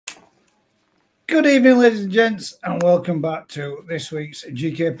Good evening, ladies and gents, and welcome back to this week's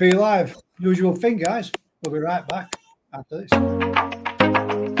GKP Live. Usual thing, guys. We'll be right back after this.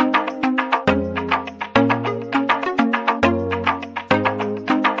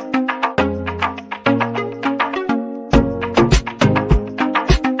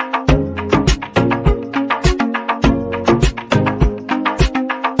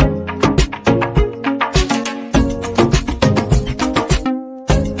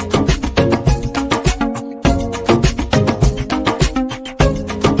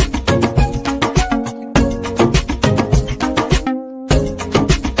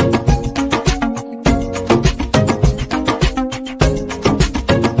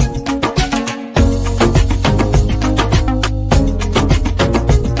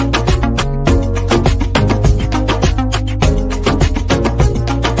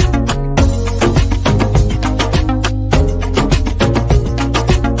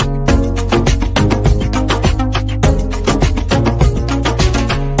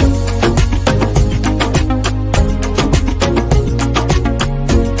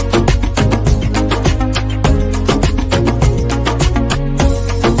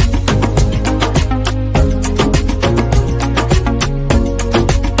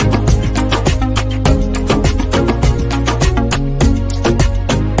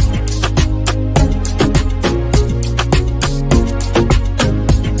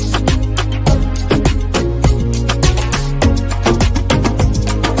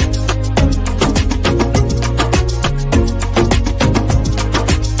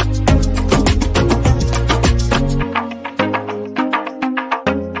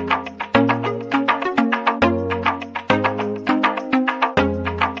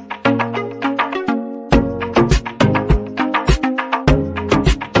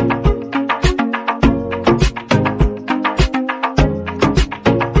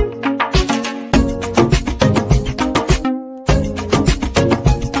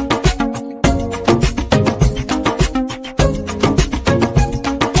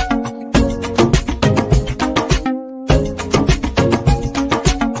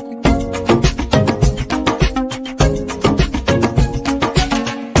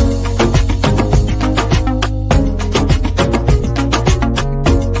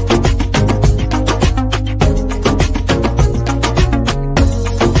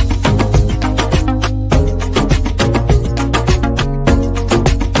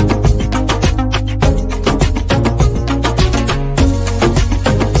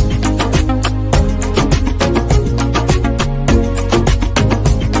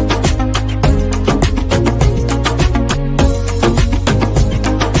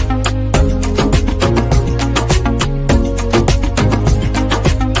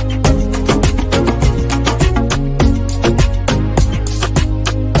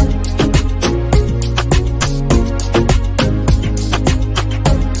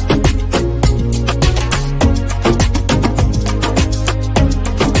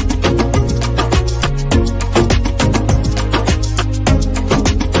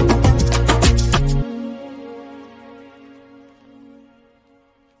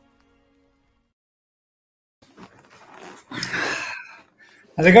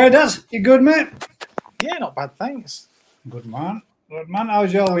 How's it going, Daz? You good, mate? Yeah, not bad, thanks. Good man. Good man.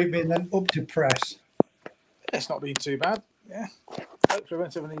 How's your week been then? Up to press? It's not been too bad. Yeah. Hopefully we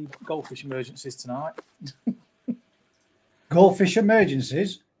won't have any goldfish emergencies tonight. Goldfish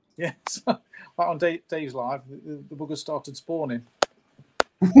emergencies? Yes. Like on Dave's live, the buggers started spawning.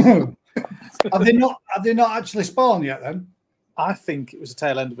 Have they not actually spawned yet then? I think it was the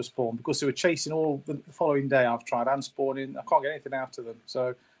tail end of a spawn because they were chasing all the following day. I've tried and spawning. I can't get anything out of them.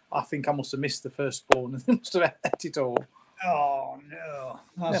 So I think I must have missed the first spawn and must have ate it all. Oh, no.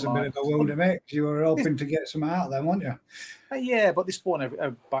 That's a bit of a wonder, mate. You were hoping to get some out of them, weren't you? Yeah, but they spawn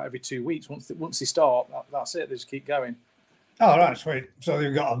about every 2 weeks. Once they start, that's it. They just keep going. Oh, right, sweet. So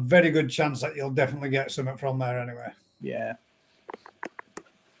you've got a very good chance that you'll definitely get something from there anyway. Yeah.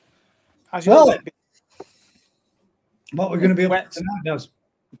 Well, what we're going to be up to tonight, Daz?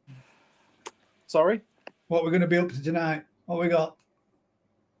 Sorry? What we're going to be up to tonight? What we got?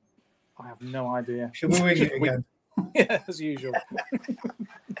 I have no idea. Should we wing it again? Yeah, as usual.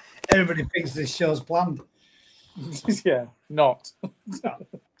 Everybody thinks this show's planned. Yeah, not.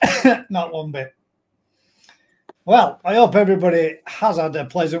 Not one bit. Well, I hope everybody has had a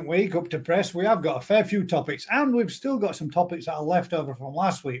pleasant week up to press. We have got a fair few topics, and we've still got some topics that are left over from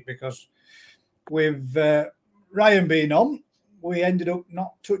last week because with Ryan being on, we ended up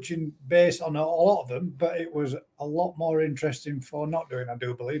not touching base on a lot of them, but it was a lot more interesting for not doing, I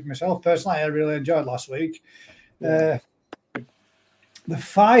do believe. Myself, personally, I really enjoyed last week. The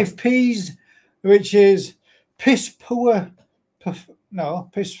 5 Ps which is piss poor.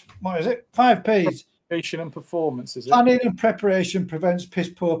 What is it? 5 P's. Preparation and performance, is it? Planning and preparation prevents piss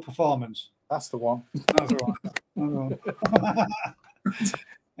poor performance. That's the one. That's right.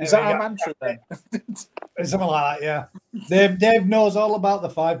 Is that our mantra then? Something like that, yeah. Dave knows all about the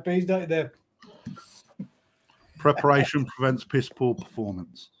 5 P's, don't you, Dave? Preparation prevents piss poor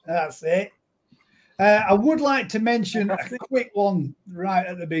performance. That's it. I would like to mention a quick one right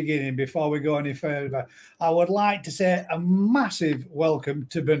at the beginning before we go any further. I would like to say a massive welcome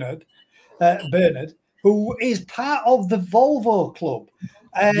to Bernard, who is part of the Volvo Club.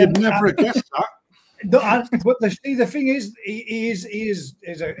 You'd never have guessed that. But the thing is, he is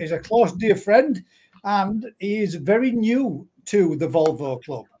a close dear friend, and he is very new to the Volvo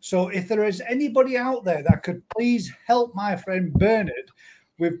Club. So if there is anybody out there that could please help my friend Bernard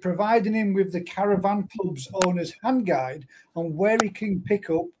with providing him with the Caravan Club's owner's hand guide on where he can pick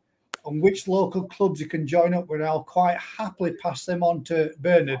up and which local clubs he can join up with, I'll quite happily pass them on to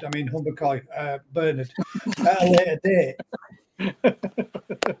Bernard. I mean, Humbercoy, Bernard, at a later date.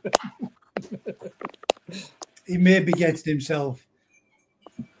 He may be getting himself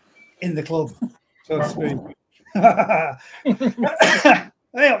in the club, so to speak.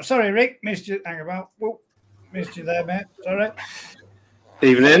 Hey, sorry, Rick, missed you. Hang about. Whoa, missed you there, mate. Sorry.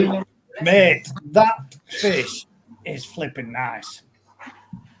 Evening. Mate, that fish is flipping nice.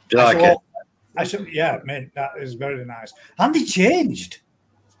 Do you like it? Yeah, mate, that is very nice. And they changed.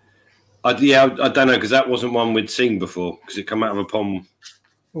 I don't know, because that wasn't one we'd seen before, because it come out of a pond.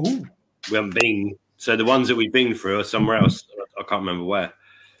 Ooh. We haven't been. So the ones that we've been through are somewhere else. I can't remember where.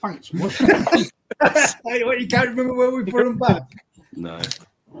 Thanks. Hey, what, you can't remember where we put them back? No. I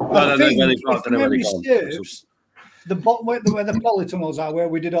don't know where they serves, the bottom where the polytunnels are, where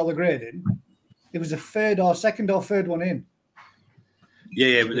we did all the grading, it was a second or third one in.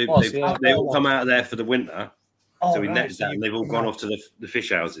 Yeah, but they all come out of there for the winter. Oh, so we right, netted that, and they've all gone off to the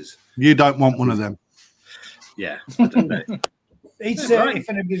fish houses. You don't want one of them. Yeah, I don't know. It's if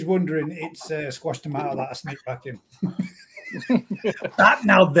anybody's wondering, it's squashed tomato that I sneaked back in.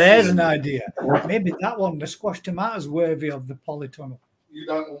 There's an idea. Maybe that one, the squashed tomatoes, worthy of the polytunnel. You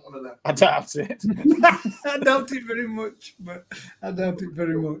don't want one of them. I doubt it. I doubt it very much,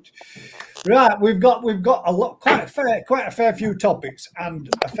 Right, we've got quite a fair few topics, and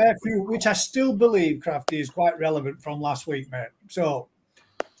a fair few which I still believe, Crafty, is quite relevant from last week, mate. So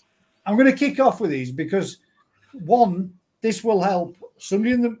I'm going to kick off with these because one, this will help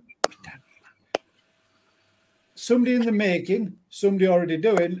somebody in the making, somebody already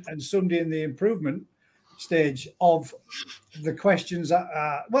doing, and somebody in the improvement stage of the questions that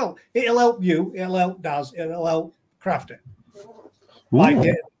are, well, it'll help you, it'll help Daz, it'll help Crafty. Like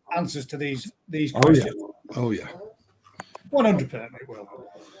get answers to these questions. Oh yeah. 100% it will.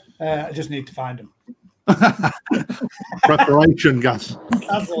 I just need to find them. Preparation, Gus.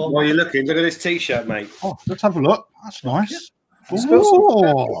 While you're looking, look at this T-shirt, mate. Oh, let's have a look. That's nice.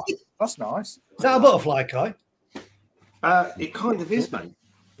 Oh, that's nice. Is that a butterfly kite? It kind of is, mate.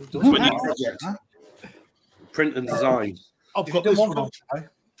 Print and design. I've got this one. If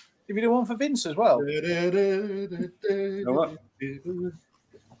you do one for Vince as well.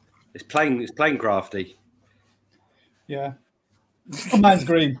 It's plain crafty. Yeah. Mine's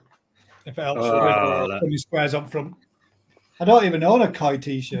green. If it helps. Oh, With squares up front. I don't even own a Kai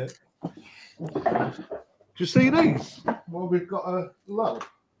t-shirt. Do you see these? Well, we've got a low.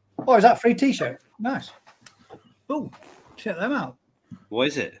 Oh, is that a free t-shirt? Nice. Oh, check them out. What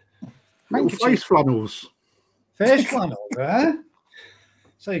is it? Little face flannels. Face flannels, eh?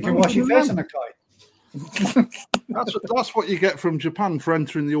 So you can wash your face on a kite. That's what you get from Japan for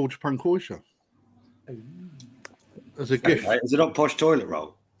entering the All Japan Koi Show. As a gift. Okay. Is it not posh toilet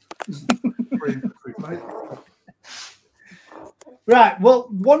roll? Right. Well,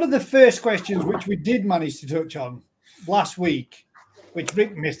 one of the first questions which we did manage to touch on last week, which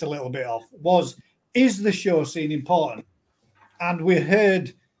Rick missed a little bit of, was, is the show scene important? And we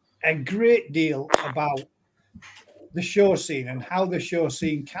heard a great deal about the show scene and how the show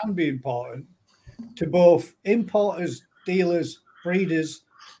scene can be important to both importers, dealers, breeders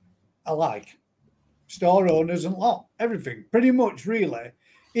alike, store owners and lot, everything. Pretty much, really.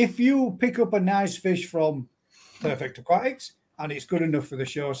 If you pick up a nice fish from Perfect Aquatics and it's good enough for the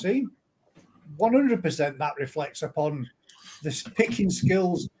show scene, 100% that reflects upon the picking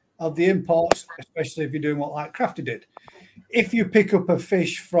skills of the imports, especially if you're doing what like Crafty did. If you pick up a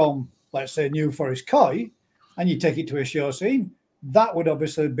fish from, let's say, New Forest Koi, and you take it to a show scene, that would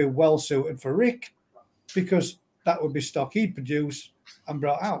obviously be well suited for Rick because that would be stock he'd produce and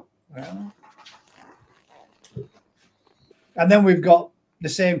brought out. Yeah. And then we've got the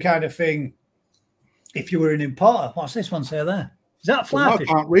same kind of thing if you were an importer, what's this one say there? Is that a fly Well, I fish?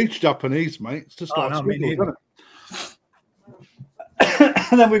 can't reach Japanese, mate. It's just like squiggles, isn't it?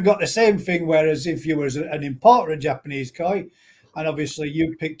 And then we've got the same thing, whereas if you were an importer of Japanese koi, and obviously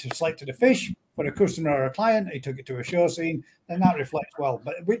you selected a fish for a customer or a client, he took it to a show scene, then that reflects well.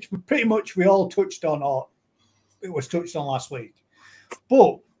 But which pretty much we all touched on, or it was touched on last week.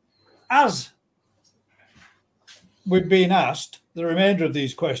 But as we've been asked the remainder of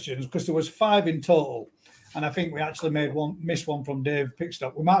these questions, because there was 5 in total, and I think we actually missed one from Dave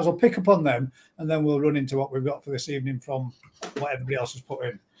Pickstock. We might as well pick up on them, and then we'll run into what we've got for this evening from what everybody else has put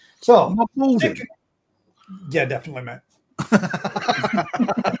in. So, yeah, definitely, mate.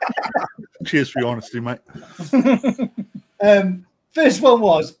 Cheers for your honesty, mate. First one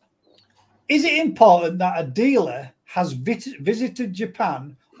was, is it important that a dealer has visited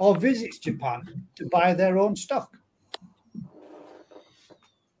Japan or visits Japan to buy their own stock?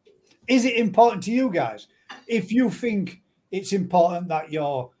 Is it important to you guys? If you think it's important that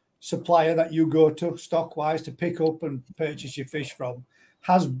your supplier that you go to stock-wise to pick up and purchase your fish from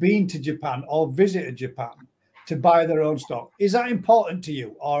has been to Japan or visited Japan to buy their own stock, is that important to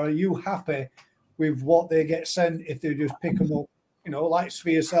you? Or are you happy with what they get sent if they just pick them up? You know, like for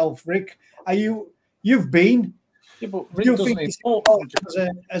yourself, Rick, you've been? Yeah, but Rick you doesn't think it's important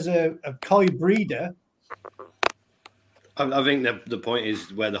as a koi breeder? I think the point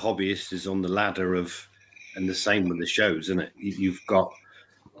is where the hobbyist is on the ladder of, and the same with the shows, isn't it? You've got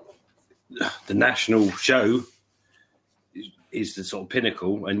the national show is the sort of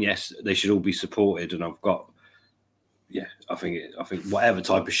pinnacle, and yes, they should all be supported. And I've got, yeah, I think whatever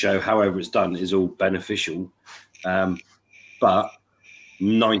type of show, however it's done, is all beneficial. But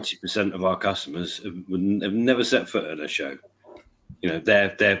 90% of our customers have never set foot at a show. You know,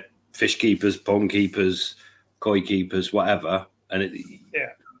 they're fish keepers, pond keepers, koi keepers, whatever, and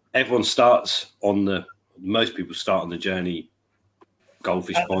everyone starts on most people start on the journey,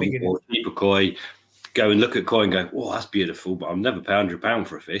 goldfish pond or keeper koi, go and look at koi and go, oh, that's beautiful, but I'll never pay £100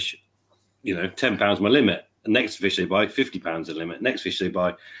 for a fish. You know, £10 my limit. The next fish they buy, £50 the limit. Next fish they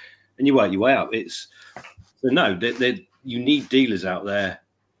buy, and you work your way out. You need dealers out there.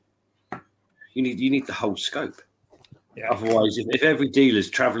 You need the whole scope. Yeah. Otherwise, if every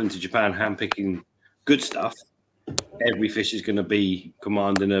dealer's traveling to Japan handpicking good stuff, every fish is going to be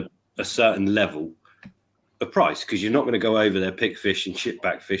commanding a certain level of price, because you're not going to go over there, pick fish and ship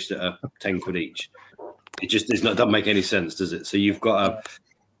back fish that are 10 quid each. It just doesn't make any sense, does it? So you've got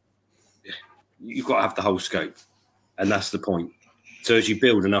to have the whole scope, and that's the point. So as you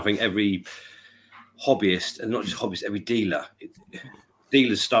build, and I think every hobbyist, and not just hobbyist, every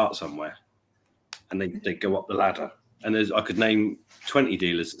dealers start somewhere, and they go up the ladder. And I could name 20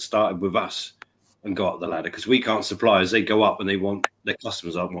 dealers that started with us and go up the ladder, because we can't supply. As they go up and their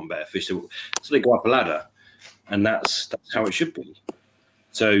customers want better fish, so they go up a ladder, and that's how it should be.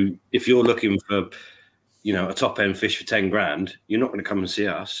 So if you're looking for, you know, a top end fish for 10 grand, you're not going to come and see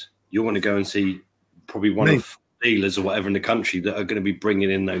us. You're going to go and see probably one of dealers or whatever in the country that are going to be bringing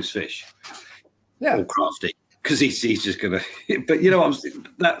in those fish. Yeah, or Crafty, because he's just going to. But you know,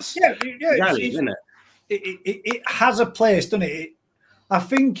 that's reality, isn't it? It has a place, doesn't it? I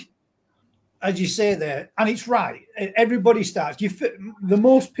think, as you say there, and it's right. Everybody starts. The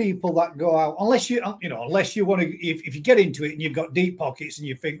most people that go out, unless you want to, if you get into it and you've got deep pockets and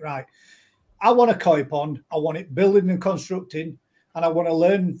you think, right, I want a koi pond, I want it building and constructing, and I want to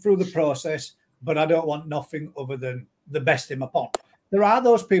learn through the process, but I don't want nothing other than the best in my pond. There are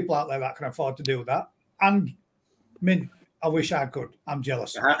those people out there that can afford to do that, and I mean, I wish I could. I'm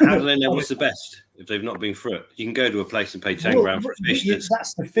jealous. How do they know what's the best if they've not been through it? You can go to a place and pay 10 grand for a fish.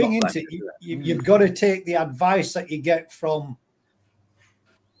 That's the thing, isn't it? You've got to take the advice that you get from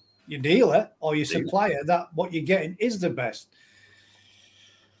your dealer or your supplier, that what you're getting is the best.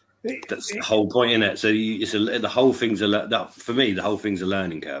 That's the whole point, isn't it? So the whole thing's for me, the whole thing's a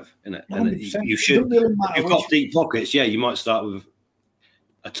learning curve, isn't it? And you should, if you've got deep pockets, you might start with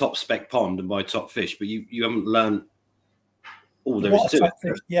a top spec pond and buy top fish, but you haven't learned all there is to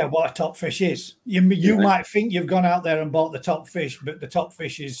it. Yeah, what a top fish is. You might think you've gone out there and bought the top fish, but the top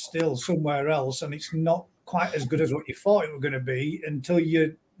fish is still somewhere else, and it's not quite as good as what you thought it was going to be until your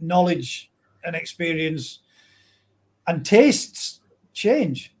knowledge and experience and tastes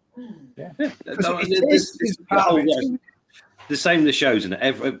change. Yeah. The same the shows, and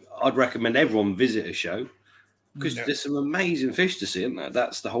I'd recommend everyone visit a show, because there's some amazing fish to see, isn't there?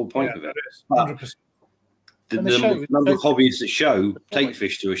 That's the whole point of it. 100%. The number of hobbyists that take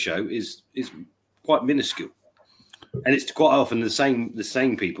fish to a show is quite minuscule, and it's quite often the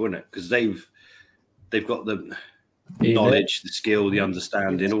same people, isn't it? Because they've got knowledge, the skill, the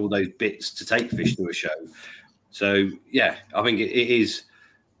understanding, all those bits to take fish to a show. So yeah, I think it is.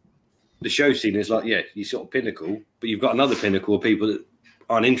 The show scene is like, yeah, you sort of pinnacle, but you've got another pinnacle of people that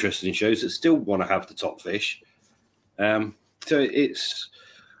aren't interested in shows that still want to have the top fish. So it's,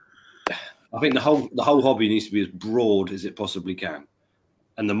 I think the whole hobby needs to be as broad as it possibly can.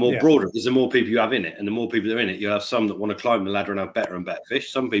 And the more broader it is, the more people you have in it. And the more people that are in it, you have some that want to climb the ladder and have better and better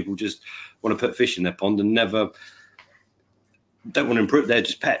fish. Some people just want to put fish in their pond and never don't want to improve. They're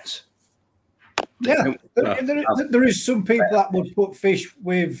just pets. Yeah, there is some people that would put fish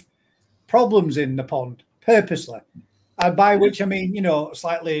with problems in the pond purposely. By which I mean, you know,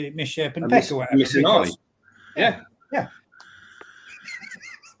 slightly misshapen peck or whatever. Missing eye. Yeah. Yeah.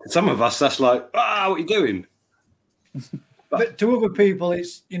 Some of us, that's like, what are you doing? But to other people,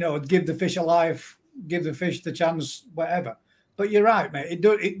 it's, you know, give the fish a life, give the fish the chance, whatever. But you're right, mate. It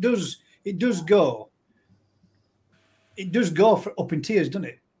does go for up in tiers, doesn't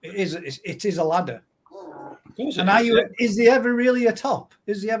it? It is a ladder. And is there ever really a top?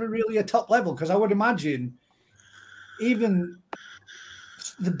 Is there ever really a top level? Because I would imagine even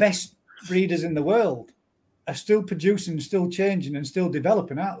the best breeders in the world are still producing, still changing, and still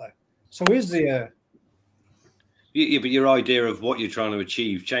developing, aren't they? So is there? Yeah, but your idea of what you're trying to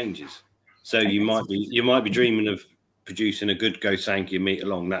achieve changes. So you might be dreaming of producing a good Gosanki meter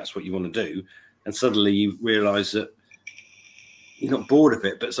long. That's what you want to do, and suddenly you realise that you're not bored of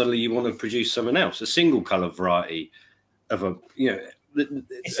it, but suddenly you want to produce something else, a single colour variety of a, you know,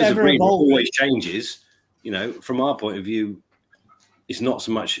 as a breeder, it always changes. You know, from our point of view, it's not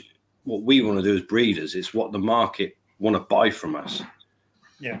so much what we want to do as breeders; it's what the market want to buy from us.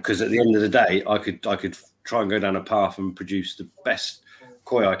 Yeah. Because at the end of the day, I could try and go down a path and produce the best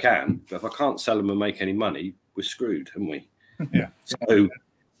koi I can, but if I can't sell them and make any money, we're screwed, haven't we? Yeah. So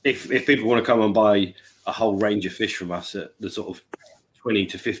if people want to come and buy a whole range of fish from us at the sort of 20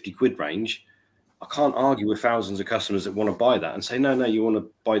 to 50 quid range, I can't argue with thousands of customers that want to buy that and say, no, you want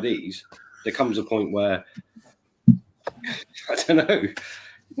to buy these. There comes a point where I don't know.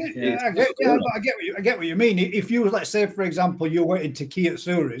 Yeah, I get what you mean. If you, let's say, for example, you're waiting to key at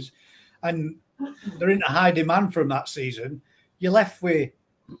Suris and they're in a high demand from that season, you're left with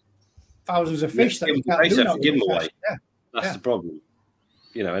thousands of fish that you can't do nothing give them away. Yeah. That's the problem.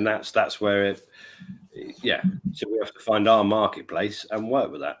 You know, and that's where it, so we have to find our marketplace and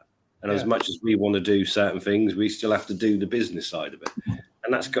work with that. And as much as we want to do certain things, we still have to do the business side of it.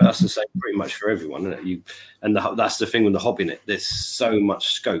 And that's the same pretty much for everyone, isn't it? That's the thing with the hobby, innit? There's so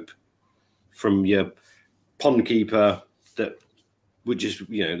much scope from your pond keeper that would just,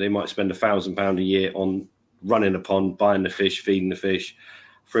 you know, they might spend £1,000 a year on running a pond, buying the fish, feeding the fish,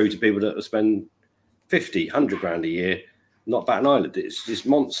 through to people that will spend 50, 100 grand a year, not bat an eyelid. It's just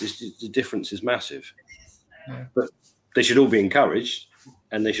monsters. The difference is massive. Yeah. But they should all be encouraged,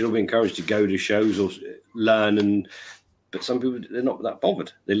 and they should all be encouraged to go to shows or learn. But some people, they're not that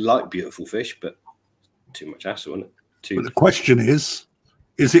bothered. They like beautiful fish, but too much hassle, isn't it? But the question is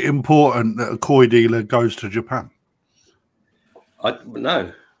it important that a koi dealer goes to Japan?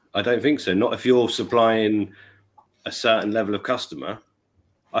 No, I don't think so. Not if you're supplying a certain level of customer.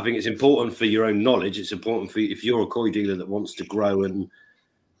 I think it's important for your own knowledge. It's important for you, if you're a koi dealer that wants to grow and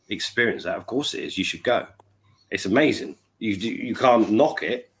experience that. Of course it is. You should go. It's amazing. You can't knock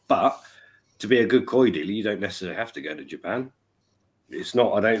it, but to be a good koi dealer, you don't necessarily have to go to Japan. It's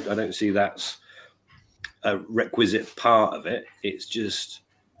not. I don't see that's a requisite part of it. It's just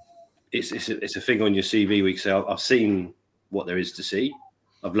it's a thing on your CV where you say, I've seen what there is to see.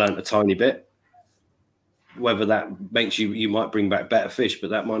 I've learned a tiny bit. Whether that makes you might bring back better fish, but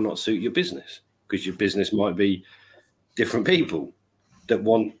that might not suit your business, because your business might be different people that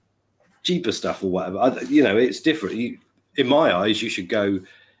want cheaper stuff or whatever. You know, it's different. In my eyes, you should go,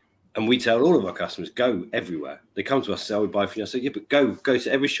 and we tell all of our customers, go everywhere. They come to us, say, we buy from you. I say, yeah, but go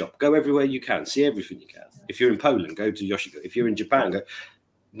to every shop, go everywhere you can, see everything you can. If you're in Poland, go to Yoshiko. If you're in Japan, go.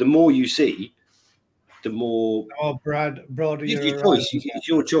 The more you see, the more broader your choice. It's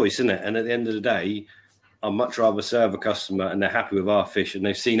your choice, isn't it? And at the end of the day, I'd much rather serve a customer and they're happy with our fish and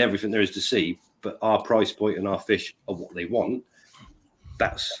they've seen everything there is to see, but our price point and our fish are what they want.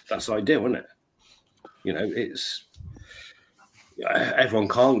 That's ideal, isn't it? You know, it's everyone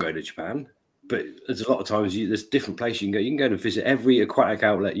can't go to Japan, but there's a lot of times there's different places you can go. You can go to visit every aquatic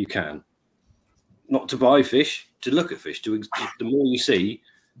outlet you can, not to buy fish, to look at fish. The more you see,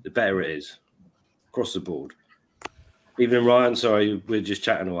 the better it is across the board. Even Ryan, sorry, we're just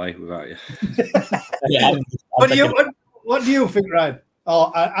chatting away without you. Yeah, what do you think, Ryan?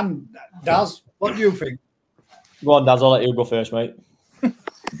 Oh, and Daz, what do you think? Go on, Daz, I'll let you go first, mate.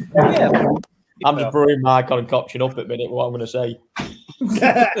 I'm just brewing my concoction up at minute. What I'm going to say.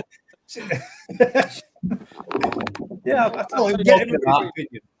 Yeah, I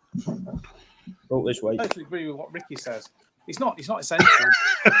Go this way. totally agree with what Ricky says. It's not essential,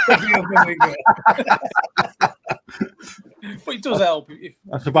 but it does help. If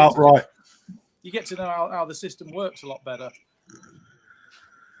That's about right. you get to know how the system works a lot better.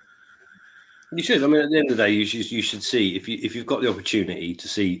 You should. I mean, at the end of the day, you should see if you've got the opportunity to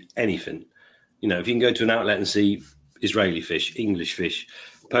see anything. You know, if you can go to an outlet and see Israeli fish, English fish,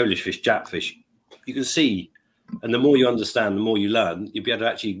 Polish fish, Jap fish, you can see. And the more you understand, the more you learn. You'll be able to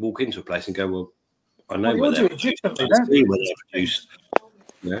actually walk into a place and go, "Well, I know where they're produced."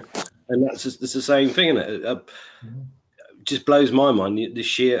 Yeah, and it's the same thing. Isn't it? Just blows my mind the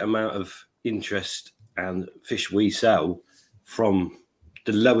sheer amount of interest and fish we sell from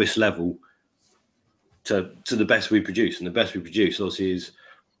the lowest level to the best we produce, and the best we produce obviously is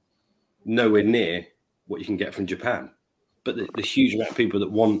nowhere near what you can get from Japan. But the huge amount of people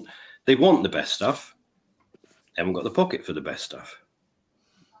that want the best stuff, haven't got the pocket for the best stuff.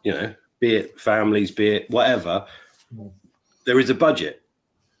 You know, be it families, be it whatever, there is a budget.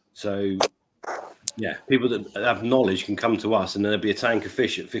 So yeah, people that have knowledge can come to us, and there'll be a tank of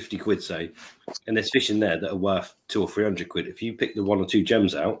fish at 50 quid, say, and there's fish in there that are worth 200 or 300 quid. If you pick the 1 or 2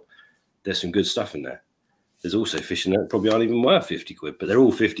 gems out, there's some good stuff in there. There's also fish in there that probably aren't even worth 50 quid, but they're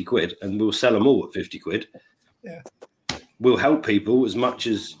all 50 quid, and we'll sell them all at 50 quid. Yeah. We'll help people as much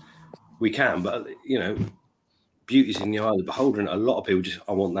as we can, but, you know, beauty's in the eye of the beholder, and a lot of people just,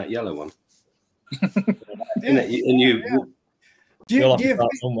 I want that yellow one. Yeah. And you You'll have to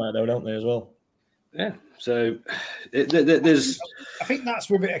start somewhere, though, don't they, as well? Yeah. So there's. I think that's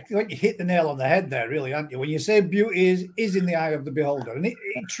where like you hit the nail on the head there, really, aren't you? When you say beauty is in the eye of the beholder, and it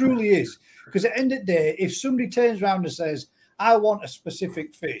truly is. Because at the end of the day, if somebody turns around and says, "I want a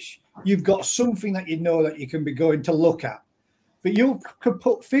specific fish," you've got something that you know that you can be going to look at. But you could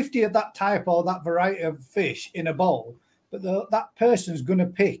put 50 of that type or that variety of fish in a bowl, but that person's going to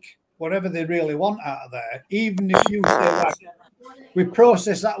pick whatever they really want out of there, even if you say, right, we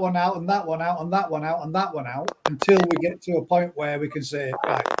process that one out and that one out and that one out and that one out until we get to a point where we can say,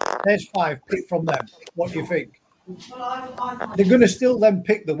 right, there's 5, pick from them. What do you think? They're going to still then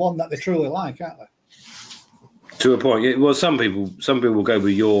pick the one that they truly like, aren't they? To a point. Yeah, well, some people will go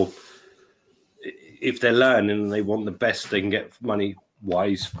with your. If they're learning and they want the best they can get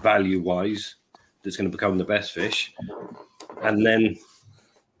money-wise, value-wise, that's going to become the best fish. And then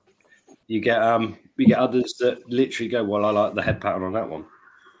you get others that literally go, well, I like the head pattern on that one.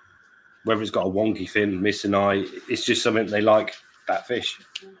 Whether it's got a wonky fin, missing eye, it's just something they like, that fish.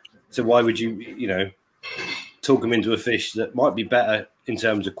 So why would you talk them into a fish that might be better in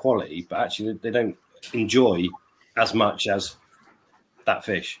terms of quality, but actually they don't enjoy as much as that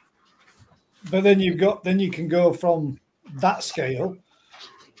fish? But then you can go from that scale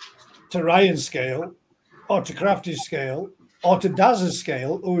to Ryan's scale, or to Crafty's scale, or to Daz's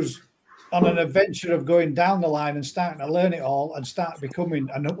scale, who's on an adventure of going down the line and starting to learn it all and start becoming.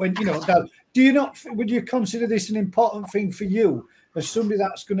 And when Daz, would you consider this an important thing for you as somebody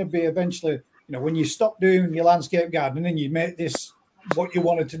that's going to be eventually, when you stop doing your landscape gardening and you make this what you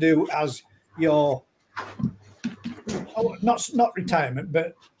wanted to do as your not retirement,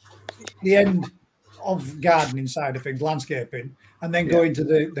 but the end of gardening side of things, landscaping, and then go into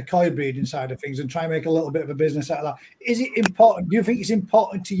the koi breeding side of things and try and make a little bit of a business out of that. Is it important? Do you think it's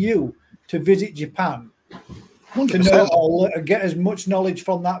important to you to visit Japan 100%. to know or get as much knowledge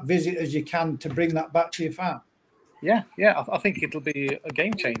from that visit as you can to bring that back to your farm? Yeah, I think it'll be a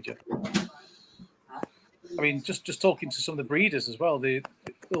game changer. I mean, just talking to some of the breeders as well, the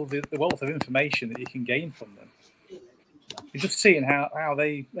wealth of information that you can gain from them. You're just seeing how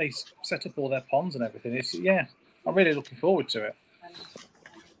they set up all their ponds and everything. I'm really looking forward to it.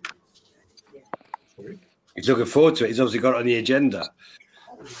 He's looking forward to it. He's obviously got it on the agenda.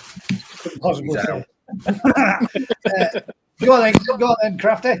 Possible. Go on then,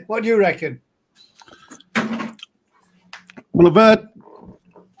 Crafty. What do you reckon? Well,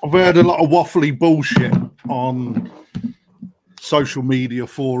 I've heard a lot of waffly bullshit on social media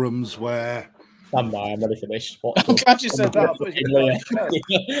forums where. I'm ready for this. I'm glad you said that.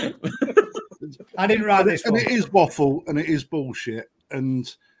 I didn't write this. And it is waffle and it is bullshit.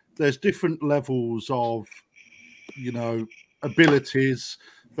 And there's different levels of, abilities,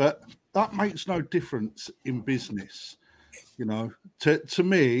 but that makes no difference in business. To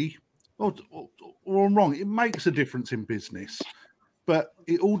me, or I'm wrong, it makes a difference in business, but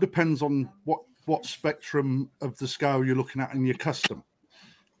it all depends on what spectrum of the scale you're looking at in your custom.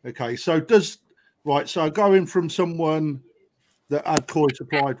 Okay, so going from someone that had koi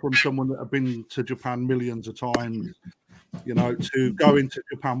supplied from someone that had been to Japan millions of times, you know, to go into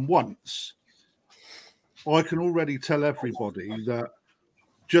Japan once, I can already tell everybody that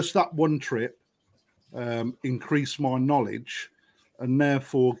just that one trip increased my knowledge and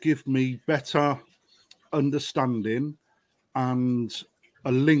therefore give me better understanding and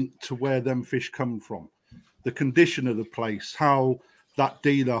a link to where them fish come from, the condition of the place, how that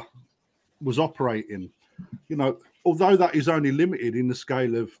dealer was operating. You know, although that is only limited in the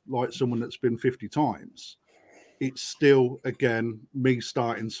scale of like someone that's been 50 times, it's still, again, me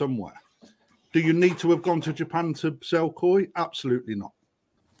starting somewhere. Do you need to have gone to Japan to sell koi? Absolutely not.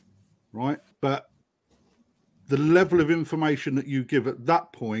 Right? But the level of information that you give at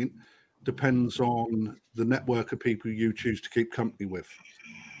that point depends on the network of people you choose to keep company with.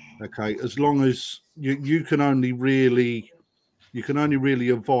 Okay, as long as you can only really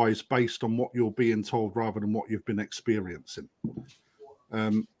advise based on what you're being told rather than what you've been experiencing,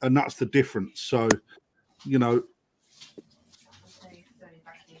 and that's the difference. So, you know,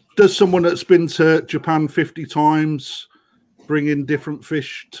 does someone that's been to Japan 50 times bring in different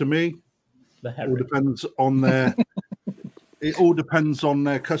fish to me? It all depends on their it all depends on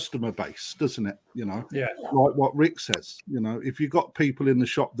their customer base, doesn't it? You know, yeah, like what Rick says, you know, if you've got people in the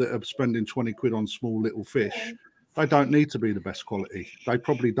shop that are spending 20 quid on small little fish, they don't need to be the best quality. They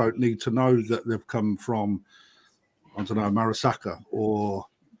probably don't need to know that they've come from, I don't know, Marasaka or,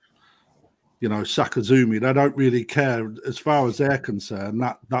 you know, Sakazumi. They don't really care. As far as they're concerned,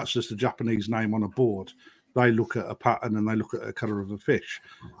 that's just a Japanese name on a board. They look at a pattern and they look at a colour of a fish.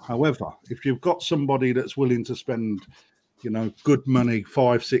 However, if you've got somebody that's willing to spend, you know, good money,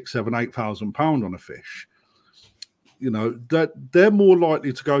 £5,000, £6,000, £7,000, £8,000 on a fish, you know, that they're more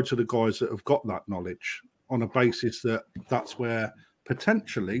likely to go to the guys that have got that knowledge on a basis that that's where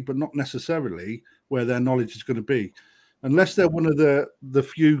potentially, but not necessarily, where their knowledge is going to be. Unless they're one of the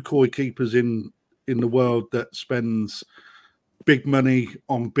few koi keepers in the world that spends big money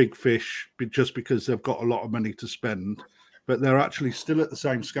on big fish just because they've got a lot of money to spend, but they're actually still at the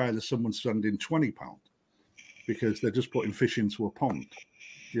same scale as someone spending £20 because they're just putting fish into a pond.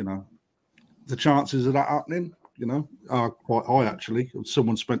 You know, the chances of that happening, you know, are quite high actually.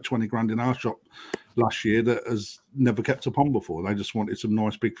 Someone spent 20 grand in our shop last year that has never kept a pond before. They just wanted some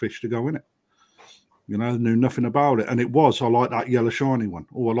nice big fish to go in it. You know, knew nothing about it. And it was, I like that yellow shiny one,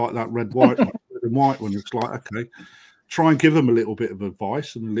 or I like that red white one, red and white one. It's like, okay, try and give them a little bit of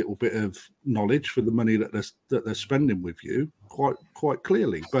advice and a little bit of knowledge for the money that they're spending with you quite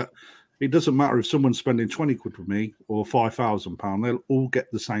clearly. But it doesn't matter if someone's spending 20 quid with me or £5,000, they'll all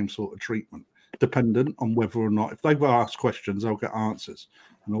get the same sort of treatment, dependent on whether or not, if they've asked questions, they'll get answers,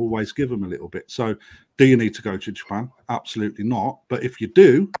 and always give them a little bit. So do you need to go to Japan? Absolutely not. But if you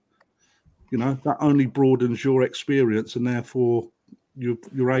do, you know, that only broadens your experience, and therefore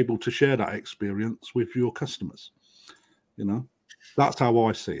you're able to share that experience with your customers. You know, that's how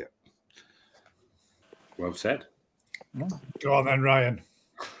I see it. Well said. Go on then, Ryan.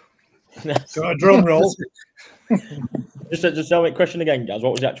 Got a drum roll. Just tell me question again, guys.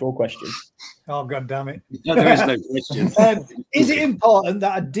 What was the actual question? Oh, God damn it. No, there is no question. Is it important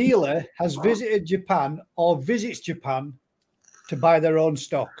that a dealer has visited Japan or visits Japan to buy their own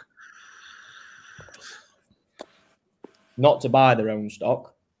stock? Not to buy their own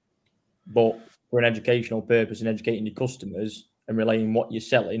stock, but for an educational purpose and educating your customers and relaying what you're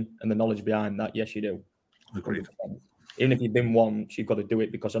selling and the knowledge behind that. Yes, you do. Agreed. Even if you've been once, you've got to do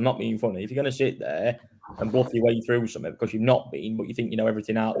it, because I'm not being funny. If you're going to sit there and bluff your way through something because you've not been, but you think you know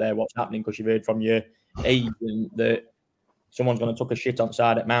everything out there, what's happening because you've heard from your agent that someone's going to tuck a shit on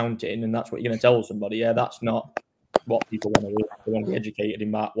side at mountain and that's what you're going to tell somebody, yeah, that's not what people want to do. They want to be educated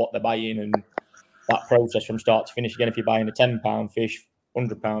in that, what they're buying and that process from start to finish. Again, if you're buying a £10 fish,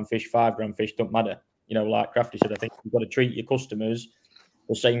 £100 fish, £5 fish, don't matter. You know, like Crafty said, I think you've got to treat your customers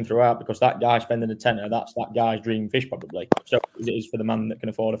the same throughout, because that guy spending a tenner, that's that guy's dream fish probably. So as it is for the man that can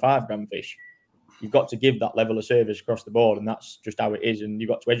afford a £5 fish. You've got to give that level of service across the board, and that's just how it is. And you've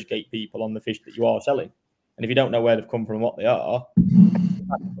got to educate people on the fish that you are selling. And if you don't know where they've come from and what they are,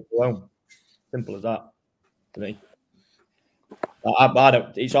 simple as that to me. I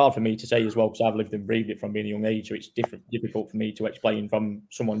don't. It's hard for me to say as well, because I've lived and breathed it from being a young age. So it's difficult for me to explain from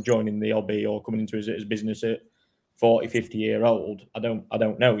someone joining the hobby or coming into his business at 40, 50-year-old. I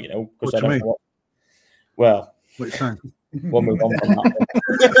don't know, you know, because I don't know what. Well, what you saying? We'll move on from that.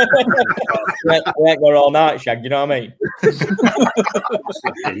 We ain't got all night, Shag. You know what I mean?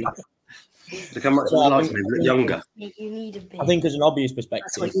 Look how much younger. You need a bit. I think as an hobbyist perspective,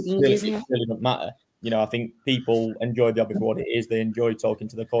 That's what you need, isn't it? it really doesn't matter. You know, I think people enjoy the hobby for what it is. They enjoy talking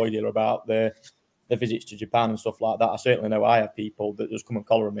to the koi dealer about the the visits to Japan and stuff like that. I certainly know I have people that just come and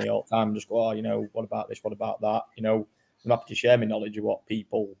collar me all the time and just go, oh, what about this? What about that? I'm happy to share my knowledge of what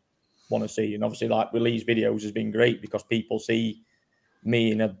people want to see. And obviously, like with Lee's videos has been great because people see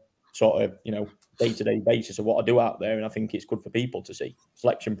me in a sort of, day-to-day basis of what I do out there. And I think it's good for people to see.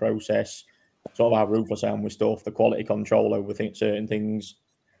 Selection process, sort of how ruthless I am with stuff, the quality control over certain things,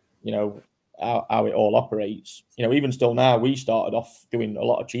 how it all operates. Even still now, we started off doing a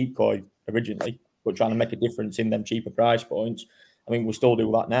lot of cheap koi originally, but trying to make a difference in them cheaper price points. I mean, we still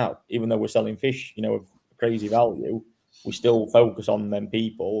do that now, even though we're selling fish, of crazy value. We still focus on them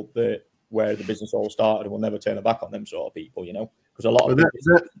people where the business all started, and we'll never turn our back on them sort of people, because a lot of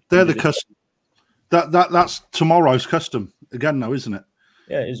they're the custom. That's tomorrow's custom again, though, isn't it?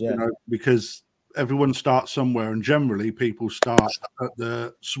 Yeah, it is. Yeah, because everyone starts somewhere, and generally people start at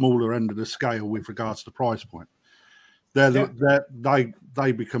the smaller end of the scale with regards to price point. They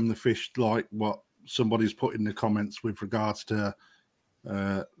become the fish like what somebody's put in the comments with regards to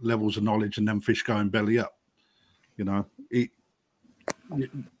levels of knowledge, and them fish going belly up.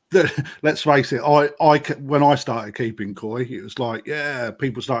 Let's face it. When I started keeping koi, it was like,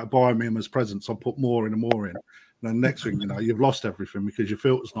 people started buying me them as presents. I put more in and more in. And then next thing you know, you've lost everything because your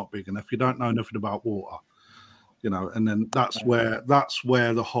filter's not big enough. You don't know nothing about water, and then that's where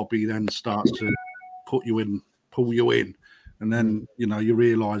the hobby then starts to pull you in, and then you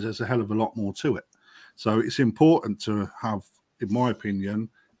realise there's a hell of a lot more to it. So it's important to have, in my opinion,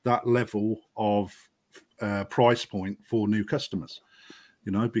 that level of price point for new customers,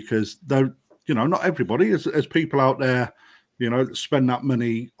 because they're, not everybody as people out there, spend that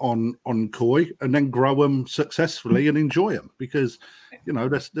money on koi and then grow them successfully and enjoy them, because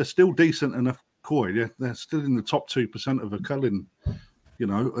they're still decent enough koi. They're still in the top 2% of a culling,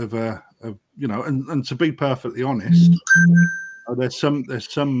 and to be perfectly honest,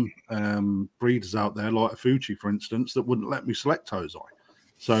 there's some breeders out there like a Fuji, for instance, that wouldn't let me select Tozai.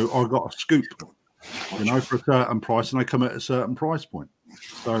 So I got a scoop, for a certain price, and they come at a certain price point.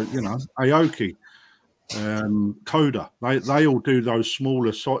 So, Aoki, Coda, they all do those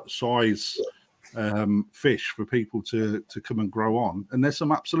smaller size fish for people to come and grow on. And there's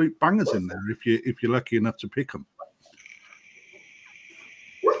some absolute bangers in there if you're lucky enough to pick them.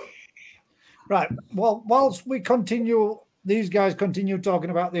 Right. Well, whilst these guys continue talking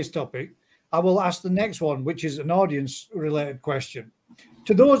about this topic, I will ask the next one, which is an audience-related question.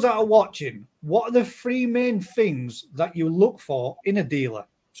 To those that are watching, what are the three main things that you look for in a dealer?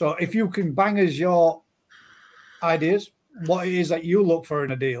 So if you can bang us your ideas, what it is that you look for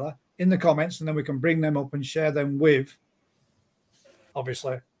in a dealer in the comments, and then we can bring them up and share them with,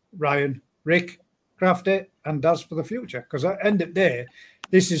 obviously, Ryan, Rick, Crafty, and Daz for the future. Because at the end of the day,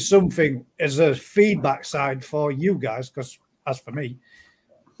 this is something as a feedback side for you guys, because as for me,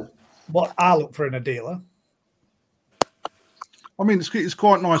 what I look for in a dealer. I mean, it's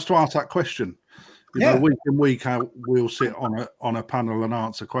quite nice to ask that question. Week in, week out, we'll sit on a panel and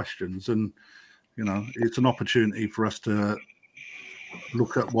answer questions, and it's an opportunity for us to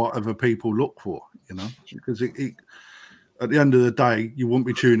look at what other people look for. Because at the end of the day, you won't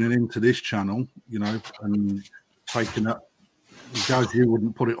be tuning into this channel, and taking up. Guys, you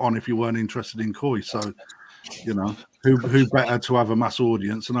wouldn't put it on if you weren't interested in koi. So, who better to have a mass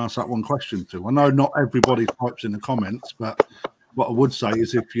audience and ask that one question to? I know not everybody types in the comments, but what I would say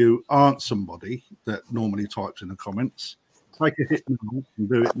is if you aren't somebody that normally types in the comments, take a hit now and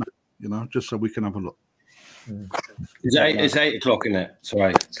do it now, just so we can have a look. It's 8 o'clock, isn't it?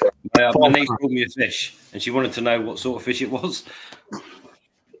 Sorry. My niece brought me a fish, and she wanted to know what sort of fish it was.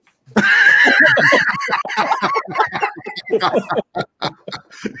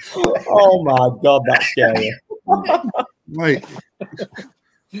 Oh my God, that's scary. Wait.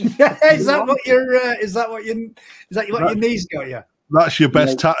 Is that what your niece got you? That's your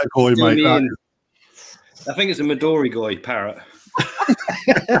best tatakoi, mate. I think it's a Midori Goi parrot.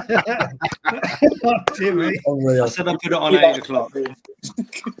 I said I put it on 8 o'clock.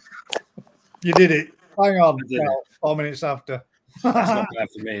 You did it. Hang on, 4 minutes after. That's not bad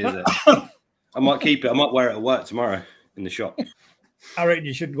for me, is it? I might keep it. I might wear it at work tomorrow in the shop. I reckon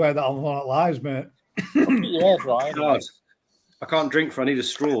you should wear that on One Lives, mate. Yeah, right. God, I can't drink I need a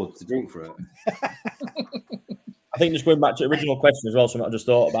straw to drink for it. I think just going back to the original question as well, something I just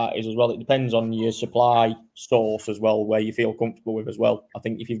thought about is as well, it depends on your supply source as well, where you feel comfortable with as well. I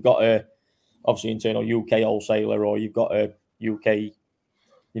think if you've got a, obviously, internal UK wholesaler, or you've got a UK,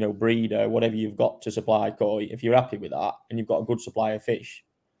 breeder, whatever you've got to supply koi, if you're happy with that and you've got a good supply of fish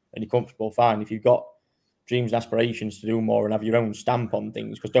and you're comfortable, fine. If you've got dreams and aspirations to do more and have your own stamp on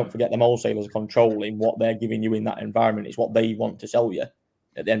things, because don't forget, them wholesalers are controlling what they're giving you in that environment. It's what they want to sell you.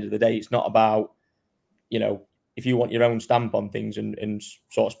 At the end of the day, it's not about you know, if you want your own stamp on things and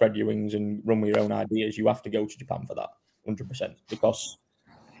sort of spread your wings and run with your own ideas, you have to go to Japan for that, 100%. Because,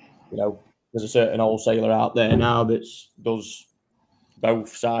 you know, there's a certain wholesaler out there now that does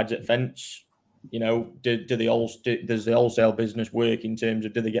both sides at fence. You know, does the wholesale business work in terms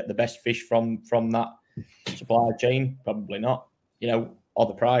of, do they get the best fish from that supply chain? Probably not. You know, are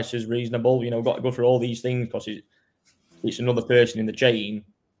the prices reasonable? You know, got to go through all these things because it's another person in the chain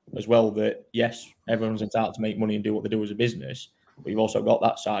as well that, yes, everyone's entitled to make money and do what they do as a business, but you've also got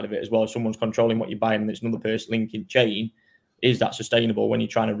that side of it as well. If someone's controlling what you're buying and it's another person linking chain, is that sustainable when you're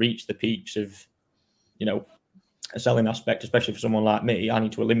trying to reach the peaks of, you know, a selling aspect? Especially for someone like me, I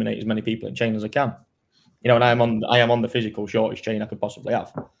need to eliminate as many people in chain as I can. You know, and I am on the physical shortest chain I could possibly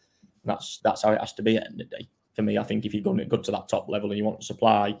have. That's how it has to be at the end of the day. For me, I think if you're going to go to that top level and you want to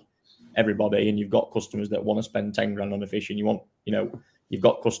supply everybody, and you've got customers that want to spend 10 grand on a fish, and you want, you know, you've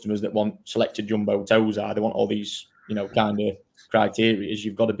got customers that want selected jumbo tozai, they want all these, you know, kind of criteria,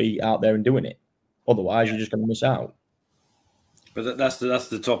 you've got to be out there and doing it. Otherwise, you're just going to miss out. But that's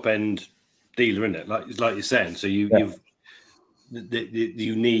the top end dealer, isn't it? Like you're saying. So you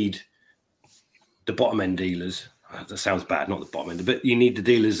need the bottom end dealers. That sounds bad, not the bottom end, but you need the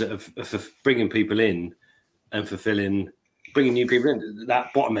dealers that are for bringing people in and bringing new people in.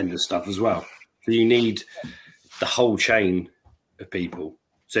 That bottom end of stuff as well. So you need the whole chain of people.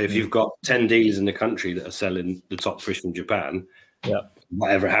 So if you've got 10 dealers in the country that are selling the top fish from Japan,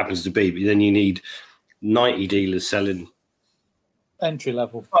 whatever it happens to be, but then you need 90 dealers selling entry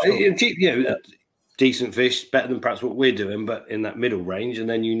level, decent fish, better than perhaps what we're doing, but in that middle range. And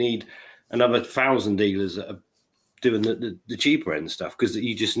then you need another 1,000 dealers that are doing the cheaper end stuff, because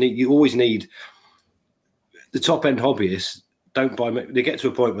you always need the top end hobbyists. They get to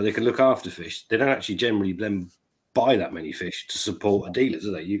a point where they can look after fish. They don't actually generally then buy that many fish to support a dealer,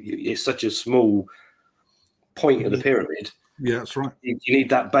 do they? It's such a small point of the pyramid. Yeah, that's right. You need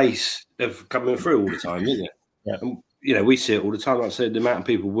that base of coming through all the time, isn't it? Yeah. And, you know, we see it all the time. Like I said, the amount of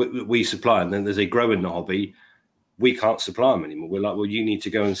people we supply, and then as they grow in the hobby, we can't supply them anymore. We're like, well, you need to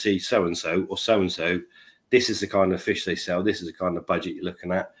go and see so-and-so or so-and-so. This is the kind of fish they sell. This is the kind of budget you're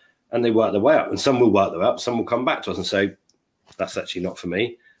looking at. And they work their way up. And some will work their way up. Some will come back to us and say, that's actually not for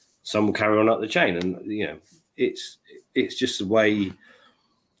me. Some will carry on up the chain. And, you know, it's just the way...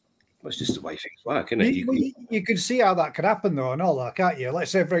 It's just the way things work, isn't it? You can see how that could happen, though, and all that, can't you?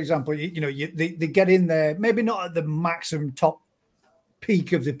 Let's say, for example, they get in there, maybe not at the maximum top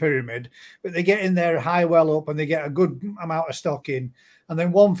peak of the pyramid, but they get in there high well up and they get a good amount of stock in, and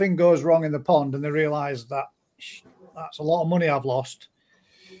then one thing goes wrong in the pond and they realise that's a lot of money I've lost.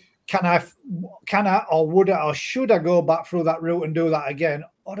 Can I, or would I, or should I go back through that route and do that again?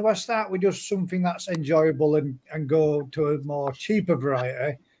 Or do I start with just something that's enjoyable and go to a more cheaper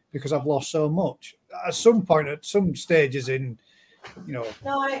variety because I've lost so much? At some point, at some stages in,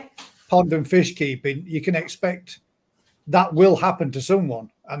 pond and fish keeping, you can expect that will happen to someone,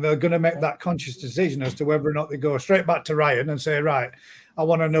 and they're going to make that conscious decision as to whether or not they go straight back to Ryan and say, right, I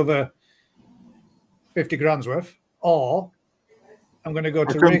want another 50 grand's worth, or I'm going to go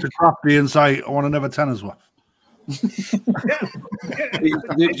to Rick. To Crafty and say, I want another tenner's worth. To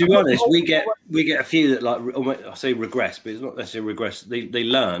be honest, we get a few that, like, I say regress, but it's not necessarily regress. They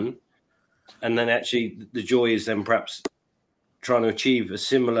learn, and then actually the joy is then perhaps trying to achieve a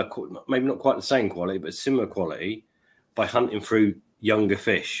similar, maybe not quite the same quality, but similar quality by hunting through younger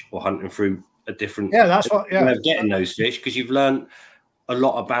fish or hunting through a different way of getting those fish, because you've learned a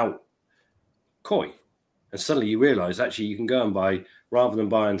lot about koi. And suddenly you realise actually you can go and buy, rather than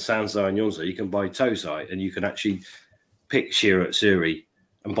buying Sanzai and Yonsei, you can buy Tosai, and you can actually pick Shira at Suri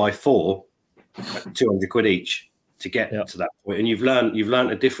and buy 4 at 200 quid each to get to that point. And you've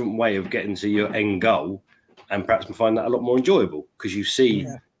learned a different way of getting to your end goal, and perhaps find that a lot more enjoyable because you see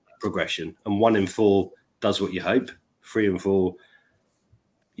progression. And 1 in 4 does what you hope. 3 and 4,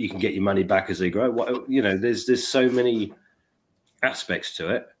 you can get your money back as they grow. There's so many aspects to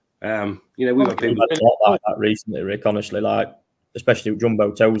it. We've got people like that recently, Rick. Honestly, like especially with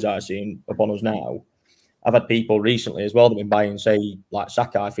jumbo toes I've seen upon us now. I've had people recently as well that have been buying, say, like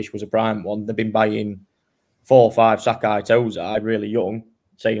Sakai fish was a prime one. They've been buying 4 or 5 Sakai toes really young,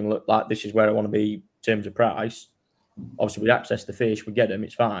 saying, look, like this is where I want to be in terms of price. Obviously, we access the fish, we get them,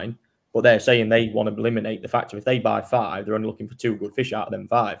 it's fine. But they're saying they want to eliminate the fact of if they buy 5, they're only looking for 2 good fish out of them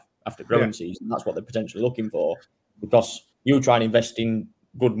 5 after growing season. That's what they're potentially looking for, because you try and invest in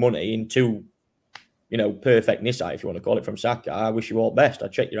good money in 2, perfect Nisai, if you want to call it, from Sakai. I wish you all best.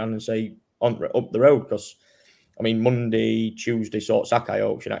 I'd shake your hand and say up the road, because Monday, Tuesday sort of Sakai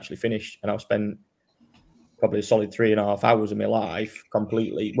auction actually finished, and I've spent probably a solid 3.5 hours of my life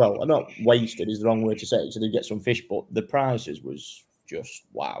completely. Well, not wasted is the wrong word to say. So they get some fish, but the prices was just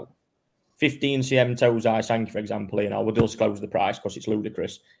wow. 15 cm toes ice anchor, for example, and I will disclose the price because it's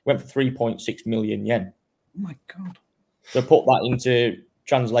ludicrous. Went for 3.6 million yen. Oh my God. So put that into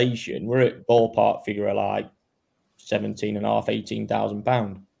translation, we're at ballpark figure of like 17.5, 18,000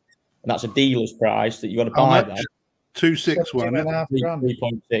 pounds. And that's a dealer's price that you got to buy that. 2.6, wasn't it?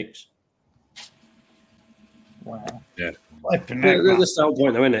 3.6. Wow. Yeah. That's That's the whole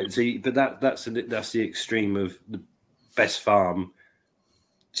point, though, isn't it? See, but that's the extreme of the best farm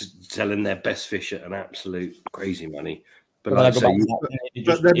selling their best fish at an absolute crazy money. But like I say,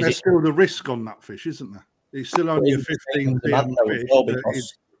 but then there's still the risk on that fish, isn't there? It's still only a 15 PM fish that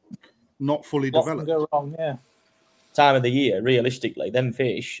is not fully developed. Go wrong, yeah. Time of the year, realistically, them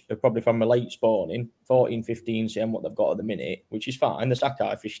fish are probably from a late spawning, 14, 15 cm what they've got at the minute, which is fine. The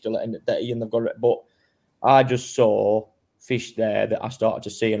Sakai fish still at the end of the day, and they've got it. But I just saw fish there that I started to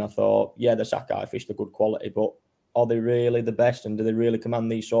see, and I thought, yeah, the Sakai fish, they're good quality, but are they really the best, and do they really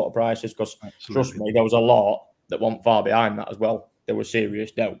command these sort of prices? Because trust me, there was a lot that weren't far behind that as well. There was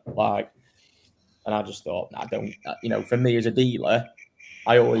serious doubt, and I just thought, I don't, for me as a dealer,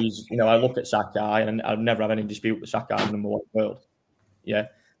 I always, I look at Sakai and I'll never have any dispute with Sakai number 1 in the world. Yeah,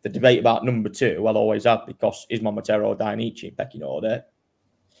 the debate about number 2 I'll always have, because is Momotaro or Dainichi in pecking order?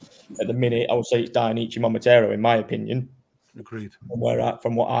 At the minute, I would say it's Dainichi Momotaro, in my opinion. Agreed.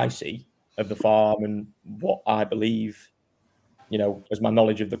 From what I see of the farm and what I believe, as my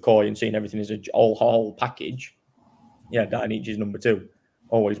knowledge of the koi and seeing everything as a whole package, yeah, Dainichi's number 2.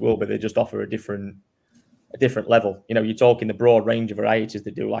 Always will be. They just offer a different level. You're talking the broad range of varieties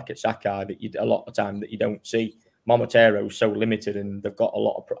they do, like at Sakai, that a lot of time that you don't see. Momotaro is so limited, and they've got a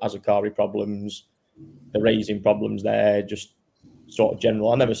lot of Azakari problems, the raising problems there, just sort of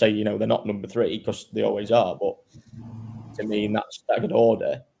general. I never say, they're not number 3, because they always are, but to me, that's that good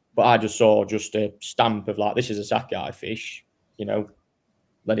order. But I just saw a stamp of like, this is a Sakai fish,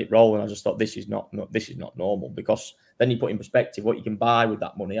 let it roll. And I just thought, this is not normal, because then you put in perspective what you can buy with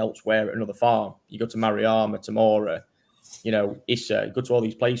that money elsewhere at another farm. You go to Maruyama, Tamora, Issa, you go to all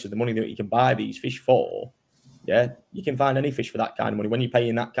these places, the money that you can buy these fish for, yeah, you can find any fish for that kind of money. When you're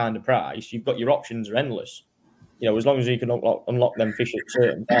paying that kind of price, you've got your options are endless. As long as you can unlock them fish at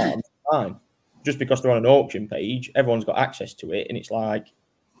certain farms, fine. Just because they're on an auction page, everyone's got access to it, and it's like,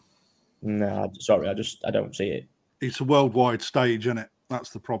 nah, sorry, I don't see it. It's a worldwide stage, isn't it?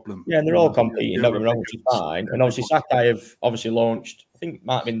 That's the problem. Yeah, and they're all competing. Don't get me wrong, which is fine. And obviously, Sakai have obviously launched, I think it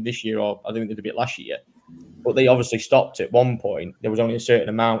might have been this year, or I think they did a bit last year. But they obviously stopped at one point. There was only a certain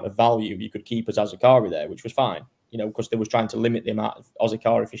amount of value you could keep as Azakari there, which was fine, because they was trying to limit the amount of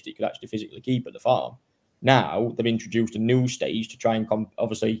Azakari fish that you could actually physically keep at the farm. Now, they've introduced a new stage to try and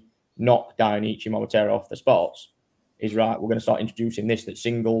obviously knock Dainichi Momotaro off the spots. Is right, we're going to start introducing this, that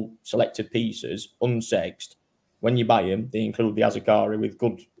single selected pieces, unsexed. When you buy them, they include the Azakari with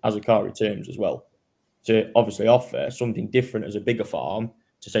good Azakari terms as well, to obviously offer something different as a bigger farm,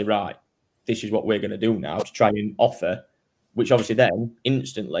 to say, right, this is what we're going to do now, to try and offer, which obviously then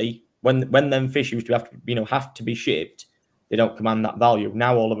instantly, when them fish used to have to be shipped, they don't command that value.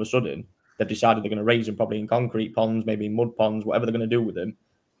 Now all of a sudden they've decided they're going to raise them probably in concrete ponds, maybe in mud ponds, whatever they're going to do with them,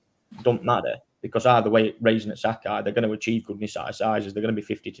 don't matter, because either way, raising at Sakai, they're going to achieve good size sizes. They're going to be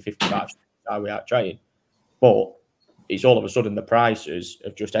 50 to 55 without trying. But it's all of a sudden the prices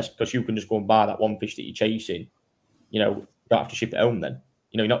of just, because you can just go and buy that one fish that you're chasing, you don't have to ship it home then.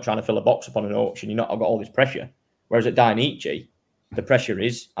 You're not trying to fill a box up on an auction. You're not got all this pressure. Whereas at Dainichi, the pressure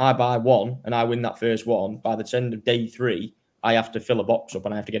is I buy one and I win that first one. By the end of day 3, I have to fill a box up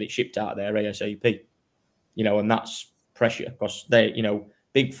and I have to get it shipped out of there ASAP. And that's pressure, because they,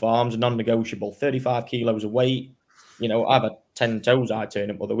 big farms are non-negotiable. 35 kilos of weight. I've had 10 toes I turned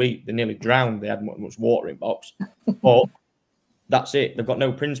up the other week. They nearly drowned. They had much water in box. But that's it. They've got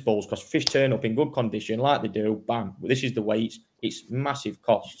no principles, because fish turn up in good condition like they do. Bam. Well, this is the weight. It's massive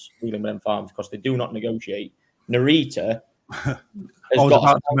costs dealing with them farms, because they do not negotiate. Narita. I was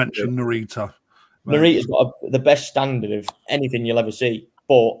about to mention Narita. Narita's got the best standard of anything you'll ever see.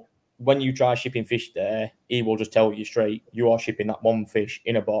 But when you try shipping fish there, he will just tell you straight, you are shipping that one fish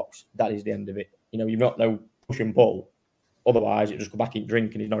in a box. That is the end of it. You've got no push and pull. Otherwise, you just go back and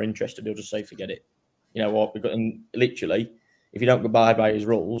drink, and he's not interested. He'll just say, forget it. And literally, if you don't go by his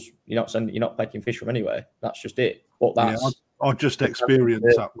rules, you're not taking fish from anywhere. That's just it. But that's I just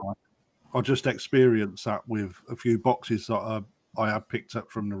experienced that. Right? I just experienced that with a few boxes that I had picked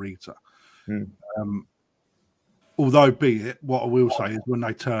up from Narita. Although, be it, what I will say is when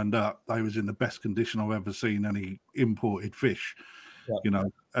they turned up, they was in the best condition I've ever seen any imported fish. you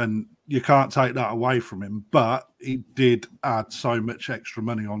know, and you can't take that away from him. But he did add so much extra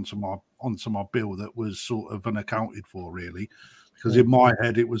money onto my bill that was sort of unaccounted for, really. Because in my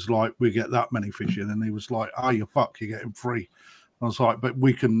head, it was like, we get that many fish in, and he was like, "Oh, you fuck, you're getting free." I was like, "But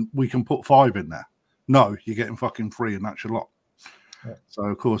we can put 5 in there." No, you're getting fucking free, and that's your lot. Yeah. So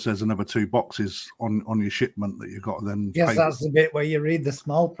of course, there's another 2 boxes on your shipment that you've got to then. Yes, that's the bit where you read the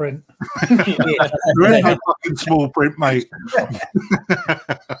small print. There ain't no fucking small print, mate.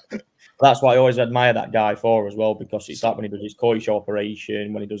 That's why I always admire that guy for as well, because it's like when he does his koi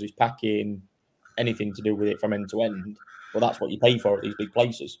operation, when he does his packing, anything to do with it from end to end. Well, that's what you pay for at these big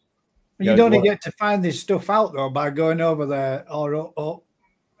places. You'd only get to find this stuff out, though, by going over there or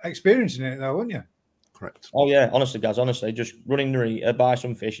experiencing it, though, wouldn't you? Correct. Oh, yeah. Honestly, guys, just running the reater, buy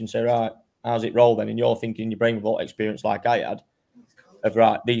some fish and say, right, how's it roll then? And you're thinking in your brain with all experience like I had, of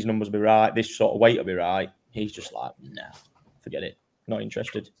right, these numbers will be right, this sort of weight will be right. He's just like, nah, forget it. Not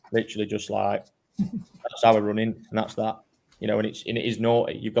interested. Literally just like, that's how we're running, and that's that. You know, and it is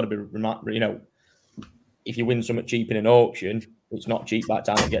naughty. You've got to be, you know, if you win something cheap in an auction, it's not cheap by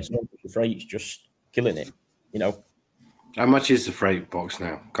the time it gets done. The freight's just killing it, you know. How much is the freight box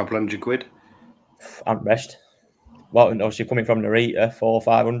now? A couple £100? And rest. Well, obviously coming from Narita, 400 or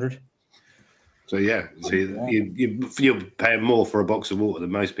 500. So yeah, so you're paying more for a box of water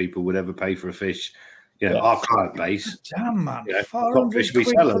than most people would ever pay for a fish. You know, our client base. Damn, man. You know, 400 fish we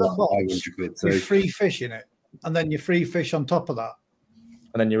quid sell for a a box. 500 quid. So with free fish in it, and then your free fish on top of that.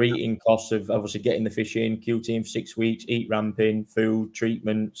 And then your eating costs of obviously getting the fish in, QTing for 6 weeks, eat ramping, food,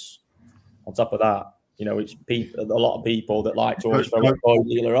 treatments. On top of that, you know, it's people, a lot of people that like to always throw a koi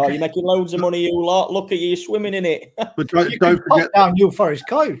dealer. Oh, you're making loads of money, you lot. Look at you swimming in it. But don't forget down New Forest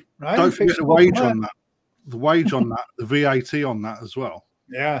koi, right? Don't forget the wage on that. The wage on that, the VAT on that as well.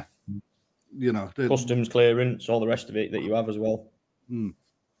 Yeah. You know, customs clearance, all the rest of it that you have as well. Mm.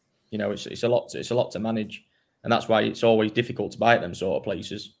 You know, it's a lot to manage. And that's why it's always difficult to buy at them sort of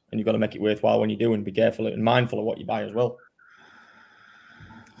places. And you've got to make it worthwhile when you do, and be careful and mindful of what you buy as well.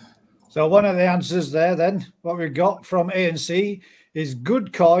 So one of the answers there then, what we've got from A&C is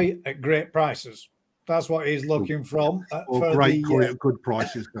good koi at great prices. That's what he's looking from. Or great koi at good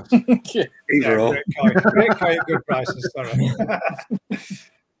prices. Either or. Great koi at good prices, sorry.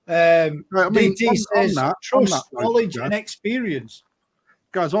 I mean, DT says trust, knowledge and experience.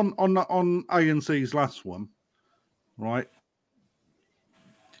 Guys, on A&C's last one, right?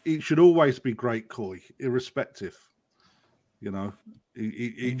 It should always be great koi, irrespective. You know,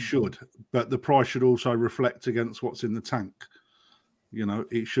 it should, but the price should also reflect against what's in the tank. You know,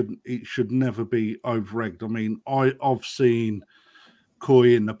 it should never be over-egged. I mean, I've seen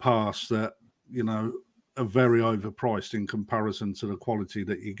koi in the past that, you know, are very overpriced in comparison to the quality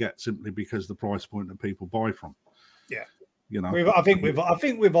that you get, simply because the price point that people buy from. Yeah. You know, I think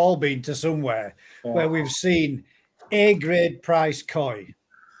we've all been to somewhere where we've seen A-grade price koi,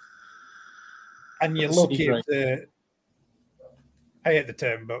 and you're looking at the, I hate the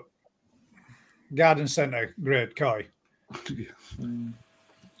term, but garden centre grade koi.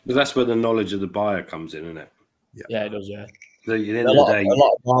 But that's where the knowledge of the buyer comes in, isn't it? Yeah, it does. Yeah. So at the end a of lot the day,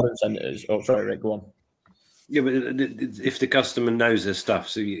 of garden centres. Oh, sorry, Rick, go on. Yeah, but if the customer knows their stuff,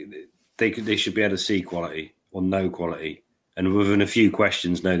 so they should be able to see quality or know quality, and within a few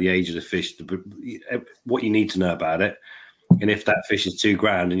questions know the age of the fish, what you need to know about it. And if that fish is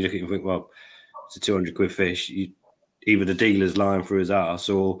 £2,000 and you look at it and think, well, it's a 200 quid fish, either the dealer's lying through his ass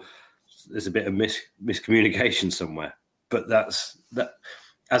or there's a bit of miscommunication somewhere. But that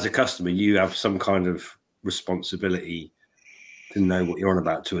as a customer, you have some kind of responsibility to know what you're on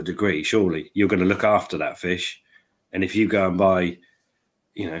about to a degree. Surely you're going to look after that fish, and if you go and buy,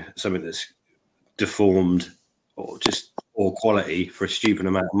 you know, something that's deformed or just poor quality for a stupid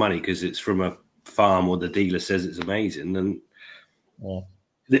amount of money because it's from a farm or the dealer says it's amazing, then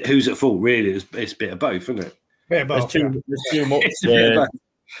who's at fault? Really, it's a bit of both, isn't it? There's too much.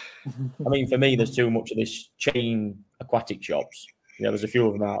 I mean, for me, there's too much of this chain aquatic shops. You know, there's a few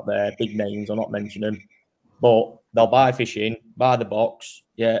of them out there, big names, I'll not mention them, but they'll buy fish in, buy the box.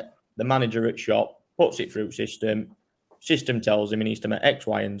 Yeah, the manager at shop puts it through system. System tells him he needs to make X,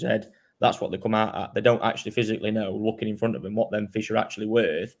 Y, and Z. That's what they come out at. They don't actually physically know, looking in front of them, what them fish are actually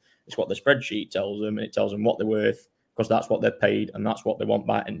worth. It's what the spreadsheet tells them, and it tells them what they're worth because that's what they've paid and that's what they want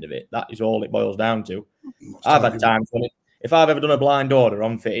by the end of it. That is all it boils down to. I've had times when if I've ever done a blind order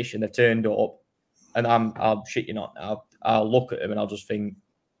on fish and they've turned up, and I'll shit you not, I'll look at them and I'll just think,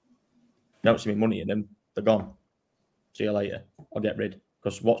 don't see me money in them, they're gone. See you later. I'll get rid.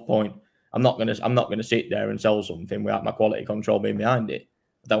 Because what's point? I'm not gonna sit there and sell something without my quality control being behind it.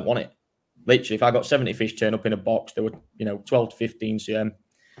 I don't want it. Literally, if I got 70 fish turn up in a box, there were 12 to 15 cm.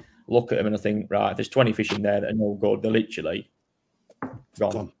 Look at them and I think, right, if there's 20 fish in there that are no good, they're literally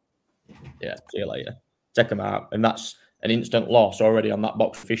gone. Yeah, see you later. Take them out, and that's an instant loss already on that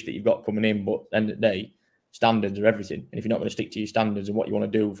box of fish that you've got coming in. But at the end of the day, standards are everything. And if you're not going to stick to your standards and what you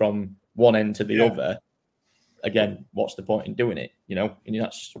want to do from one end to the other, again, what's the point in doing it? And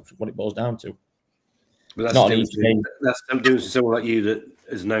that's what it boils down to. But that's I'm doing to someone like you that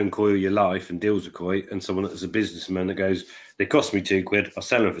has known koi all your life and deals with koi, and someone that's a businessman that goes, they cost me £2, I'll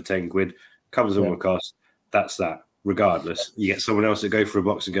sell them for £10, covers all my costs. That's that. Regardless, you get someone else that go for a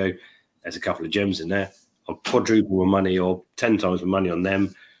box and go, there's a couple of gems in there. I'll quadruple my money or 10 times my money on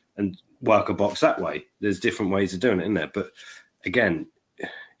them and work a box that way. There's different ways of doing it in there. But again,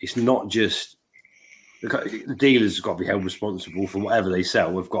 it's not just the dealers have got to be held responsible for whatever they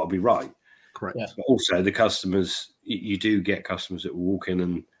sell. We've got to be right. Correct. Yeah. But also the customers, you do get customers that will walk in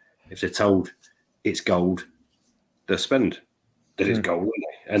and if they're told it's gold, they'll spend that it's gold, won't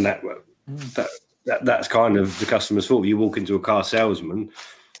they? And that's kind of the customer's fault. You walk into a car salesman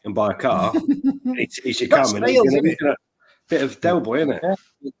and buy a car, it's your coming. It's a bit of Del Boy, isn't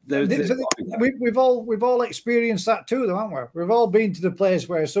it? We've all experienced that too, though, haven't we? We've all been to the place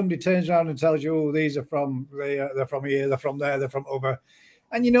where somebody turns around and tells you, "Oh, these are from they're from here, they're from there, they're from over,"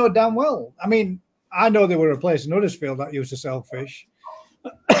 and you know damn well. I mean, I know there were a place in Huddersfield that used to sell fish,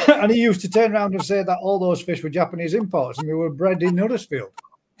 and he used to turn around and say that all those fish were Japanese imports and they were bred in Huddersfield.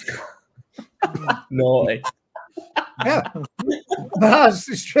 Naughty. Yeah,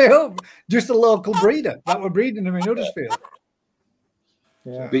 that's straight up just a local breeder that were breeding them in Huddersfield.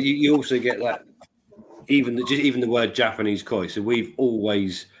 Yeah, but you also get that even the word Japanese koi. So we've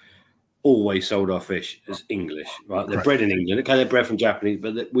always sold our fish as English, right? They're bred in England. Okay, they're bred from Japanese,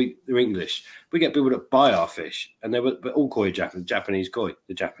 but they're English. We get people that buy our fish, and but all koi are Japanese koi.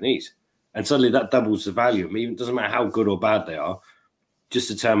 They're Japanese, and suddenly that doubles the value. I mean, it doesn't matter how good or bad they are. Just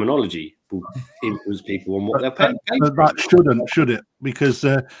the terminology will influence people on what they're paying. But that shouldn't, should it? Because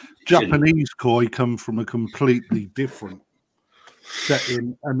Japanese koi come from a completely different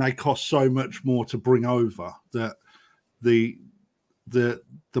setting, and they cost so much more to bring over that the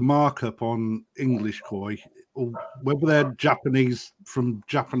markup on English koi, or whether they're Japanese from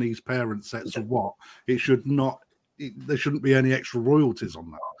Japanese parent sets or what, there shouldn't be any extra royalties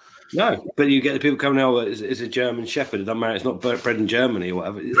on that. No, but you get the people coming out. It's a German Shepherd. It doesn't matter. It's not bred in Germany or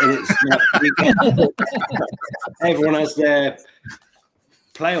whatever. And it's everyone has their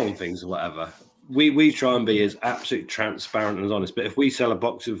play on things or whatever. We try and be as absolutely transparent and as honest. But if we sell a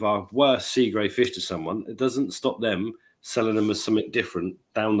box of our worst sea grey fish to someone, it doesn't stop them selling them as something different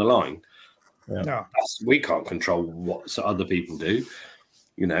down the line. Yeah. No, we can't control what other people do,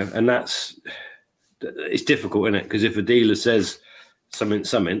 and it's difficult, isn't it? Because if a dealer says something,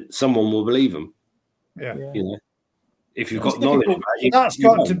 someone will believe them. Yeah. If you've got knowledge, that's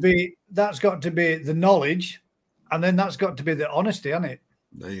got to be the knowledge, and then that's got to be the honesty, hasn't it?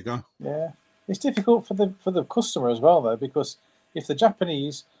 There you go. Yeah, it's difficult for the customer as well, though, because if the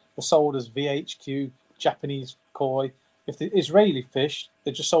Japanese are sold as VHQ, Japanese koi, if the Israeli fish,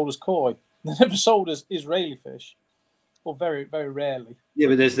 they're just sold as koi. They're never sold as Israeli fish, or very, very rarely. Yeah,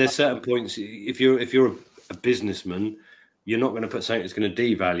 but there's certain points. If you're a businessman, you're not going to put something that's going to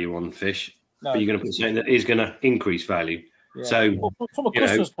devalue on fish, but you're going to put something that is going to increase value. Yeah. So, from a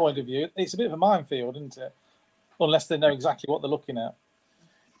customer's point of view, it's a bit of a minefield, isn't it? Unless they know exactly what they're looking at.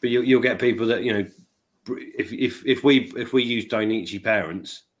 But you'll get people that if we use Dainichi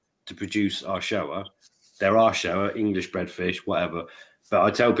parents to produce our shower, they're our shower, English bred fish, whatever. But I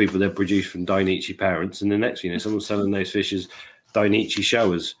tell people they're produced from Dainichi parents, and the next thing, someone's selling those fish as Dainichi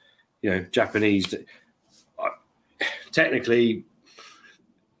showers, Japanese. Technically,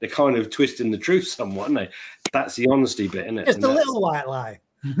 they're kind of twisting the truth somewhat, aren't they? That's the honesty bit, isn't it? Just a little white lie.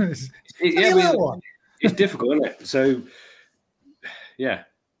 It's difficult, isn't it? So, yeah.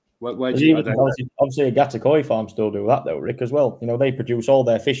 Where do you? Obviously, a Gata koi farm still do that though, Rick, as well. They produce all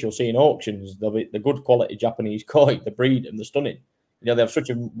their fish you'll see in auctions. They'll be the good quality Japanese koi, the breed and the stunning. They have such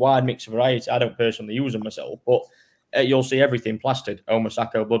a wide mix of variety. I don't personally use them myself, but you'll see everything plastered.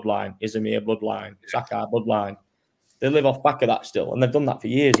 Omasako bloodline, Izumir bloodline, Sakai bloodline. They live off back of that still, and they've done that for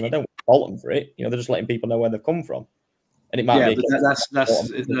years, and I don't fault them for it. They're just letting people know where they've come from. And it might be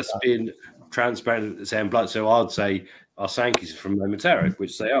that's being transparent at the same blood. So I'd say our Sankeys are from Momotaro,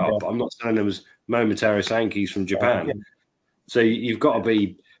 which they are, but I'm not selling them as Momotaro Sankeys from Japan. Yeah. So you've got to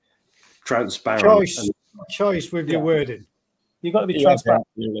be transparent. Choice with your wording. You've got to be transparent.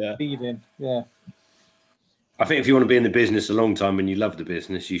 Yeah. I think if you want to be in the business a long time and you love the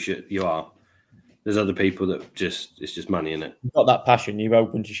business, you are. there's other people that it's just money in it. You've got that passion. You're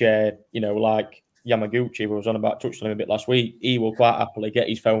open to share. You know, like Yamaguchi, who was on about, touched on him a bit last week. He will quite happily get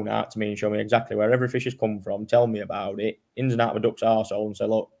his phone out to me and show me exactly where every fish has come from, tell me about it, ins and out of a duck's arsehole, and say,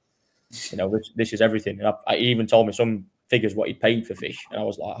 look, you know, this is everything. And I even told me some figures what he paid for fish, and I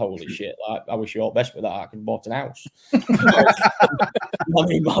was like, holy shit! Like, I wish you all best with that. I could have bought an house. I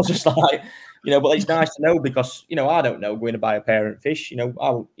mean, I was just like, you know, but it's nice to know, because, you know, I don't know going to buy a parent fish. You know,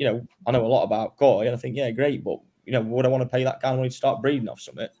 I know a lot about koi, and I think, yeah, great, but, you know, would I want to pay that kind of money to start breeding off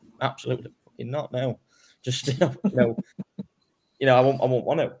something? Absolutely fucking not. No, just I won't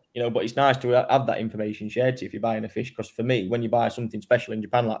want to. You know, but it's nice to have that information shared to you if you're buying a fish. Because for me, when you buy something special in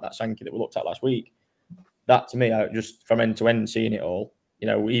Japan like that Sankey that we looked at last week, that to me, I just from end to end seeing it all. You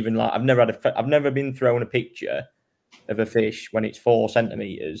know, even like I've never been thrown a picture of a fish when it's 4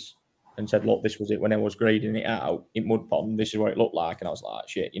 centimeters and said, look, this was it when I was grading it out in mud pond. This is what it looked like, and I was like,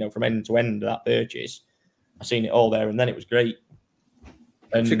 shit. You know, from end to end of that purchase, I seen it all there, and then it was great.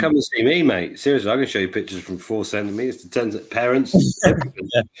 And you should come and see me, mate. Seriously, I can show you pictures from 4 centimeters to 10 parents. Yeah,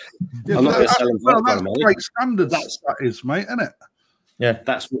 I'm not going to sell them for that's great standards. That is, mate, isn't it? Yeah,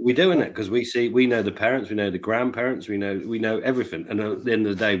 that's what we do in it, because we know the parents, we know the grandparents, we know everything. And at the end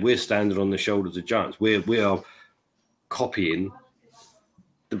of the day, we're standing on the shoulders of giants. We are copying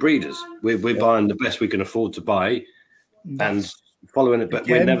the breeders. We're buying the best we can afford to buy and following it, but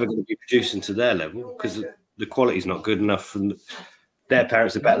we're never going to be producing to their level, because the quality is not good enough. And their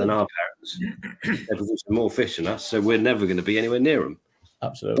parents are better than our parents. They're producing more fish than us, so we're never going to be anywhere near them.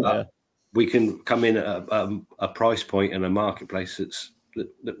 Absolutely. Yeah. We can come in at a price point and a marketplace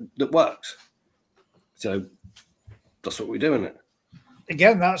that works. So that's what we're doing it.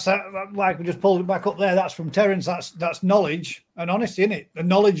 Again, that's that. Like we just pulled it back up there. That's from Terence. That's knowledge and honesty, isn't it? The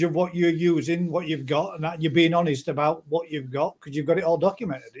knowledge of what you're using, what you've got, and that you're being honest about what you've got, because you've got it all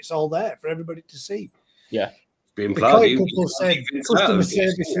documented. It's all there for everybody to see. Yeah. Being proud. Customer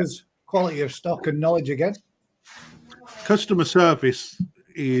services, quality of stock, and knowledge again. Customer service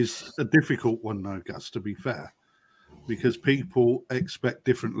is a difficult one, though, Gus, to be fair, because people expect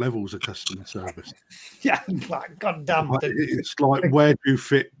different levels of customer service. Yeah, like, goddamn. It's like, where do you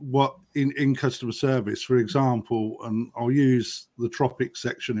fit what in customer service? For example, and I'll use the tropics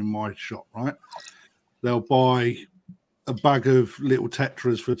section in my shop, right? They'll buy a bag of little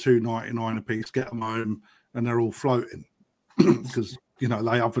tetras for $2.99 a piece, get them home, and they're all floating because, you know,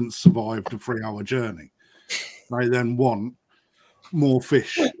 they haven't survived a 3-hour journey. They then want more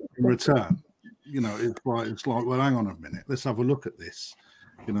fish in return. You know, it's like, well, hang on a minute, let's have a look at this.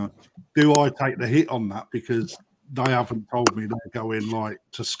 You know, do I take the hit on that because they haven't told me they're going like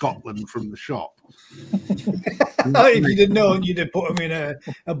to Scotland from the shop? If you'd have known, you'd have put them in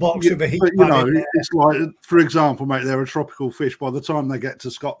a box with a heat. But, you know, it's like, for example, mate, they're a tropical fish. By the time they get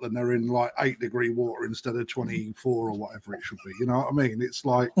to Scotland, they're in like 8-degree water instead of 24 or whatever it should be. You know what I mean? It's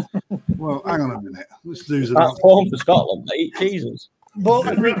like, well, hang on a minute, let's lose it. That's home for Scotland, mate. Jesus.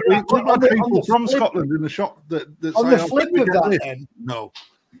 But we've got people from Scotland in the shop that on say, the flip of that, then, no.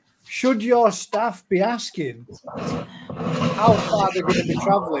 Should your staff be asking how far they're going to be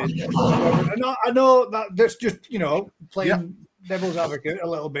travelling? I know that's just, you know, playing devil's advocate a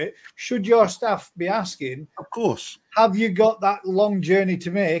little bit. Should your staff be asking? Of course. Have you got that long journey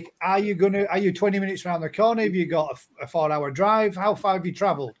to make? Are you 20 minutes around the corner? Have you got a 4-hour drive? How far have you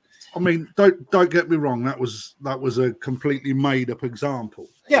travelled? I mean, don't get me wrong. That was a completely made up example.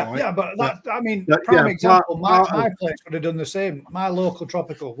 Yeah, right? Yeah, but prime example. My place would have done the same. My local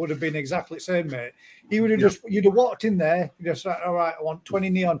tropical would have been exactly the same, mate. He would have you'd have walked in there. You'd just like, all right, I want 20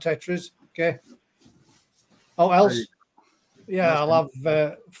 neon tetras. Okay. Oh, else? Yeah, I'll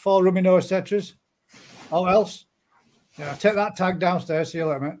have 4 rummy nose tetras. Oh, else? Yeah, take that tag downstairs. See you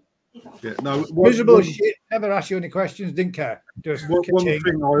later, mate. Yeah, no, miserable shit. Never ask you any questions. Didn't care. Just one thing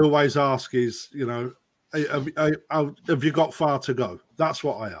I always ask is, you know, have you got far to go? That's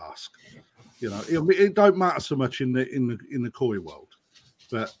what I ask. You know, it don't matter so much in the koi world,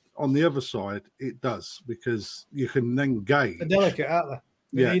 but on the other side, it does, because you can then gauge. They're delicate, aren't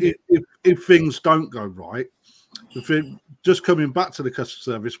they? Yeah, if things don't go right, just coming back to the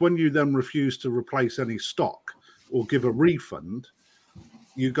customer service, when you then refuse to replace any stock or give a refund,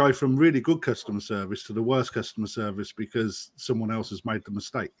 you go from really good customer service to the worst customer service because someone else has made the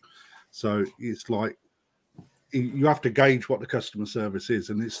mistake. So it's like, you have to gauge what the customer service is,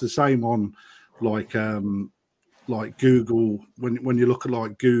 and it's the same on like Google. When you look at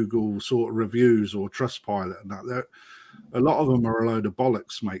like Google sort of reviews or Trustpilot and that, a lot of them are a load of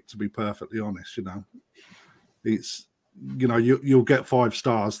bollocks, mate. To be perfectly honest, you know, it's, you know, you'll get 5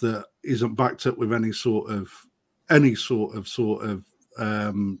 stars that isn't backed up with any sort of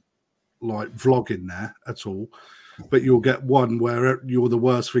like vlogging there at all, but you'll get one where you're the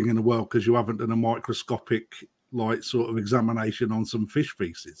worst thing in the world because you haven't done a microscopic like sort of examination on some fish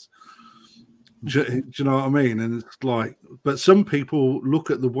feces. Do you know what I mean? And it's like, but some people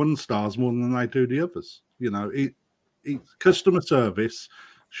look at the 1 stars more than they do the others. You know, customer service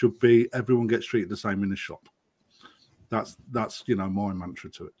should be everyone gets treated the same in the shop. That's you know, my mantra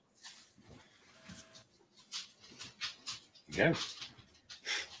to it. Yeah.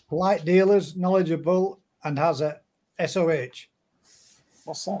 Polite dealers, knowledgeable, and has a SOH.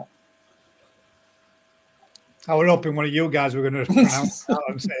 What's that? I was hoping one of you guys were going to pronounce that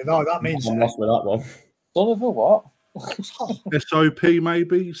and say, "No, that means." I'm lost with that one. Son of a what? SOP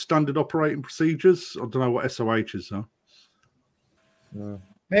maybe standard operating procedures. I don't know what SOHs are. No.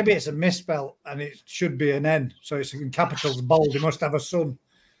 Maybe it's a misspell and it should be an N, so it's in capitals bold. He must have a son.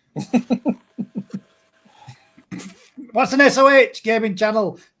 What's an SOH? Gaming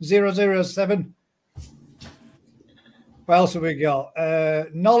Channel 007. What else have we got?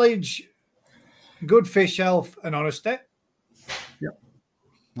 Knowledge, good fish health, and honesty. Yep,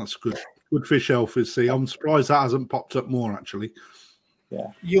 that's good. Good fish health is. See, I'm surprised that hasn't popped up more actually. Yeah.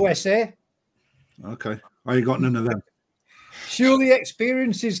 USA. Okay, I ain't got none of them. Surely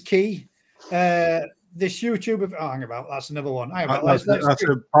experience is key. This YouTube of hang about, that's another one. Hang about, That's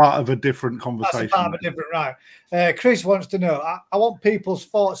a part of a different conversation. That's a part of a different, right. Chris wants to know, I want people's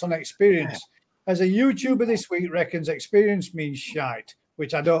thoughts on experience. As a YouTuber this week reckons experience means shite,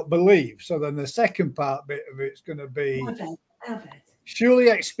 which I don't believe. So then the second part bit of it's going to be surely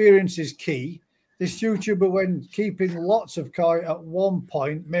experience is key. This YouTuber, when keeping lots of koi at one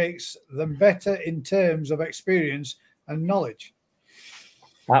point, makes them better in terms of experience and knowledge.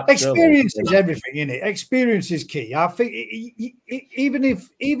 Absolutely. Experience is everything, isn't it? Experience is key. I think even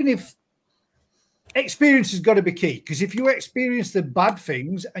if experience has got to be key, because if you experience the bad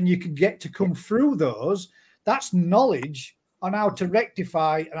things and you can get to come through those, that's knowledge on how to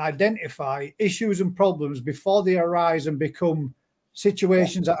rectify and identify issues and problems before they arise and become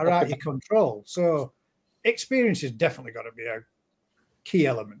situations that are out of your control. So experience has definitely got to be a key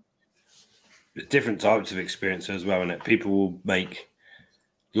element. There's different types of experience as well, and people will make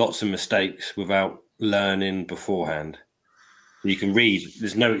lots of mistakes without learning beforehand. You can read.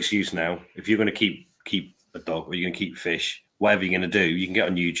 There's no excuse now. If you're going to keep a dog or you're going to keep fish, whatever you're going to do, you can get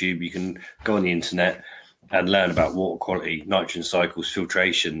on YouTube, you can go on the internet and learn about water quality, nitrogen cycles,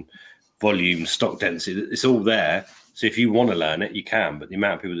 filtration, volume, stock density. It's all there. So if you want to learn it, you can. But the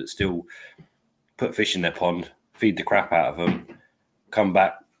amount of people that still put fish in their pond, feed the crap out of them, come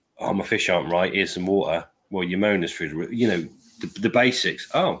back, oh, my fish aren't right, here's some water. Well, your mona's through the, you know, the basics.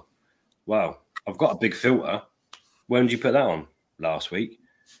 Oh, wow, I've got a big filter. When did you put that on? Last week.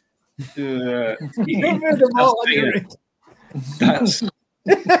 That's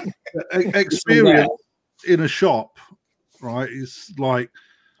experience in a shop, right? Is like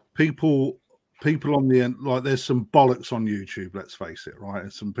people on the end, like there's some bollocks on YouTube, let's face it, right?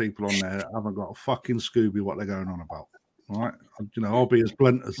 There's some people on there that haven't got a fucking Scooby what they're going on about, right? You know, I'll be as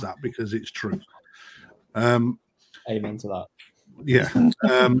blunt as that because it's true. Amen to that. Yeah.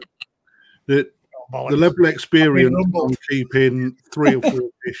 The level of experience on keeping 3 or 4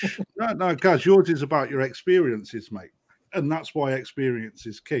 fish. No, guys, yours is about your experiences, mate. And that's why experience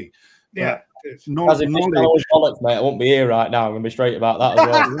is key. Yeah. Knowledge, bollocks, mate. I won't be here right now. I'm going to be straight about that as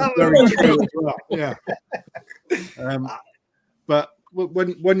well. Very true as well. Yeah. But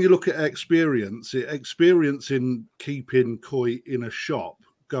when you look at experience in keeping koi in a shop,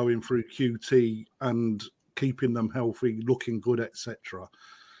 going through QT and keeping them healthy, looking good, etc.,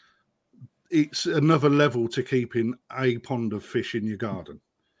 it's another level to keeping a pond of fish in your garden,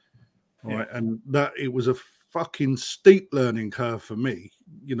 right? Yeah. And that it was a fucking steep learning curve for me,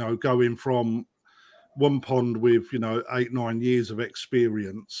 you know, going from one pond with, you know, 8-9 years of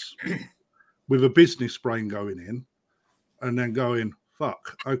experience with a business brain going in, and then going,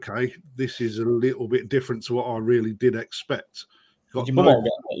 fuck, okay, this is a little bit different to what I really did expect. Did your bum all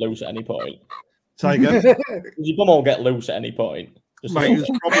get loose at any point? Say again? Did your bum all get loose at any point? Mate, it was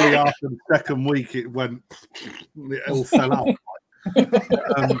probably after the second week it all fell out.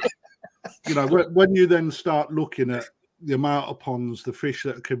 You know, when you then start looking at the amount of ponds, the fish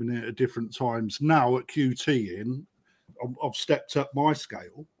that are coming in at different times, now at QT I've stepped up my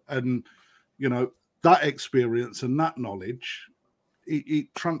scale, and you know that experience and that knowledge, it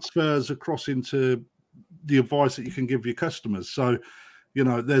transfers across into the advice that you can give your customers. So, you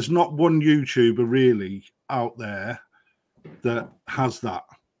know, there's not one YouTuber really out there that has that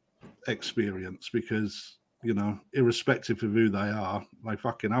experience, because, you know, irrespective of who they are, they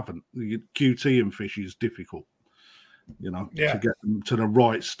fucking haven't. QT and fish is difficult, you know, to get them to the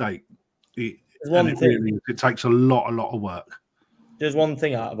right state. It There's it takes a lot of work. There's one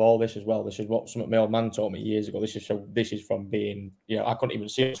thing out of all this as well. This is what my old man told me years ago. This is from being, I couldn't even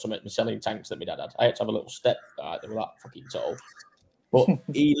see some of the selling tanks that my dad had. I had to have a little step that were that fucking tall. But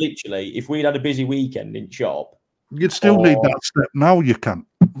he literally, if we'd had a busy weekend in shop, you'd still need that step now. You can't.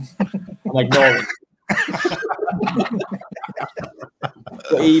 I'm ignoring.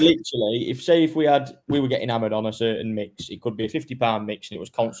 But he literally, if we were getting hammered on a certain mix, it could be a £50 mix and it was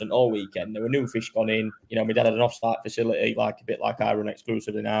constant all weekend. There were new fish gone in. My dad had an off-site facility, a bit like I run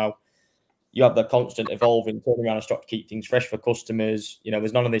exclusively now. You have the constant evolving, turning around and stock to keep things fresh for customers.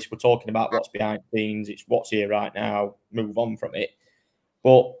 There's none of this. We're talking about what's behind the scenes. It's what's here right now. Move on from it.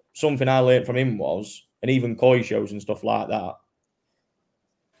 But something I learned from him was, and even koi shows and stuff like that,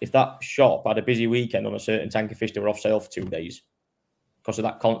 if that shop had a busy weekend on a certain tank of fish that were off sale for 2 days, because of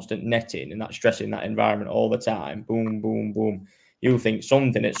that constant netting and that stress in that environment all the time, boom, boom, boom, you think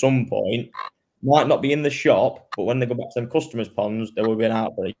something at some point might not be in the shop, but when they go back to them customers' ponds, there will be an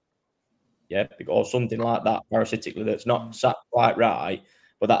outbreak. Yeah, or something like that, parasitically, that's not sat quite right.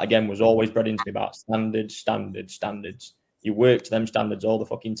 But that, again, was always bred into me about standards. You work to them standards all the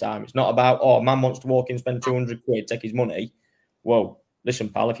fucking time. It's not about, oh, man wants to walk in, spend 200 quid, take his money. Whoa, listen,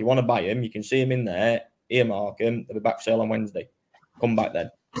 pal, if you want to buy him, you can see him in there, earmark him, they'll be back for sale on Wednesday. Come back then.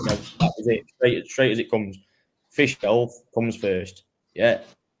 That is it. Straight as it comes. Fish health comes first. Yeah.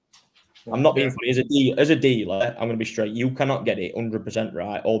 I'm not being funny. As a dealer, I'm going to be straight. You cannot get it 100%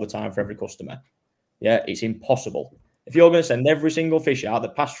 right all the time for every customer. Yeah, it's impossible. If you're going to send every single fish out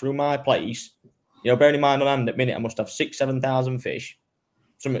that passed through my place, bearing in mind on hand at minute, I must have 7,000 fish.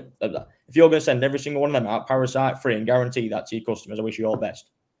 Something like that. If you're going to send every single one of them out parasite free and guarantee that to your customers, I wish you all the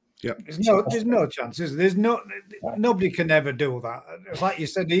best. Yeah, there's no chances. Nobody can ever do that. Like you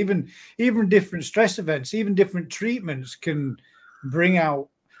said, even different stress events, even different treatments can bring out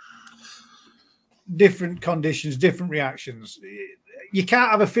different conditions, different reactions. You can't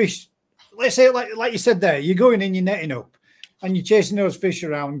have a fish. Let's say, like you said there, you're going in, you're netting up, and you're chasing those fish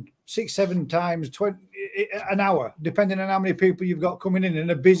around 6-7 times an hour, depending on how many people you've got coming in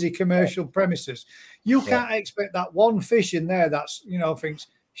a busy commercial premises. You can't expect that one fish in there that's thinks,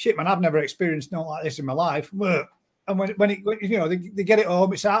 shit, man, I've never experienced nothing like this in my life. And when they get it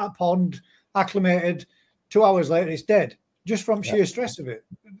home, it's out of pond, acclimated. 2 hours later, it's dead, just from sheer stress of it.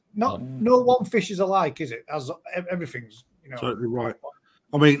 No one fish is alike, is it? As everything's, totally right.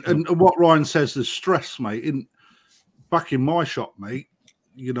 I mean, and what Ryan says is stress, mate. Back in my shop, mate,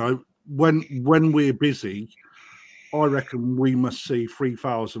 when we're busy, I reckon we must see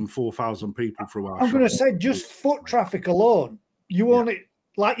 3,000, 4,000 people through our shop. I'm going to say just foot traffic alone. You want it.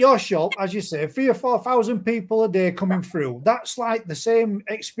 Like your shop, as you say, 3,000 or 4,000 people a day coming through. That's like the same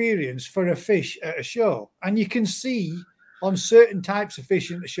experience for a fish at a show. And you can see on certain types of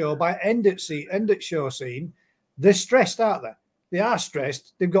fish in the show, by end at show scene, they're stressed, aren't they? They are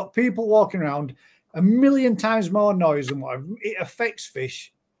stressed. They've got people walking around, 1,000,000 times more noise than whatever. It affects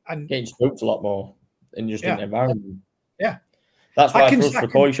fish. And getting spooked a lot more in just in the environment. Yeah. That's why for us for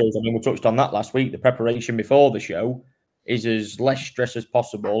koi shows, we touched on that last week, the preparation before the show is as less stress as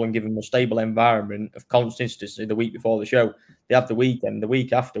possible and give them a stable environment of consistency the week before the show. They have the weekend. The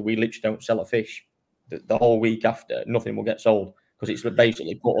week after, we literally don't sell a fish. The whole week after, nothing will get sold because it's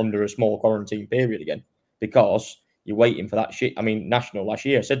basically put under a small quarantine period again because you're waiting for that shit. I mean, National last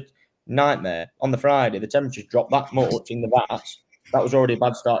year, I said, nightmare. On the Friday, the temperatures dropped that much in the vats. That was already a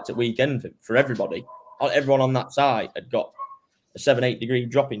bad start to weekend for everybody. Everyone on that site had got a 7-8 degree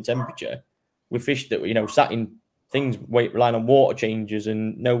drop in temperature with fish that were, sat in things relying on water changes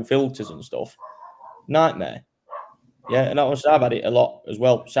and no filters and stuff. Nightmare. Yeah, and I've had it a lot as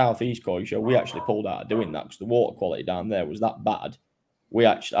well. Southeast Koi Show, we actually pulled out of doing that because the water quality down there was that bad.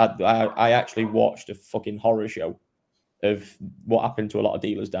 I actually watched a fucking horror show of what happened to a lot of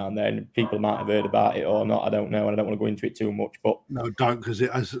dealers down there, and people might have heard about it or not. I don't know, and I don't want to go into it too much. But no, don't, because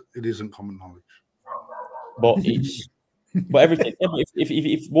it isn't common knowledge. But it's but everything.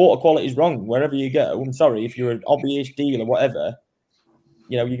 If water quality is wrong wherever you go, I'm sorry. If you're an hobbyist dealer, whatever,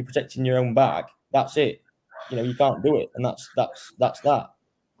 you're protecting your own back. That's it. You can't do it, and that's that.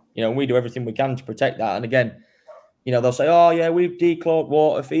 We do everything we can to protect that. And again, they'll say, "Oh yeah, we've dechlawed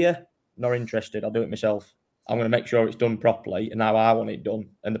water for you." Not interested. I'll do it myself. I'm going to make sure it's done properly and how I want it done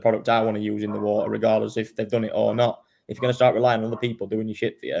and the product I want to use in the water, regardless if they've done it or not. If you're going to start relying on other people doing your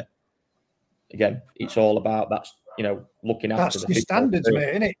shit for you, again, it's all about looking after the standards, mate,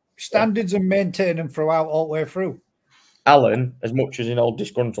 isn't it? Standards and maintain them throughout all the way through. Alan, as much as an old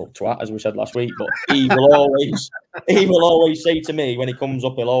disgruntled twat, as we said last week, but he will always say to me when he comes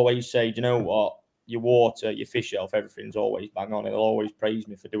up, he'll always say, "Do you know what? your water, your fish shelf, everything's always bang on. They'll always praise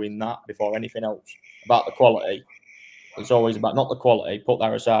me for doing that before anything else. About the quality, it's always about not the quality. Put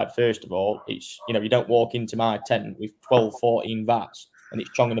that aside first of all. It's, you know, you don't walk into my tent with 12, 14 vats and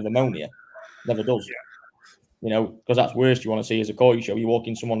it's chonging of ammonia. Never does. Yeah. You know, because that's worst you want to see as a koi show. You walk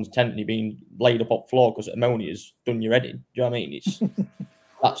in someone's tent and you're being laid up on the floor because ammonia's done your head in. Do you know what I mean? It's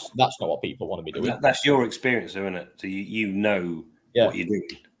that's not what people want to be doing. That's your experience, though, isn't it? So you know what you're doing.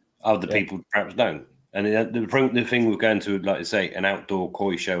 Other people perhaps don't. And the thing we're going to, like I say, an outdoor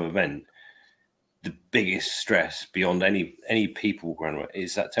koi show event, the biggest stress beyond any people around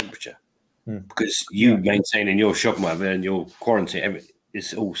is that temperature. Because you maintaining your shop and your quarantine,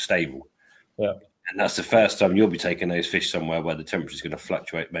 it's all stable. Yeah. And that's the first time you'll be taking those fish somewhere where the temperature is going to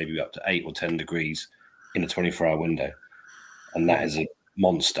fluctuate maybe up to 8 or 10 degrees in a 24-hour window. And that is a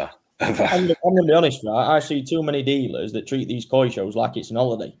monster. I'm going to be honest, right? I see too many dealers that treat these koi shows like it's an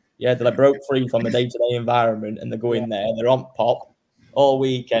holiday. Yeah, they're broke free from the day-to-day environment and they go in there, they're on pop all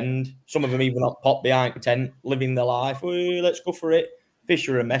weekend. Some of them even on pop behind the tent, living their life. Let's go for it. Fish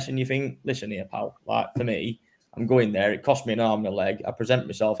are a mess. And you think, listen here, pal, like for me, I'm going there. It cost me an arm and a leg. I present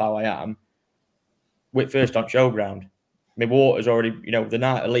myself how I am. With first on showground. My water's already, you know, the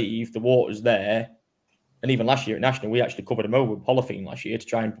night I leave, the water's there. And even last year at National, we actually covered them over with polythene last year to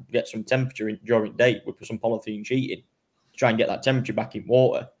try and get some temperature in during date. We put some polythene sheeting to try and get that temperature back in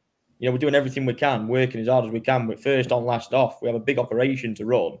water. You know, we're doing everything we can, working as hard as we can with first on, last off. We have a big operation to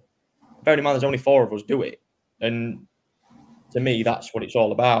run. Bearing in mind, there's only 4 of us do it. And to me, that's what it's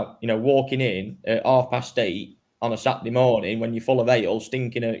all about. You know, walking in at 8:30 on a Saturday morning when you're full of ale,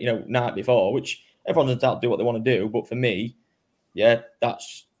 stinking, you know, night before, which everyone's entitled to do what they want to do. But for me, yeah,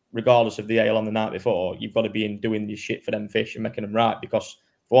 that's regardless of the ale on the night before, you've got to be in doing this shit for them fish and making them right. Because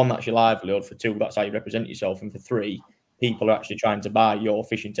for one, that's your livelihood. For 2, that's how you represent yourself. And for 3, people are actually trying to buy your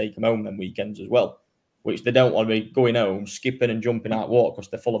fish and take them home them weekends as well, which they don't want to be going home, skipping and jumping out of water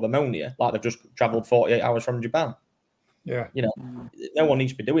because they're full of ammonia, like they've just travelled 48 hours from Japan. Yeah. You know, no one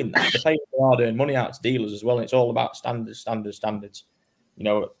needs to be doing that. They're paying hard-earned money out to dealers as well, and it's all about standards. You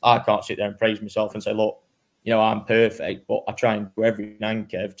know, I can't sit there and praise myself and say, look, you know, I'm perfect, but I try and do everything I can,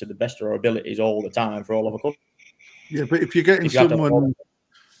 Kev, to the best of our abilities all the time for all of us. Yeah, but if you're getting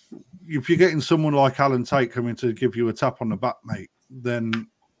someone like Alan Tate coming to give you a tap on the back, mate, then,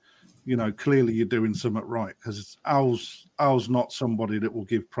 you know, clearly you're doing something right, because Al's not somebody that will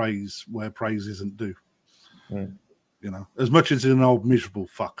give praise where praise isn't due. You know, as much as he's an old miserable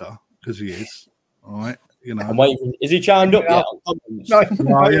fucker, because he is, all right. You know, I'm waiting. Is he chimed up yet? No,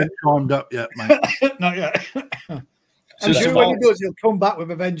 he ain't chimed up yet, mate. Not yet. I'm sure when he does, he'll come back with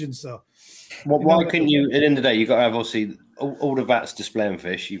a vengeance, though. Why couldn't you, at the end of the day, you've got to have, obviously, all the vats displaying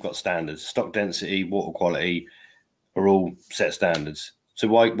fish, you've got standards. Stock density, water quality are all set standards. So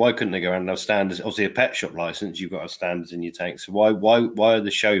why couldn't they go around and have standards? Obviously, a pet shop license, you've got to have standards in your tank. So why are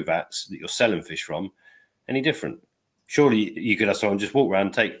the show vats that you're selling fish from any different? Surely you could have someone just walk around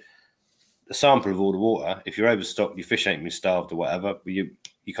and take a sample of all the water. If you're overstocked, your fish ain't been starved or whatever, but you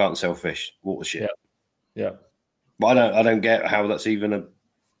can't sell fish. Water shit. Yeah. But I don't get how that's even a.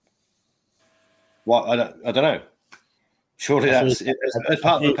 What I don't know. Surely that's as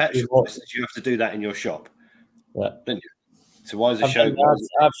part of the pet shop license. You have to do that in your shop. Yeah. Don't you? So why is the show?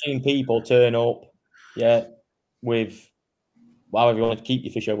 I've seen people turn up, with however you want to keep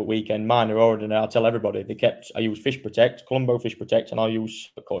your fish over weekend. Mine are ordinary. I'll tell everybody I use Fish Protect, Colombo Fish Protect, and I'll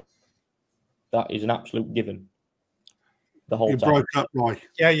use Koi. That is an absolute given. The whole time. You broke up, right?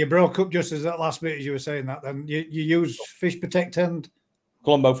 Yeah, you broke up just as that last bit as you were saying that. Then you use Fish Protect and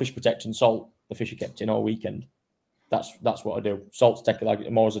Colombo Fish Protect and salt. The fish are kept in all weekend. That's what I do. Salt's take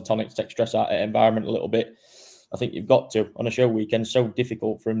more as a tonic to take stress out of the environment a little bit. I think you've got to on a show weekend. So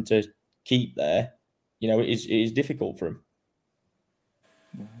difficult for him to keep there. You know, it is difficult for him.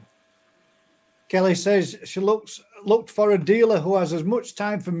 Kelly says she looked for a dealer who has as much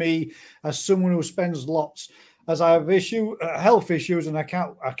time for me as someone who spends lots. As I have health issues and I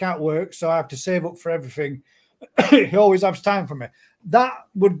can't work, so I have to save up for everything. He always has time for me. That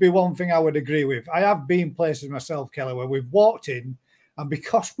would be one thing I would agree with. I have been places myself, Kelly, where we've walked in, and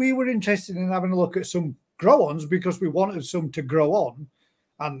because we were interested in having a look at some grow-ons, because we wanted some to grow on,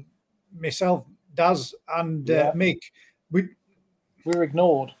 and myself, Daz, and Mick, we were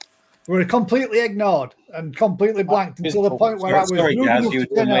ignored. We were completely ignored and completely blanked until the point where I was rude enough to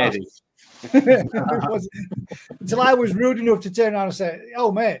turn around. Until I was rude enough to turn around and say,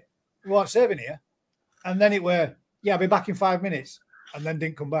 "Oh, mate, we weren't saving here," and then it were, "Yeah, I'll be back in 5 minutes," and then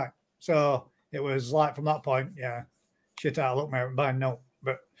didn't come back. So it was like from that point, yeah, shit out of luck, mate, buying no.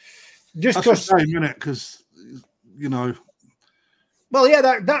 But just because, a minute, because you know, Well, yeah,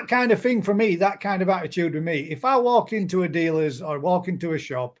 that kind of thing for me, that kind of attitude with me. If I walk into a dealer's or walk into a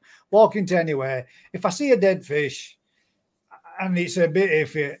shop, walk into anywhere, if I see a dead fish and it's a bit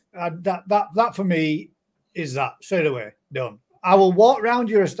iffy, that for me is that straight away done. I will walk around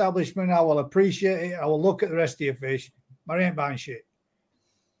your establishment. I will appreciate it. I will look at the rest of your fish, but I ain't buying shit.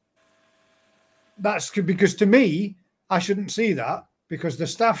 That's because to me, I shouldn't see that because the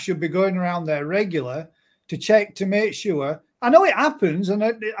staff should be going around there regular to check to make sure. I know it happens, and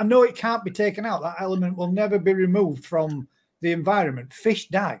I know it can't be taken out. That element will never be removed from the environment. Fish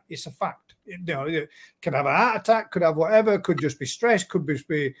die. It's a fact. You know, it could have a heart attack, could have whatever, could just be stress, could just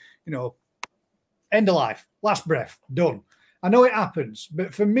be, you know, end of life, last breath, done. I know it happens,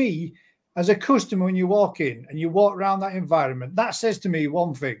 but for me, as a customer, when you walk in and you walk around that environment, that says to me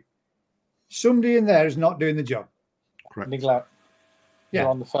one thing: somebody in there is not doing the job. Correct. Neglect. Yeah. You're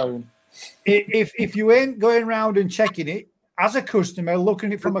on the phone. If you ain't going around and checking it as a customer,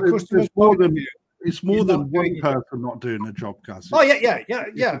 looking at it from a customer's point of view, it's more than one person not doing the job, Gaz. Oh yeah.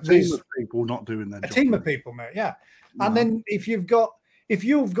 It's a team of people not doing their job. A team of people, mate. Yeah, and then if you've got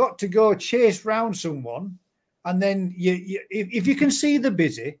to go chase round someone, and then if you can see the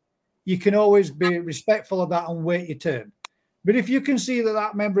busy, you can always be respectful of that and wait your turn. But if you can see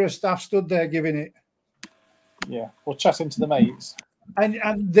that member of staff stood there giving it, yeah, or chatting to the mates. And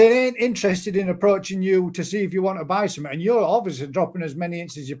they ain't interested in approaching you to see if you want to buy something. And you're obviously dropping as many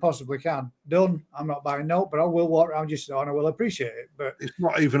inches as you possibly can. Done. I'm not buying no, but I will walk around your store and I will appreciate it. But it's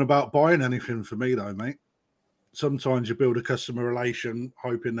not even about buying anything for me, though, mate. Sometimes you build a customer relation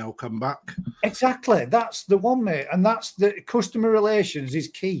hoping they'll come back. Exactly. That's the one, mate. And that's the customer relations is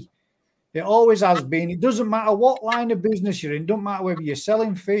key. It always has been. It doesn't matter what line of business you're in. It doesn't matter whether you're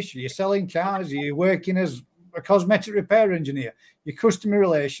selling fish, or you're selling cars, or you're working as a cosmetic repair engineer. Your customer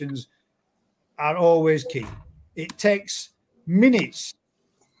relations are always key. It takes minutes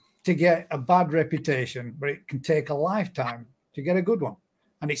to get a bad reputation, but it can take a lifetime to get a good one.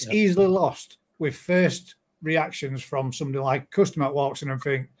 And it's easily lost with first reactions from somebody like a customer that walks in and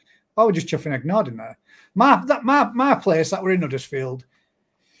think, oh, we're just chuffing ignored in there. My place that we're in Huddersfield,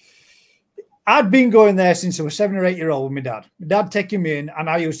 I'd been going there since I was 7 or 8 years old with my dad. My dad taking me in, and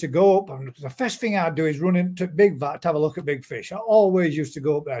I used to go up, and the first thing I'd do is run into Big Vat to have a look at big fish. I always used to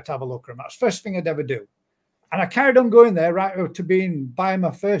go up there to have a look at them. That's the first thing I'd ever do. And I carried on going there right up to buying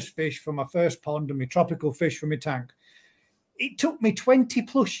my first fish from my first pond and my tropical fish from my tank. It took me 20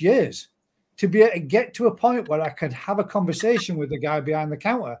 plus years to be able to get to a point where I could have a conversation with the guy behind the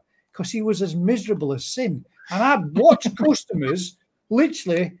counter because he was as miserable as sin. And I'd watch customers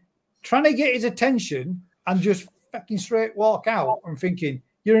literally trying to get his attention and just fucking straight walk out and thinking,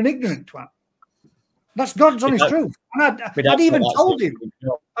 you're an ignorant twat. That's God's honest truth. And I'd even told him,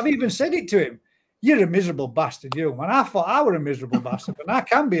 I've even said it to him, you're a miserable bastard, you. And I thought I were a miserable bastard, and I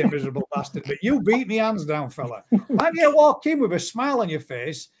can be a miserable bastard, but you beat me hands down, fella. Why do you walk in with a smile on your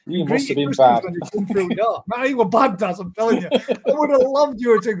face? You must have been bad. When you come through the door. Man, you were bad, Daz, I'm telling you. I would have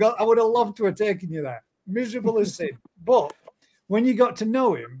loved to have taken you there. Miserable as sin. But when you got to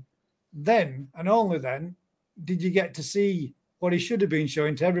know him, then and only then did you get to see what he should have been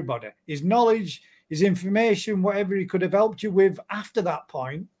showing to everybody. His knowledge, his information, whatever he could have helped you with after that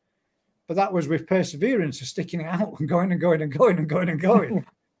point. But that was with perseverance of sticking it out and going and going and going and going and going.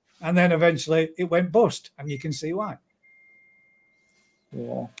 And then eventually it went bust, and you can see why.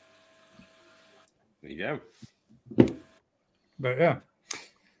 Yeah. There you go. But yeah,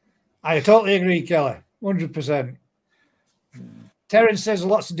 I totally agree, Kelly. 100%. Terence says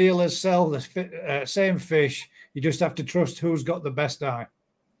lots of dealers sell the same fish. You just have to trust who's got the best eye.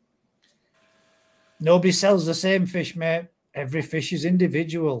 Nobody sells the same fish, mate. Every fish is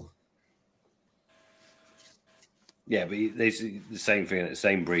individual. Yeah, but they see the same thing at the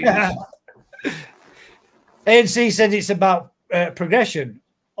same breed. ANC said it's about progression.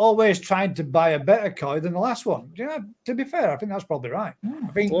 Always trying to buy a better koi than the last one. Yeah, to be fair, I think that's probably right.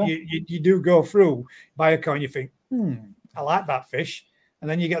 I think you do go through, buy a koi and you think, I like that fish. And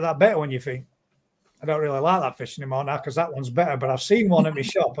then you get that better one, you think, I don't really like that fish anymore now because that one's better. But I've seen one at my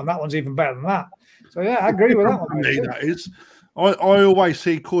shop and that one's even better than that. So, yeah, I agree with that one. That is. I always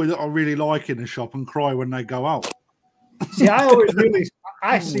see koi that I really like in the shop and cry when they go out. See,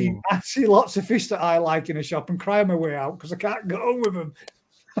 I see lots of fish that I like in a shop and cry my way out because I can't go home with them.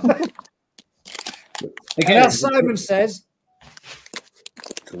 Again, as Simon says,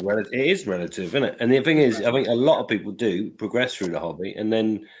 it is relative, isn't it? And the thing is, I think a lot of people do progress through the hobby and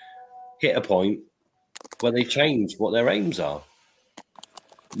then hit a point where they change what their aims are.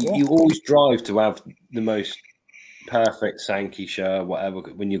 Yeah. You always drive to have the most perfect Sankey share, whatever,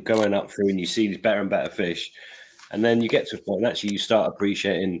 when you're going up through and you see these better and better fish. And then you get to a point, and actually you start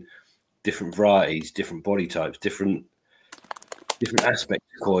appreciating different varieties, different body types, different aspects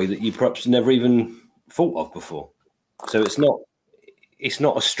of koi that you perhaps never even thought of before. So it's not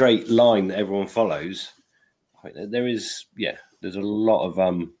a straight line that everyone follows. There is, there's a lot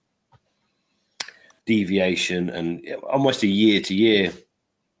of deviation, and almost a year to year,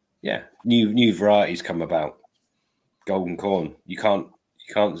 new varieties come about. Golden corn, you can't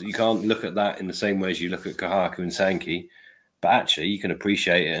look at that in the same way as you look at Kohaku and Sankey, but actually you can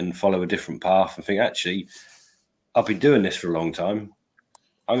appreciate it and follow a different path and think, actually, I've been doing this for a long time.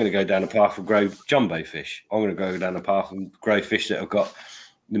 I'm going to go down a path and grow jumbo fish. I'm going to go down a path and grow fish that have got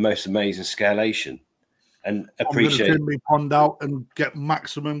the most amazing scalation, and appreciate. I'm going to thin my pond out and get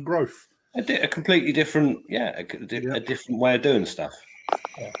maximum growth. A completely different, a different way of doing stuff.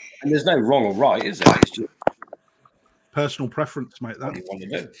 Yeah. And there's no wrong or right, is there? It's just personal preference, mate. That you want to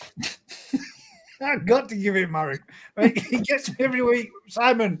do. I've got to give it Marek. Right? He gets me every week.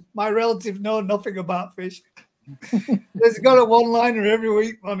 Simon, my relatives know nothing about fish. There's got a one-liner every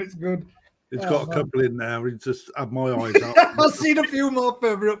week, man. It's good. It's got a couple in there. He just had my eyes out. I've seen a few more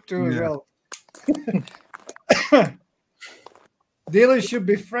further up to as well. Dealers should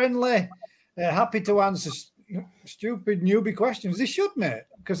be friendly, happy to answer stupid newbie questions. They should, mate.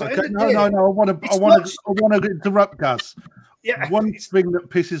 Because no. I want to interrupt, Gaz. Yeah. One thing that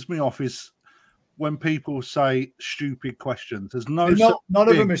pisses me off is when people say stupid questions. There's none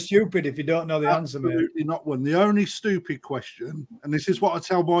of them are stupid if you don't know the answer, mate. Absolutely not one. The only stupid question, and this is what I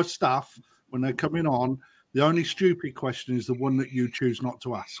tell my staff when they're coming on, the only stupid question is the one that you choose not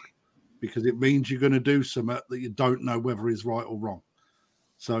to ask, because it means you're going to do something that you don't know whether is right or wrong.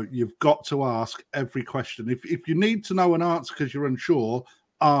 So you've got to ask every question. If you need to know an answer because you're unsure,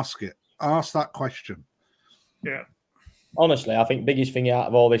 ask it. Ask that question. Yeah. Honestly, I think biggest thing out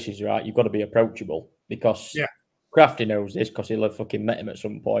of all this is, you've got to be approachable, because Crafty knows this because he'll have fucking met him at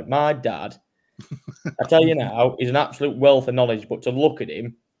some point. My dad, I tell you now, is an absolute wealth of knowledge, but to look at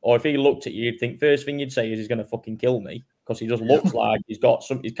him, or if he looked at you, you'd think first thing you'd say is he's going to fucking kill me, because he just looks like he's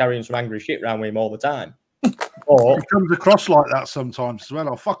carrying some angry shit around with him all the time. Or he comes across like that sometimes as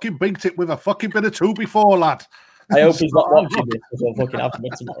well. I fucking beat it with a fucking bit of 2 before, lad. I hope he's not watching this because I'll fucking have to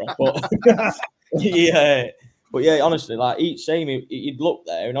meet tomorrow. But but yeah, honestly, like each same, he'd look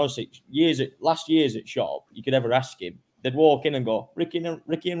there, and honestly, last years at shop, you could ever ask him, they'd walk in and go, Ricky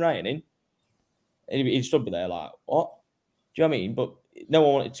and Ryan in, and he'd stood there like, what? Do you know what I mean? But no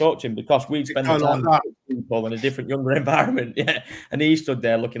one wanted to talk to him because we'd spend the time with people in a different, younger environment. Yeah. And he stood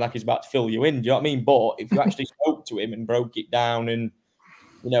there looking like he's about to fill you in. Do you know what I mean? But if you actually spoke to him and broke it down, and,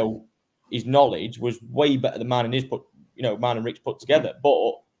 his knowledge was way better than mine and Rick's put together.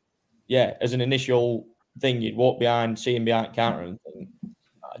 But yeah, as an initial thing, you'd walk behind, see him behind the counter and think,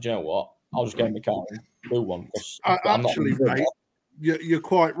 do you know what? I'll just get in the car and do one. Actually, mate, you're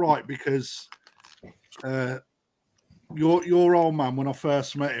quite right, because your old man, when I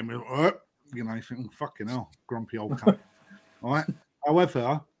first met him, you think, fucking hell, grumpy old cunt. Right.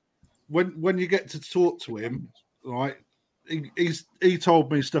 However, when you get to talk to him, right, he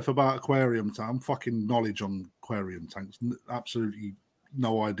told me stuff about aquarium tank, fucking knowledge on aquarium tanks, absolutely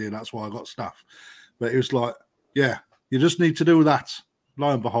no idea. That's why I got staff. But it was like, yeah, you just need to do that. Lo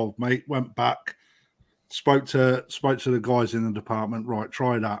and behold, mate, went back, spoke to the guys in the department. Right,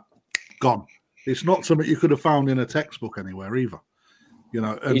 try that. Gone. It's not something you could have found in a textbook anywhere either.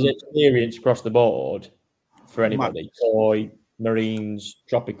 His experience across the board for anybody: koi, marines,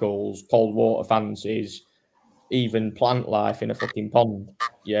 tropicals, cold water fancies, even plant life in a fucking pond.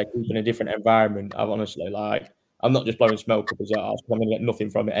 Yeah, keeping a different environment. I'm not just blowing smoke up his ass, because I'm going to get nothing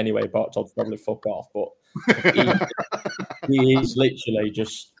from it anyway, but I'll probably fuck off. But he is literally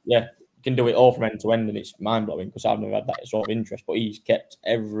just, can do it all from end to end, and it's mind-blowing because I've never had that sort of interest. But he's kept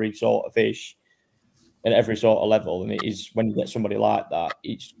every sort of fish at every sort of level, and it is, when you get somebody like that,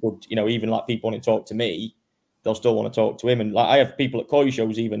 it's good. Even like people want to talk to me, they'll still want to talk to him. And like I have people at koi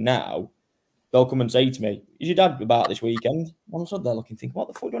shows even now, they'll come and say to me, is your dad about this weekend? I'm stood there looking, thinking, what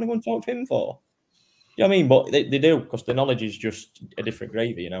the fuck do I want to talk to him for? You know what I mean? But they do, because the knowledge is just a different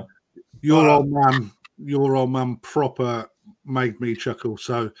gravy, Your old man proper made me chuckle.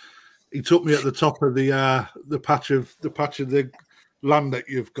 So he took me at the top of the patch of the land that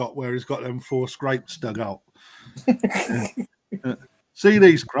you've got, where he's got them 4 scrapes dug out. See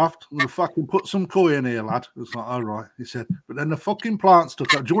these, Craft? I'm gonna fucking put some koi in here, lad. It was like, all right. He said, but then the fucking plants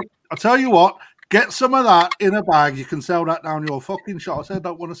took out. I tell you what, get some of that in a bag. You can sell that down your fucking shop. I said, I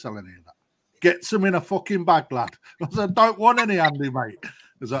don't want to sell any of that. Get some in a fucking bag, lad. I said, don't want any, Andy, mate. I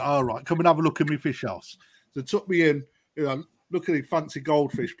was like, all right, come and have a look at my fish house. So it took me in, look at the fancy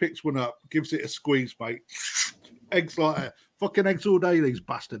goldfish, picks one up, gives it a squeeze, mate. Eggs like that. Fucking eggs all day, these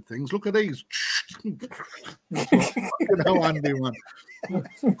bastard things. Look at these. Fucking hell, Andy, man.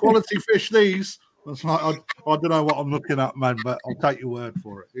 Quality fish, these. That's like, I don't know what I'm looking at, man, but I'll take your word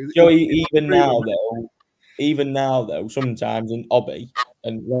for it. Joey, even now though, sometimes in hobby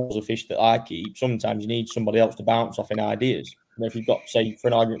and lots of fish that I keep, sometimes you need somebody else to bounce off in ideas. And if you've got, say, for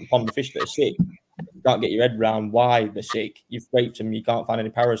an argument, pond of fish that are sick, you can't get your head around why they're sick. You've scraped them, you can't find any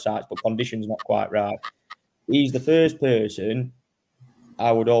parasites, but conditions not quite right. He's the first person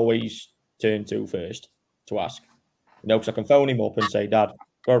I would always turn to first to ask. You know, because I can phone him up and say, Dad,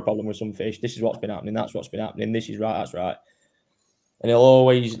 got a problem with some fish. This is what's been happening. That's what's been happening. This is right. That's right. And he'll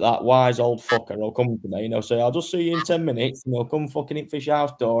always, that wise old fucker, will come to me and he'll say, I'll just see you in 10 minutes. And he'll come fucking in fish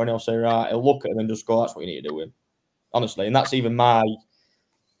house door and he'll say, right, he'll look at him and just go, that's what you need to do with him. Honestly. And that's even at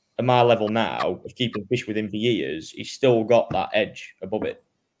my level now of keeping fish with him for years. He's still got that edge above it.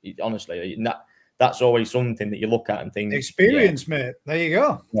 Honestly. And that's always something that you look at and think. Experience, mate. There you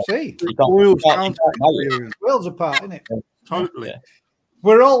go. Yeah. See? Worlds apart, isn't it? Totally. Yeah.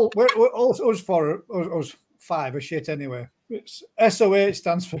 We're all us five are shit anyway. It's SOH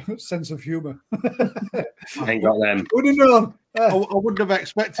stands for sense of humour. I ain't got them. Would have known. I wouldn't have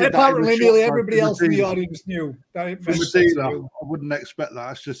expected that. Apparently, nearly everybody else in the audience knew. From a dealer, I wouldn't expect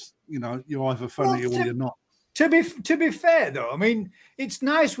that. It's just, you know, you're either funny or you're not. To be fair, though, I mean, it's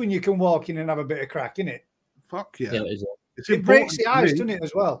nice when you can walk in and have a bit of crack, innit? Fuck yeah. It breaks the ice, doesn't it,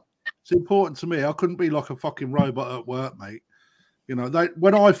 as well? It's important to me. I couldn't be like a fucking robot at work, mate. You know,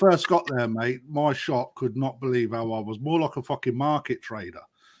 when I first got there, mate, my shop could not believe how I was more like a fucking market trader.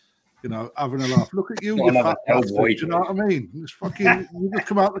 You know, having a laugh. Look at you, you fat bastard. Do you know what I mean? It's fucking, you just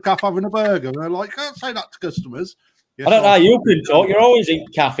come out the cafe having a burger. And they're like, can't say that to customers. Yes, I don't know how you can talk. You're always in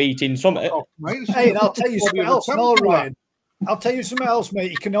cafe eating something. Oh, mate, hey, I'll tell you something else. No, Ryan. I'll tell you something else,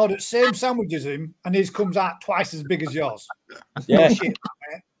 mate. You can order the same sandwiches as him, and his comes out twice as big as yours. Yeah. No shit,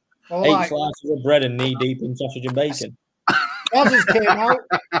 mate. Well, 8 slices of bread and knee deep in sausage and bacon. Yaz's came out,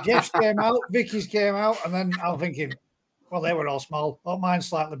 Jeff's came out, Vicky's came out, and then I'm thinking, well, they were all small. Oh, mine's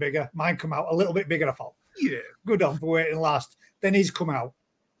slightly bigger. Mine come out a little bit bigger. I thought, yeah, good on for waiting last. Then he's come out.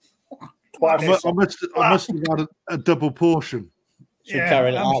 I must have had a double portion. So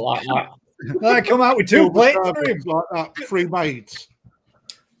carrying it out like that. I come out with 2 plates for him. Like that, 3 maids.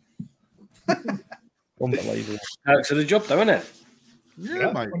 Unbelievable. So the job, though, isn't it?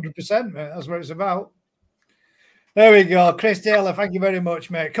 Yeah, mate. 100%, mate. That's what it's about. There we go. Chris Taylor, thank you very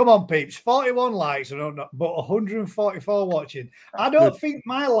much, mate. Come on, peeps. 41 likes, but 144 watching. I don't think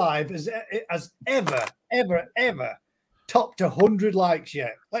my live has ever topped 100 likes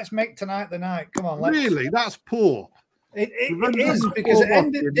yet. Let's make tonight the night. Come on. Really? That's poor. It is, because at the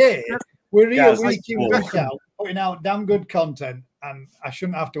end of the day, we're here week in, week out, putting out damn good content. And I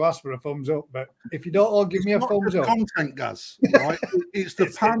shouldn't have to ask for a thumbs up, but if you don't all give me a thumbs up. Content, Gaz, right? It's the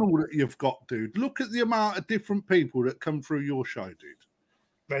panel that you've got, dude. Look at the amount of different people that come through your show, dude.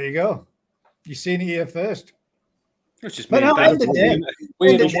 There you go. You've seen it here first. It's just but no, end of the day,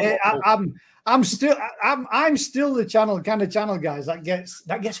 I'm still the kind of channel guys that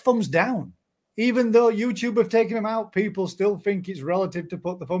gets thumbs down. Even though YouTube have taken them out, people still think it's relative to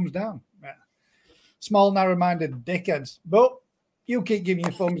put the thumbs down. Yeah. Small, narrow-minded dickheads. But you keep giving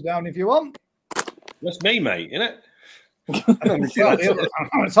your thumbs down if you want. That's me, mate, isn't it?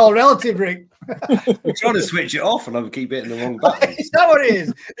 It's all relative, Rick. I'm trying to switch it off and I keep hitting the wrong button. Is that what it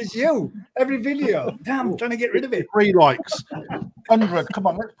is? It's you. Every video. Damn, I'm trying to get rid of it. 3 likes. 100. Come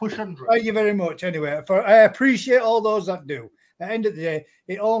on, let's push 100. Thank you very much. Anyway, I appreciate all those that do. At the end of the day,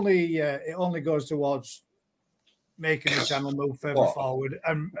 it only goes towards making the channel move further forward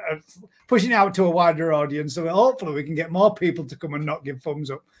and pushing out to a wider audience, so hopefully we can get more people to come and not give thumbs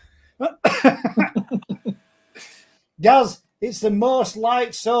up. Gaz, it's the most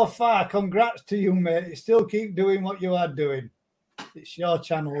liked so far. Congrats to you, mate. You still keep doing what you are doing. It's your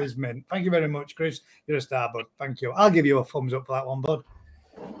channel is mint. Thank you very much, Chris. You're a star, bud. Thank you. I'll give you a thumbs up for that one, bud.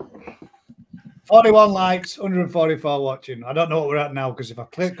 41 likes, 144 watching. I don't know what we're at now, because if I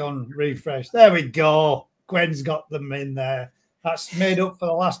click on refresh, there we go. Gwen's got them in there. That's made up for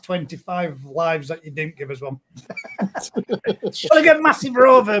the last 25 lives that you didn't give us one. I get massive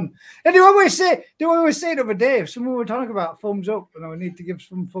row of them. And do we say the other day, someone were talking about thumbs up, and I need to give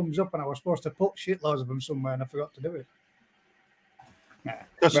some thumbs up, and I was supposed to put shitloads of them somewhere, and I forgot to do it.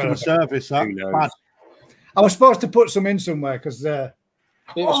 Customer service, that. I was supposed to put some in somewhere, because it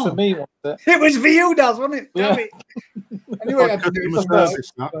was for me, wasn't it? It was for you, Daz, wasn't it? Yeah. Damn it. Anyway, I had to do Customer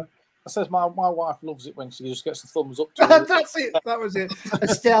service, that. I says my wife loves it when she just gets a thumbs up. To That's it. That was it.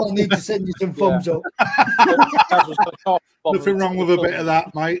 Estelle, I need to send you some thumbs up. Nothing wrong with a bit of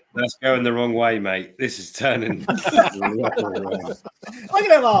that, mate. That's going the wrong way, mate. This is turning. Look at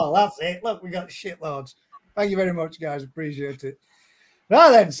them all. That's it. Look, we got shitloads. Thank you very much, guys. Appreciate it. Now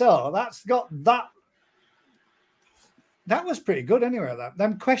then, so that's got that. That was pretty good anyway.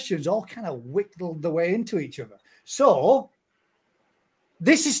 Them questions all kind of wiggled the way into each other. So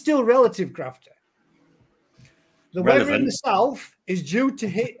this is still relative, Crafter. The weather in the south is due to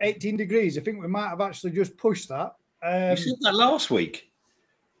hit 18 degrees. I think we might have actually just pushed that. You said that last week.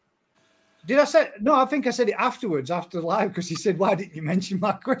 Did I say? No, I think I said it afterwards, after the live, because he said, why didn't you mention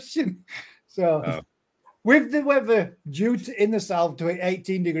my question? So with the weather due to in the south to hit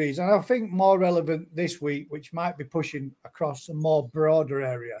 18 degrees, and I think more relevant this week, which might be pushing across a more broader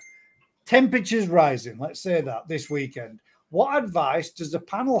area, temperatures rising, let's say that, this weekend. What advice does the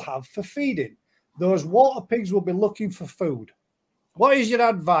panel have for feeding? Those water pigs will be looking for food. What is your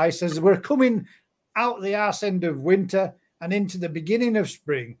advice as we're coming out the arse end of winter and into the beginning of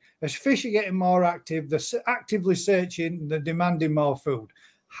spring, as fish are getting more active, they're actively searching, they're demanding more food?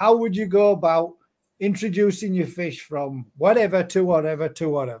 How would you go about introducing your fish from whatever to whatever to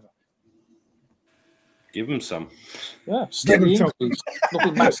whatever? Give them some. Yeah, steady increase.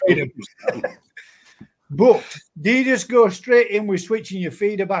 Nothing massive. But do you just go straight in with switching your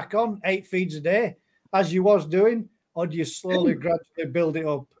feeder back on, 8 feeds a day, as you was doing, or do you slowly, gradually build it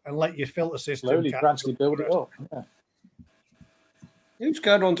up and let your filter system gradually build it up? Yeah. Who's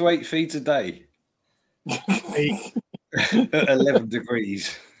going on to 8 feeds a day? 8. At 11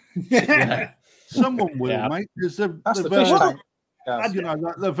 degrees. Yeah. Someone will, mate. Because That's the fish tank. And, you know,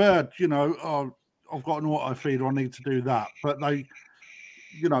 they've heard, you know, oh, I've got an auto feeder, I need to do that. But they,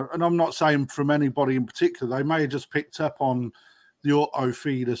 you know, and I'm not saying from anybody in particular, they may have just picked up on the auto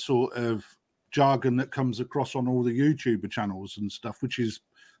feeder sort of jargon that comes across on all the YouTuber channels and stuff, which is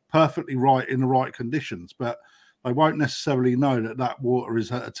perfectly right in the right conditions. But they won't necessarily know that that water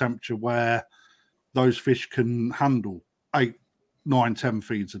is at a temperature where those fish can handle 8, 9, 10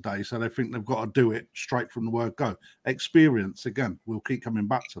 feeds a day. So they think they've got to do it straight from the word go. Experience, again, we'll keep coming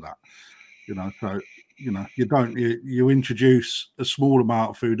back to that. You know, so, you know, you introduce a small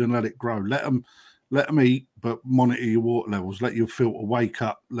amount of food and let it grow. Let them eat, but monitor your water levels. Let your filter wake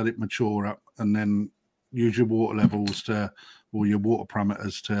up, let it mature up, and then use your water levels or your water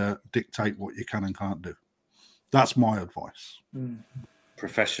parameters to dictate what you can and can't do. That's my advice.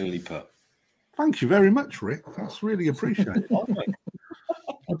 Professionally put. Thank you very much, Rick. That's really appreciated.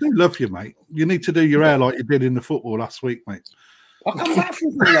 I do love you, mate. You need to do your hair like you did in the football last week, mate. I'll come back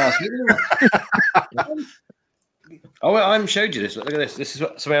from the last week. Oh, I haven't showed you this. Look at this. This is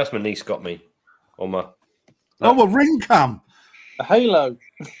what something else my niece got me on my. Oh, a ring cam. A halo.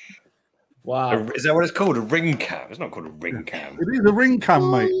 Wow. Is that what it's called? A ring cam? It's not called a ring cam. It is a ring cam,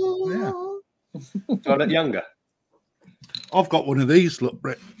 mate. Yeah. So I look younger. I've got one of these, look,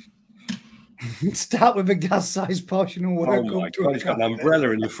 Rick. Start with a gas-sized portion and work Oh my up to God, a he's got an umbrella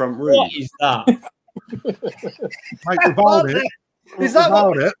in the front room. What is that? Mate, without it. Is that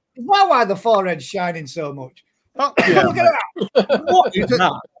without it. Is that why the forehead's shining so much? Oh, yeah, Look at that. What is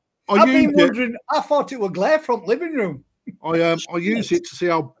that? I've been wondering. I thought it were glare front living room. I use it to see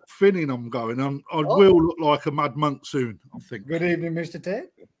how thinning I'm going. I will look like a mad monk soon, I think. Good evening, Mr. Tate.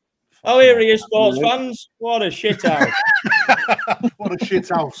 Oh, here he is, sports fans. What a shit house. What a shit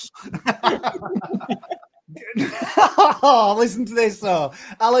house. Oh, listen to this, though.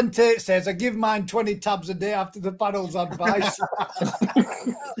 Alan Tate says, I give mine 20 tabs a day after the panel's advice.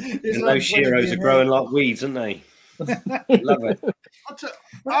 And those shearos are growing like weeds, aren't they? Love it.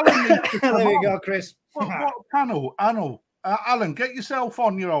 There you go, Chris. What panel? Alan, get yourself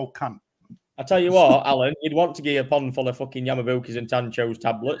on, your old cunt. I tell you what, Alan, you'd want to get a pond full of fucking Yamabukis and Tanchos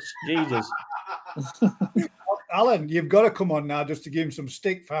tablets. Jesus. Alan, you've got to come on now just to give him some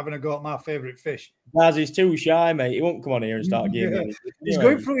stick for having a go at my favourite fish. Baz is too shy, mate. He won't come on here and start giving me. He's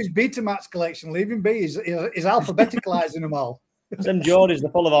going through his Betamax collection. Leave him be. He's alphabeticalising them all. Them Geordies,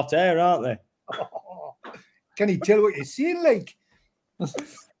 they're full of hot air, aren't they? Oh, can he tell what you're seeing, like?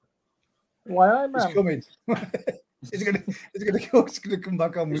 Why, man? He's coming. He's gonna come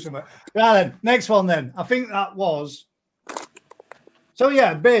back on with something. Right then, next one then. I think that was. So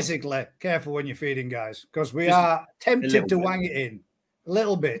yeah, basically, careful when you're feeding, guys, because we are tempted to wang it in a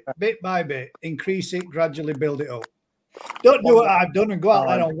little bit by bit, increase it, gradually build it up. Don't do what I've done and go out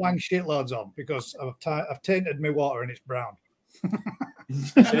there and wang shitloads on because I've tainted my water and it's brown.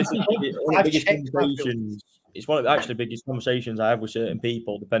 It's one of the actually biggest conversations I have with certain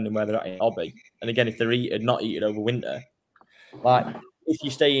people, depending where they're at in hobby. And again, if they're not eating over winter, like if you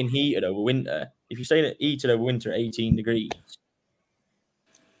stay in heated over winter, if you stay heated over winter at 18 degrees,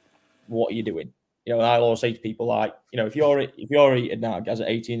 what are you doing? You know, I'll always say to people like, you know, if you're heated now, guys, at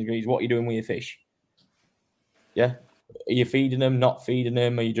 18 degrees, what are you doing with your fish? Yeah. Are you feeding them, not feeding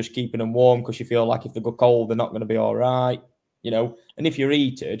them? Are you just keeping them warm because you feel like if they go cold, they're not going to be all right? You know, and if you're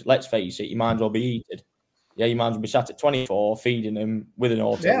heated, let's face it, you might as well be heated. Yeah, you might as well be sat at 24 feeding them with an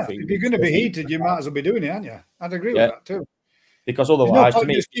auto feed. If you're going to be heated, you might as well be doing it, aren't you? I'd agree with that too. Because otherwise, there's no to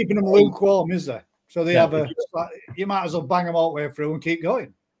me, just keeping them lukewarm, is there? So they have you might as well bang them all the way through and keep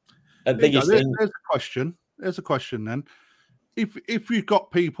going. There's a question then. If you've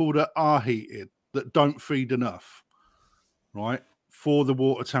got people that are heated that don't feed enough, right, for the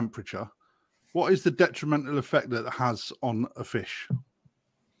water temperature, what is the detrimental effect that it has on a fish?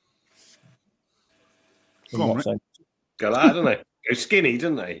 Go like that, don't they? Go skinny,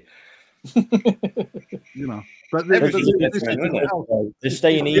 don't they? You know, but they're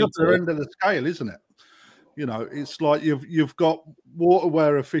staying the other end of the scale, isn't it? You know, it's like you've got water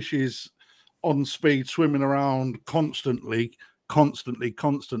where a fish is on speed, swimming around constantly.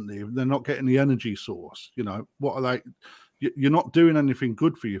 They're not getting the energy source. You know, what are they? You're not doing anything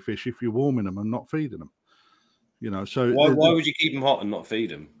good for your fish if you're warming them and not feeding them. You know, so why would you keep them hot and not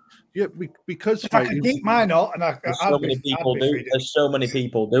feed them? Yeah, because if I can keep mine hot, and there's so many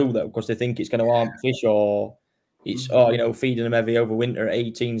people do though because they think it's going to harm fish or it's feeding them heavy over winter at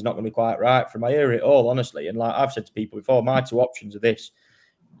 18 is not going to be quite right for them. I hear it all honestly, and like I've said to people before, my two options are this: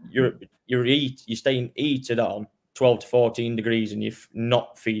 you're staying heated on 12 to 14 degrees and you're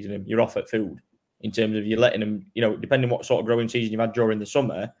not feeding them, you're off at food. In terms of you're letting them, you know, depending what sort of growing season you've had during the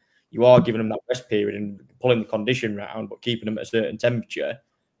summer, you are giving them that rest period and pulling the condition round, but keeping them at a certain temperature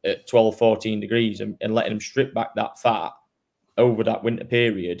at 12, 14 degrees and letting them strip back that fat over that winter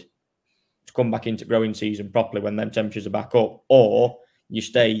period to come back into growing season properly when them temperatures are back up. Or you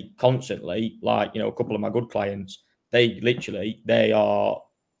stay constantly, like, you know, a couple of my good clients, they are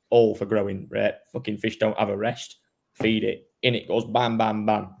all for growing, right? Fucking fish don't have a rest, feed it, in it goes, bam, bam,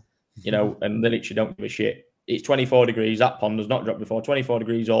 bam. You know, and they literally don't give a shit. It's 24 degrees. That pond has not dropped before. 24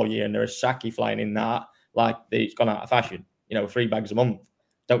 degrees all year, and there's sake flying in that like it's gone out of fashion. You know, 3 bags a month.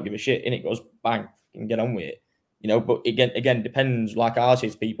 Don't give a shit. In it goes, bang, and get on with it. You know, but again, depends. Like I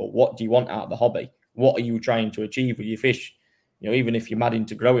ask people, what do you want out of the hobby? What are you trying to achieve with your fish? You know, even if you're mad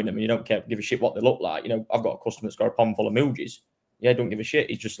into growing them and you don't give a shit what they look like. You know, I've got a customer that's got a pond full of milges. Yeah, don't give a shit.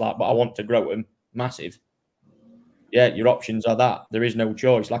 He's just like, but I want to grow them massive. Yeah, your options are that. There is no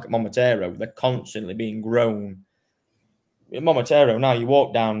choice. Like at Momatero, they're constantly being grown. In Momatero, now you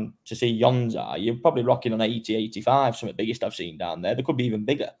walk down to see Yonza, you're probably rocking on 80, 85, some of the biggest I've seen down there. They could be even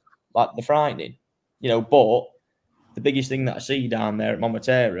bigger. Like, they're frightening. You know, but the biggest thing that I see down there at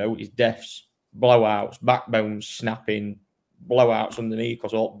Momatero is deaths, blowouts, backbones snapping, blowouts underneath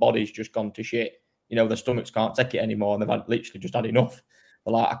because all body's just gone to shit. You know, their stomachs can't take it anymore and they've literally just had enough.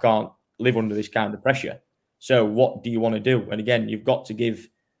 They're like, I can't live under this kind of pressure. So what do you want to do? And again, you've got to give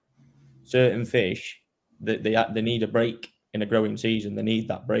certain fish that they need a break in a growing season. They need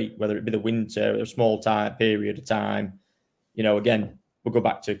that break, whether it be the winter, a small time period of time. You know, again, we'll go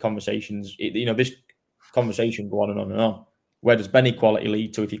back to conversations. You know, this conversation go on and on and on. Where does Benny quality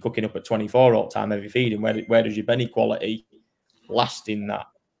lead to if you're cooking up at 24 all the time heavy feeding? Where does your Benny quality last in that?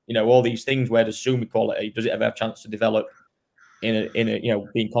 You know, all these things. Where does Sumi quality? Does it ever have a chance to develop in a you know,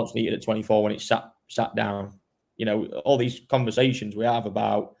 being constantly eaten at 24 when it's sat down? You know, all these conversations we have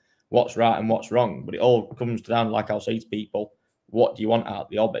about what's right and what's wrong, but it all comes down, like I'll say to people, what do you want out of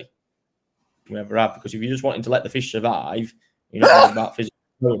the hobby? You never have, because if you're just wanting to let the fish survive, you're not worried about physically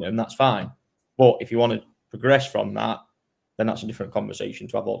growing them, that's fine. But if you want to progress from that, then that's a different conversation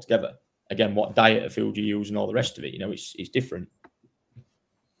to have altogether. Again, what diet of food you use and all the rest of it, you know, it's different.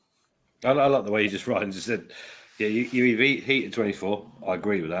 I like the way you just said, yeah, you either heat at 24, I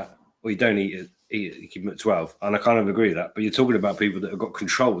agree with that, or you don't eat it, you keep them at 12. And I kind of agree with that. But you're talking about people that have got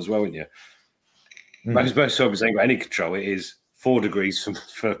control as well, aren't you? Because most hobbies ain't got any control. It is 4 degrees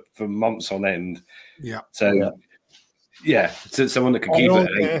for months on end. Yeah. So, yeah, to someone that can keep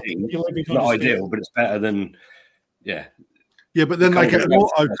it at 18, it's not ideal, but it's better than, yeah. Yeah, but then they get an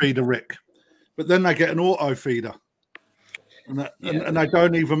auto feeder, Rick. But then they get an auto feeder. And they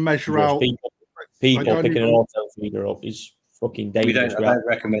don't even measure out. People picking an auto feeder up is fucking dangerous. I don't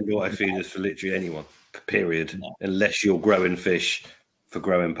recommend auto feeders for literally anyone, period, unless you're growing fish for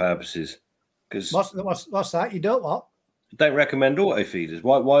growing purposes. Because what's that? You don't what? Don't recommend auto feeders.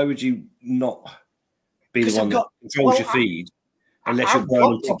 Why would you not be the one that controls your feed unless you're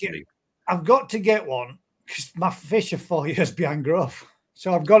growing them properly? I've got to get one because my fish are 4 years behind growth.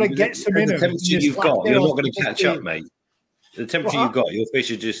 So I've got to get some in them. The temperature you've got, you're not going to catch up, mate. The temperature you've got, your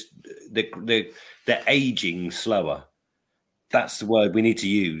fish are just they're aging slower. That's the word we need to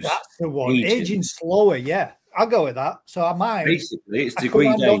use. That's the one. Aging. Aging slower, yeah. I'll go with that. So I might. Basically, it's I degree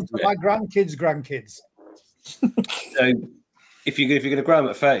could days. on to my grandkids. So if you're going to grow them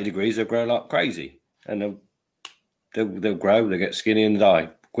at 30 degrees, they'll grow like crazy, and they'll grow, they get skinny and die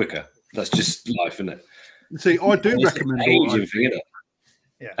quicker. That's just life, isn't it? See, I do recommend auto feeders.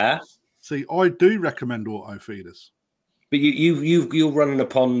 Yeah. See, I do recommend auto feeders. But you're running a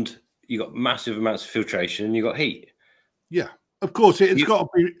pond. You got massive amounts of filtration, and you got heat. Yeah, of course, it's got to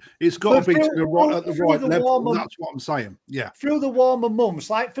be. It's got to be at the right level. That's what I'm saying. Yeah, through the warmer months,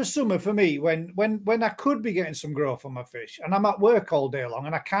 like for summer, for me, when I could be getting some growth on my fish, and I'm at work all day long,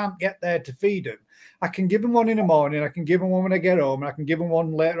 and I can't get there to feed them, I can give them one in the morning. I can give them one when I get home, and I can give them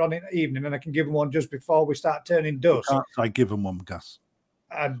one later on in the evening, and I can give them one just before we start turning dusk. You can't say give them one, Gus.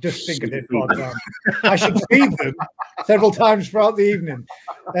 I just think of it. I should feed them several times throughout the evening.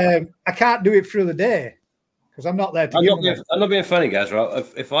 I can't do it through the day because I'm not there to I'm not being funny, guys. Right?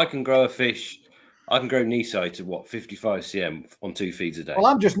 If I can grow a fish, I can grow Nisai to 55 cm on 2 feeds a day. Well,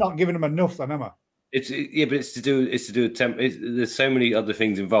 I'm just not giving them enough, then, am I? But it's to do with temp. There's so many other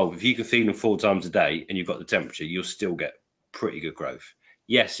things involved. If you can feed them 4 times a day and you've got the temperature, you'll still get pretty good growth.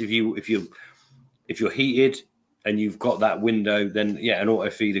 Yes, if you're heated and you've got that window, then an auto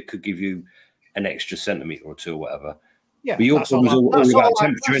feeder could give you an extra centimetre or 2 or whatever. Yeah, but your problem's all about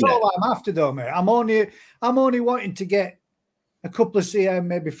temperature, that's all I'm after, though, mate. I'm only wanting to get a couple of cm,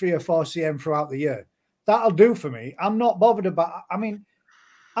 maybe 3 or 4 cm throughout the year. That'll do for me. I'm not bothered about. I mean,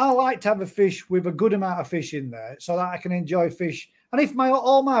 I like to have a fish with a good amount of fish in there so that I can enjoy fish. And if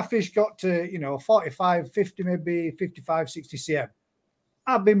all my fish got to 45, 50, maybe 55, 60 cm,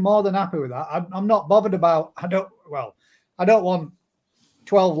 I'd be more than happy with that. I'm not bothered about. I don't want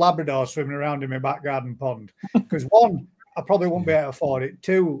 12 Labradors swimming around in my back garden pond because 1, I probably wouldn't be able to afford it.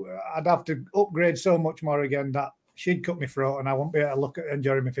 2, I'd have to upgrade so much more again that she'd cut me throat and I won't be able to look at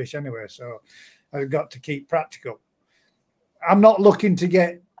enjoying my fish anyway. So I've got to keep practical. I'm not looking to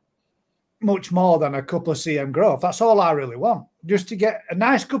get much more than a couple of cm growth. That's all I really want. Just to get a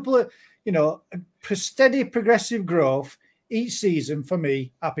nice couple of, a steady progressive growth each season for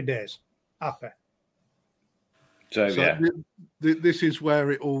me. Happy days. Happy. So yeah. This is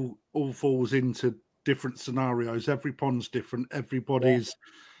where it all falls into different scenarios. Every pond's different. Everybody's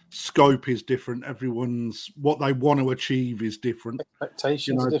scope is different. Everyone's what they want to achieve is different.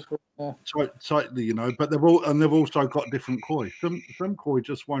 Expectations are different. Yeah. Totally, but they've also got different koi. Some koi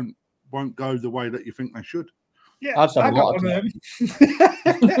just won't go the way that you think they should. Yeah, I got one of them.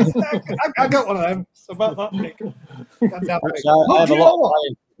 I got one of them. It's about that big. I have a lot of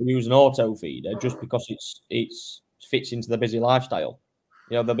clients who use an auto feeder just because it fits into the busy lifestyle.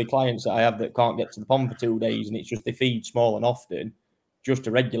 There'll be clients that I have that can't get to the pond for 2 days, and it's just they feed small and often just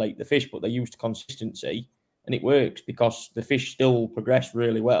to regulate the fish, but they're used to consistency, and it works because the fish still progress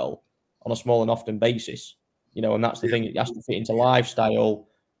really well on a small and often basis. And that's the thing; it has to fit into lifestyle.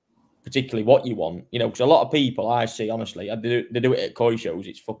 Particularly what you want, because a lot of people I see, honestly, they do it at koi shows.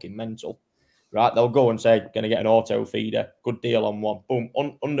 It's fucking mental, right? They'll go and say, going to get an auto feeder, good deal on one, boom,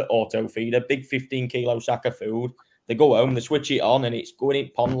 under auto feeder, big 15 kilo sack of food. They go home, they switch it on, and it's going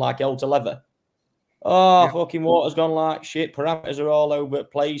in pond like hell to leather. Oh, fucking water's gone like shit. Parameters are all over the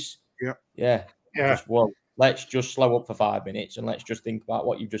place. Yeah. Let's just slow up for 5 minutes and let's just think about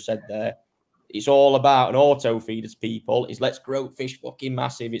what you've just said there. It's all about an auto feeders, people. Is let's grow fish fucking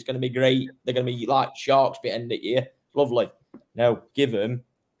massive. It's going to be great. They're going to be like sharks by the end of the year. Lovely. Now, give them,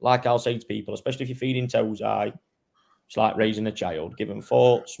 like I'll say to people, especially if you're feeding Tozai, it's like raising a child. Give them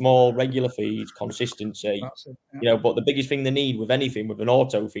 4 small, regular feeds, consistency. But the biggest thing they need with anything, with an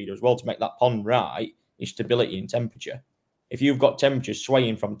auto feeder as well, to make that pond right, is stability in temperature. If you've got temperatures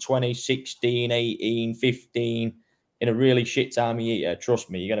swaying from 20, 16, 18, 15 in a really shit time of year, trust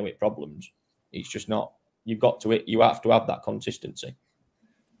me, you're going to hit problems. It's just not. You have to have that consistency.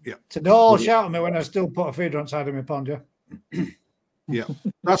 Yeah. So don't all shout at me when I still put a feeder on side of my pond, yeah. Yeah,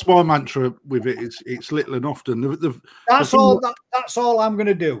 that's my mantra with it. It's little and often. That's all I'm going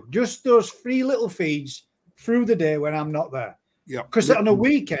to do. Just those 3 little feeds through the day when I'm not there. Yeah. Because on a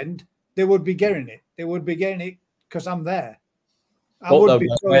weekend they would be getting it. They would be getting it because I'm there. Where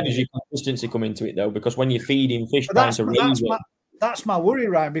does your consistency come into it though? Because when you're feeding fish, that's my worry,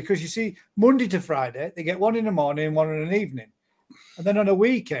 Ryan, because you see, Monday to Friday, they get one in the morning and one in the evening. And then on a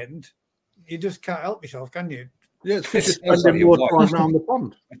weekend, you just can't help yourself, can you? Yeah, it's just spending more time around the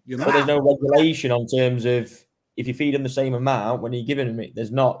pond. But there's no regulation on terms of if you feed them the same amount when you're giving them it.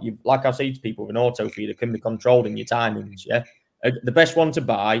 There's not. Like I say to people, with an auto feeder can be controlled in your timings, yeah? The best one to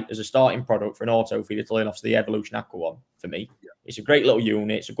buy as a starting product for an auto feeder to learn off is the Evolution Aqua one for me. Yeah. It's a great little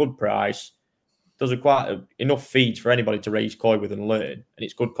unit. It's a good price. Does enough feeds for anybody to raise koi with and learn, and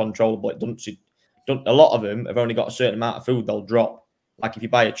it's good controllable. A lot of them have only got a certain amount of food they'll drop. Like if you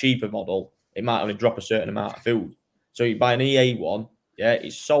buy a cheaper model, it might only drop a certain amount of food. So you buy an EA one, yeah,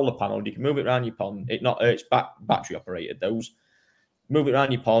 it's solar panelled. You can move it around your pond. It's battery operated. Those move it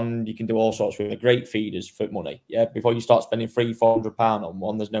around your pond. You can do all sorts with great feeders for money. Yeah, before you start spending £300-400 on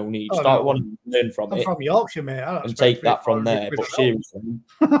one, there's no need. Start wanting to learn from it. From Yorkshire, mate, and take that from there. But seriously,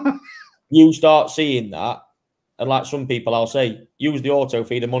 you start seeing that, and like some people, I'll say, use the auto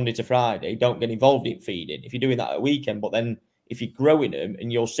feeder Monday to Friday. Don't get involved in feeding if you're doing that at a weekend. But then if you're growing them,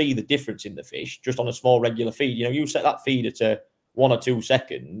 and you'll see the difference in the fish just on a small regular feed. You set that feeder to 1 or 2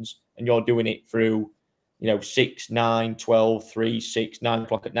 seconds, and you're doing it through, 6, 9, 12, 3, 6, 9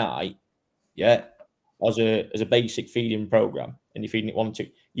 o'clock at night. Yeah, as a basic feeding program, and you're feeding it 1, 2.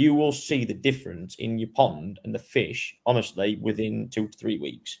 You will see the difference in your pond and the fish, honestly, within 2 to 3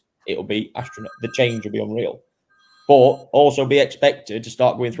 weeks. It'll be astronomical. The change will be unreal. But also be expected to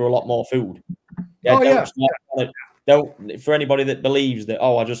start going through a lot more food. Yeah, don't for anybody that believes that,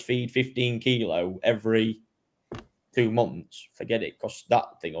 I just feed 15 kilo every 2 months, forget it, because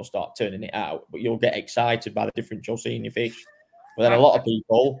that thing will start turning it out. But you'll get excited by the difference you'll see in your fish. But then a lot of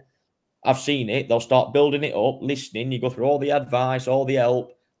people, I've seen it, they'll start building it up, listening. You go through all the advice, all the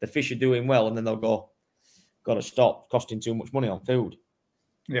help, the fish are doing well, and then they'll go, got to stop costing too much money on food.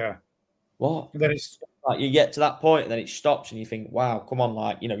 Yeah. What? Then it's like you get to that point and then it stops and you think, wow, come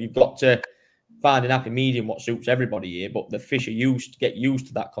on, you've got to find an happy medium what suits everybody here. But the fish are get used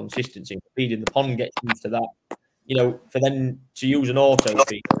to that consistency. Feeding the pond gets used to that. For them to use an auto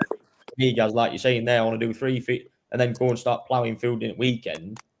feed, me guys, like you're saying there, I want to do 3 feet and then go and start ploughing food in at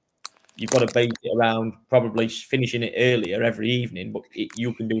weekend. You've got to base it around probably finishing it earlier every evening, but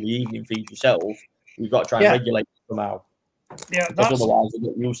you can do the evening feed yourself. You've got to try and regulate it somehow. Yeah, because otherwise you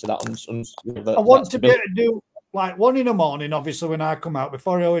get used to that. I want to be able to do like 1 in the morning, obviously, when I come out,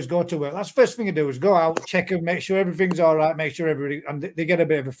 before I always go to work. That's the first thing I do is go out, check and make sure everything's all right, make sure everybody, and they get a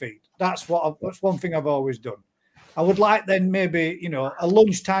bit of a feed. That's one thing I've always done. I would like then maybe, a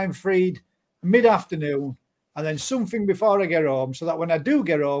lunchtime feed, mid-afternoon, and then something before I get home, so that when I do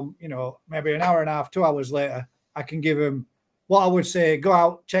get home, maybe an hour and a half, 2 hours later, I can give them what I would say, go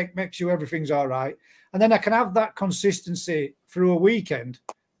out, check, make sure everything's all right. And then I can have that consistency through a weekend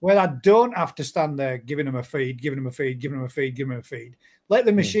where I don't have to stand there giving them a feed, giving them a feed, giving them a feed, giving them a feed. Let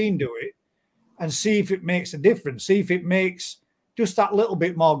the machine do it and see if it makes a difference. See if it makes just that little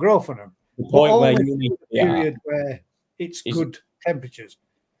bit more growth on them. The point where you need to be period where it's good temperatures.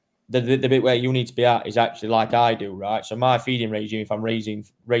 The bit where you need to be at is actually like I do, right? So my feeding regime, if I'm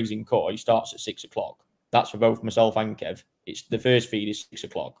raising koi, starts at 6 o'clock. That's for both myself and Kev. It's the first feed is 6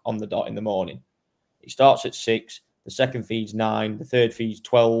 o'clock on the dot in the morning. It starts at 6. The second feed's 9. The third feed's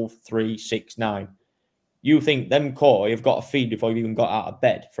 12, 3, 6, 9. You think them koi have got a feed before you've even got out of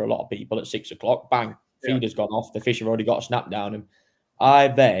bed for a lot of people at 6 o'clock. Bang, feeder's gone off. The fish have already got a snap down. And I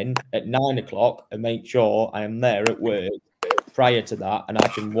then, at 9 o'clock, and make sure I am there at work prior to that, and I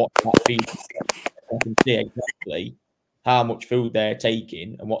can watch that feed. I can see exactly how much food they're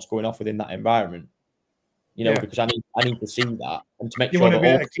taking and what's going off within that environment. Because I need to see that and to make sure that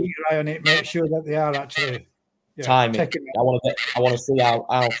to keep your eye on it, make sure that they are actually timing. I want to see how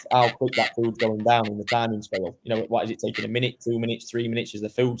quick that food's going down in the timing scale. What is it taking? 1 minute, 2 minutes, 3 minutes? Is the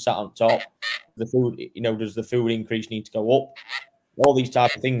food sat on top? The food, does the food increase need to go up? All these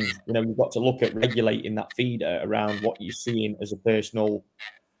type of things. You've got to look at regulating that feeder around what you're seeing as a personal.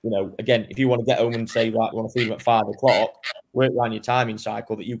 Again, if you want to get home and say, right, you want to feed them at 5 o'clock, work around your timing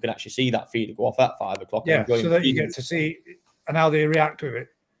cycle that you can actually see that feeder go off at 5 o'clock. Yeah, so that you get to see and how they react with it.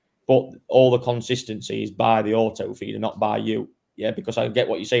 But all the consistency is by the auto feeder, not by you. Yeah, because I get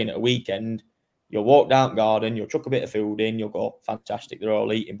what you're saying at a weekend. You'll walk down garden, you'll chuck a bit of food in, you'll go, fantastic, they're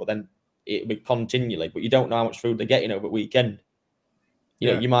all eating, but then it'll be continually, but you don't know how much food they're getting over the weekend.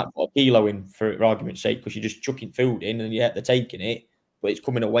 You might put a kilo in for argument's sake because you're just chucking food in and they're taking it, but it's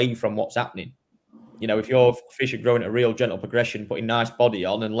coming away from what's happening. If your fish are growing at a real gentle progression, putting nice body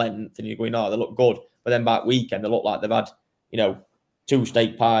on and length, and you're going, they look good. But then by weekend, they look like they've had, 2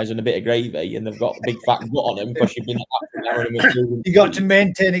 steak pies and a bit of gravy, and they've got a big fat gut on them because you've been you got to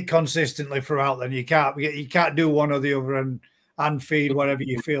maintain it consistently throughout. Then you can't do one or the other and feed whatever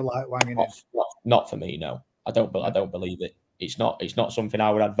you feel like wanging it. Not for me, no. I don't believe it. It's not something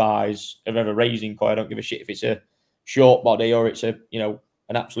I would advise of ever raising koi. I don't give a shit if it's a short body or it's a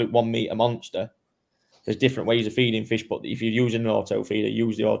an absolute 1 meter monster. there's different ways of feeding fish, but if you're using an auto feeder,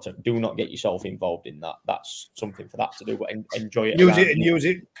 use the auto. Do not get yourself involved in that. That's something for that to do, but enjoy it. Use it and use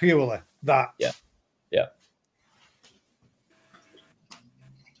it purely. That. Yeah.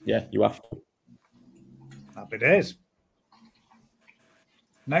 Yeah, you have to. Happy days.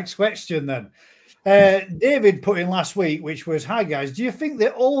 Next question then. David put in last week, which was, hi guys, do you think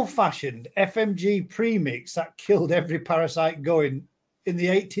the old-fashioned FMG premix that killed every parasite going in the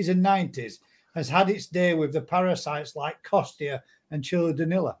 80s and 90s has had its day with the parasites like Costia and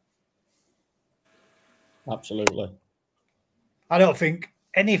Chilodanilla? Absolutely. I don't think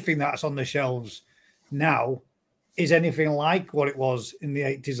anything that's on the shelves now is anything like what it was in the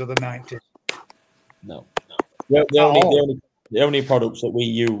 80s or the 90s. No. The only products that we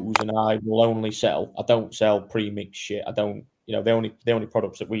use and I will only sell, I don't sell pre-mixed shit. I don't, the only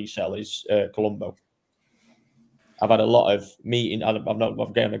products that we sell is Colombo. I've had a lot of meeting. I've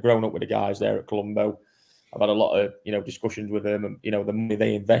grown up with the guys there at Colombo. I've had a lot of, discussions with them and, the money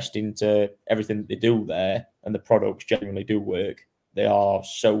they invest into everything that they do there, and the products genuinely do work. They are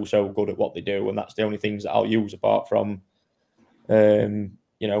so good at what they do. And that's the only things that I'll use apart from, I'm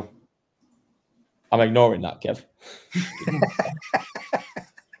ignoring that, Kev.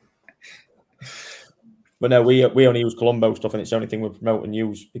 But no, we only use Colombo stuff, and it's the only thing we promote and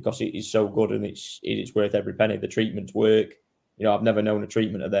use because it is so good and it's worth every penny. The treatments work. I've never known a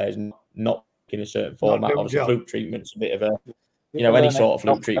treatment of theirs not in a certain format. Obviously, fluke treatment's a bit of a, any sort of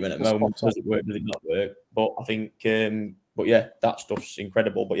fluke treatment at the moment. Does it work? Does it not work? But I think, but yeah, that stuff's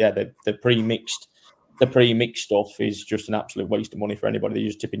incredible. But yeah, the pre-mixed stuff is just an absolute waste of money for anybody. They're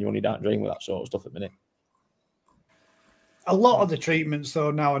just tipping your money down the drain with that sort of stuff at the minute. A lot of the treatments, though,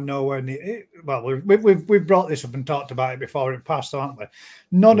 now are nowhere near. Well, we've brought this up and talked about it before in past, haven't we?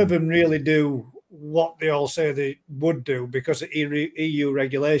 None of them really do what they all say they would do because of EU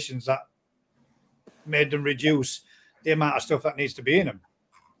regulations that made them reduce the amount of stuff that needs to be in them.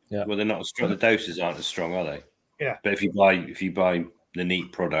 Yeah. Well, they're not as strong. The doses aren't as strong, are they? Yeah. But if you buy the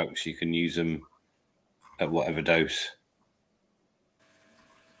neat products, you can use them at whatever dose.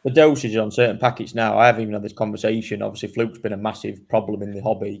 The dosage on certain packets now, I haven't even had this conversation. Obviously, fluke's been a massive problem in the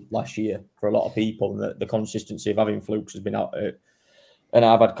hobby last year for a lot of people, and the consistency of having flukes has been out there. And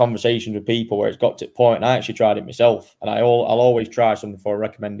I've had conversations with people where it's got to the point, and I actually tried it myself, and I'll always try something before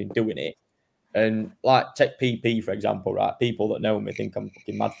recommending doing it. And like take PP, for example, right? People that know me think I'm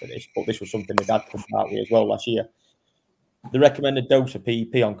fucking mad for this, but this was something my dad come out with as well last year. The recommended dose of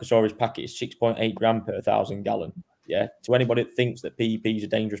PP on Casori's packet is 6.8 gram per 1,000 gallon. Yeah. To anybody that thinks that PP is a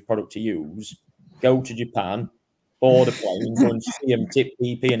dangerous product to use, go to Japan, board a plane, go and see them tip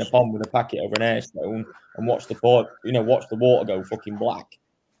PP in a pond with a packet over an air stone and watch the water go fucking black.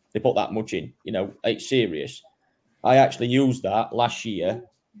 They put that much in. It's serious. I actually used that last year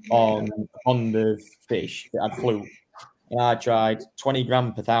on the fish that had fluke. And I tried 20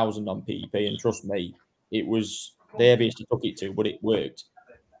 gram per 1,000 on PP, and trust me, it was the heaviest I took it to, but it worked.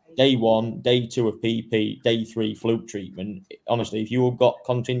 Day 1, day 2 of PP, day 3 fluke treatment. Honestly, if you've got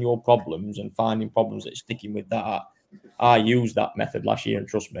continual problems and finding problems that are sticking with that, I used that method last year, and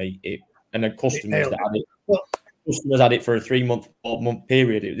trust me, and the customers that had it, customers had it for a 3-month, 4-month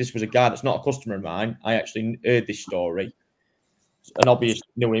period. This was a guy that's not a customer of mine. I actually heard this story. And obviously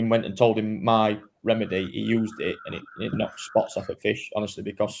knew him, went and told him my remedy. He used it, and it knocked spots off at fish, honestly,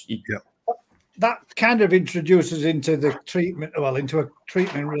 because that kind of introduces into the treatment, into a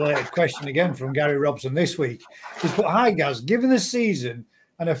treatment-related question again from Gary Robson this week. He's put, hi, guys, given the season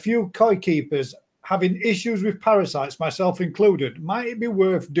and a few koi keepers having issues with parasites, myself included, might it be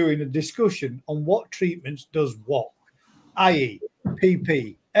worth doing a discussion on what treatments does what, i.e.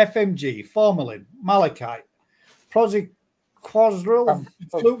 PP, FMG, formalin, malachite, Quadril,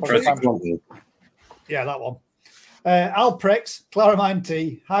 yeah, that one. Alprex, chloramine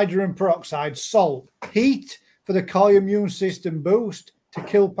T, hydrogen peroxide, salt, heat for the koi immune system boost to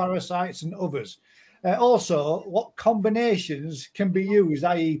kill parasites and others. Also, what combinations can be used,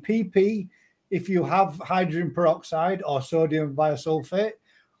 i.e. PP, if you have hydrogen peroxide or sodium biosulfate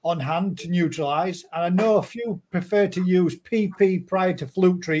on hand to neutralize. And I know a few prefer to use PP prior to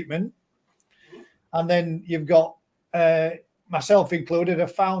fluke treatment. And then you've got, myself included,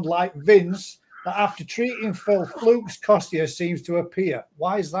 have found like Vince that after treating for flukes, Costia seems to appear.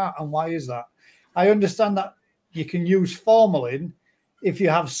 Why is that, and why is that? I understand that you can use formalin if you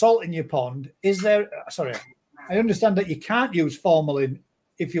have salt in your pond. I understand that you can't use formalin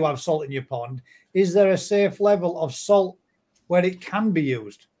if you have salt in your pond. Is there a safe level of salt where it can be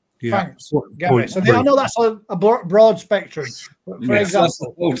used? Yeah. Thanks, Gary. So I know that's a broad spectrum. For example, that's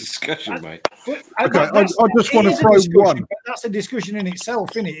the whole discussion, mate. I just want to throw one. That's a discussion in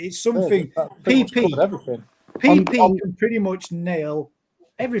itself, isn't it? It's something. PP, everything. PP can pretty much nail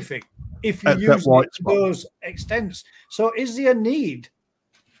everything if you use it to those extents. So, is there a need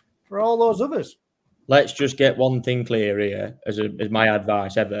for all those others? Let's just get one thing clear here, as my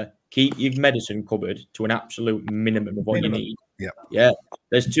advice ever: keep your medicine cupboard to an absolute minimum of what you need. Yeah.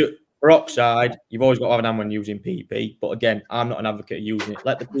 There's two peroxide. You've always got to have an hand when using PP. But again, I'm not an advocate of using it.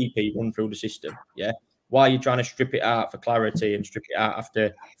 Let the PP run through the system. Yeah. Why are you trying to strip it out for clarity and strip it out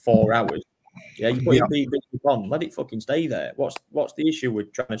after 4 hours? Yeah, you put your PP on, let it fucking stay there. What's the issue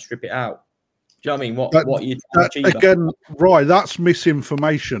with trying to strip it out? Do you know what I mean? What are you trying to achieve? Again, right, that's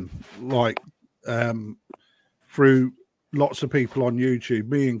misinformation. Like through lots of people on YouTube,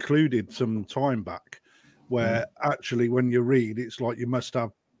 me included, some time back, where actually when you read, it's like you must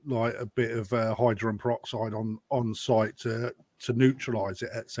have like a bit of hydrogen peroxide on site to neutralize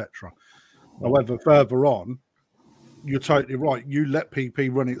it, etc. However, further on, you're totally right. You let PP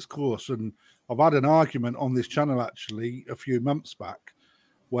run its course, and I've had an argument on this channel actually a few months back,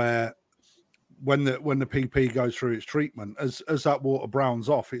 where when the PP goes through its treatment, as that water browns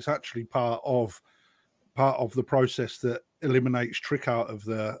off, it's actually part of the process that eliminates trick out of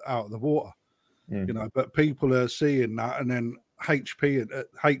the water. You know, but people are seeing that and then HP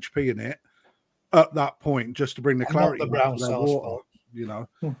in it at that point just to bring the clarity back to their water. You know,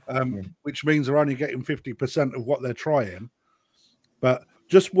 which means they're only getting 50% of what they're trying. But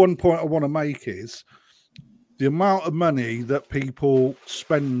just one point I want to make is the amount of money that people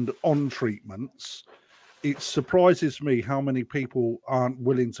spend on treatments. It surprises me how many people aren't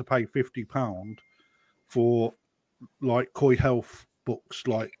willing to pay £50 for like koi health books,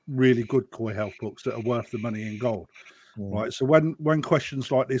 like really good koi health books that are worth the money in gold. Right. So when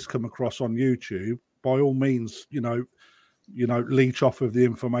questions like this come across on YouTube, by all means, you know, leech off of the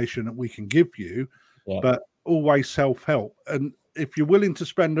information that we can give you, but always self-help. And if you're willing to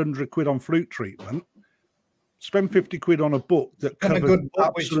spend £100 on flute treatment, spend 50 quid on a book that covers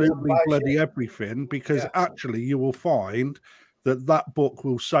absolutely bloody everything, because actually you will find that book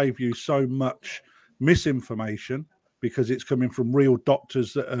will save you so much misinformation, because it's coming from real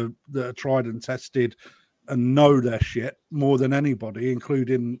doctors that are tried and tested and know their shit more than anybody,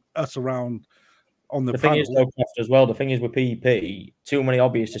 including us around on the thing is, though, as well, the thing is with PP, too many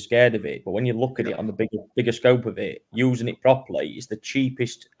hobbyists are scared of it. But when you look at it on the bigger scope of it, using it properly is the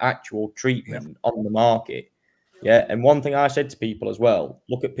cheapest actual treatment on the market. Yeah. And one thing I said to people as well,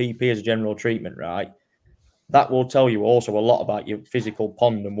 look at PP as a general treatment, right? That will tell you also a lot about your physical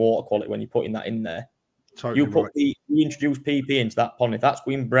pond and water quality when you're putting that in there. Totally you introduce PP into that pond. If that's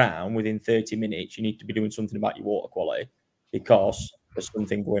going brown within 30 minutes, you need to be doing something about your water quality, because there's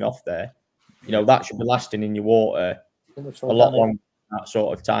something going off there. You know, that should be lasting in your water a lot longer than that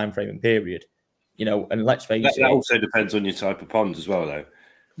sort of time frame and period. You know, and let's face it. That also depends on your type of pond as well, though.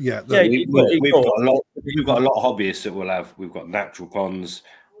 Yeah, we've got a lot of hobbyists that will have. We've got natural ponds,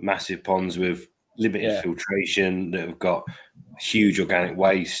 massive ponds with limited filtration that have got huge organic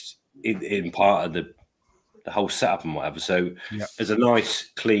waste in part of the whole setup and whatever. So as a nice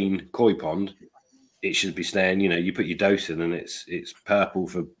clean koi pond, it should be staying, you know, you put your dose in and it's purple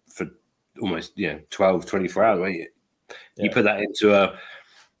for almost 12, 24 hours, right? You put that into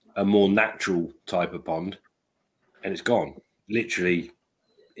a more natural type of pond and it's gone literally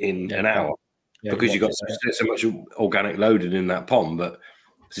in an hour, because you've got so much organic loaded in that pond. But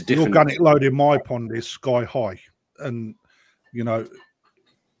it's a different organic load in my pond is sky high. And you know,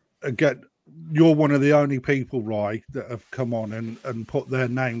 again, you're one of the only people, Rye, that have come on and put their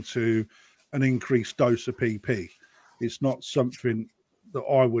name to an increased dose of PP. It's not something that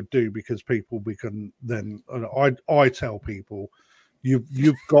I would do, because people I tell people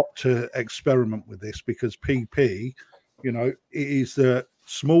you've got to experiment with this, because PP, you know, it is the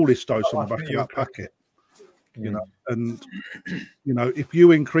smallest dose on the back of that packet. You know, and you know, if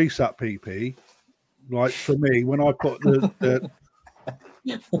you increase that PP, like for me, when I put the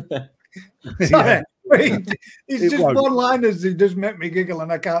sorry, it's just one-liners. He does make me giggle,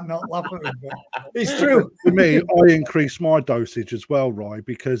 and I can't not laugh at him. But it's true. For me, I increase my dosage as well, Rye,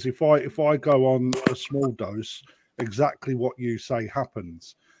 because if I go on a small dose, exactly what you say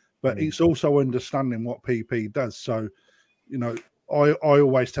happens. But it's also understanding what PP does. So, you know, I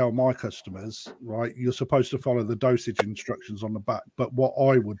always tell my customers, right, you're supposed to follow the dosage instructions on the back. But what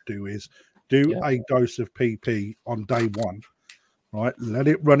I would do is do a dose of PP on day one. Right, let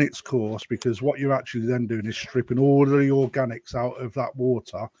it run its course, because what you're actually then doing is stripping all the organics out of that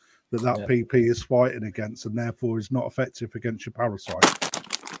water that PP is fighting against, and therefore is not effective against your parasites.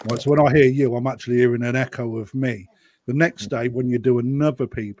 Right, so when I hear you, I'm actually hearing an echo of me. The next day, when you do another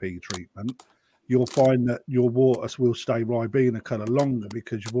PP treatment, you'll find that your water will stay Ribena colour longer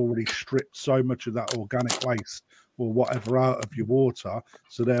because you've already stripped so much of that organic waste or whatever out of your water.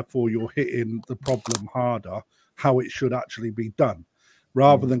 So therefore, you're hitting the problem harder, how it should actually be done,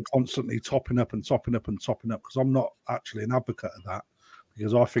 rather than constantly topping up and topping up and topping up. Because I'm not actually an advocate of that,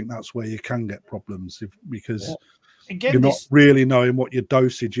 because I think that's where you can get problems because Again, you're not really knowing what your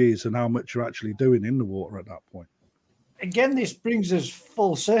dosage is and how much you're actually doing in the water at that point. Again, this brings us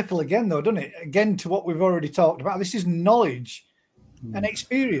full circle again, though, doesn't it? Again, to what we've already talked about. This is knowledge and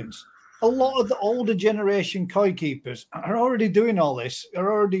experience. A lot of the older generation koi keepers are already doing all this,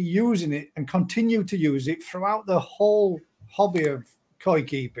 are already using it and continue to use it throughout the whole hobby of koi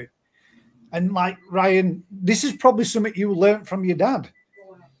keeping. And like Ryan, this is probably something you learned from your dad,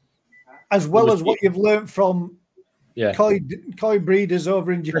 as well as what you've learned from koi breeders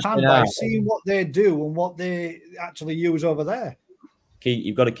over in Japan by seeing what they do and what they actually use over there.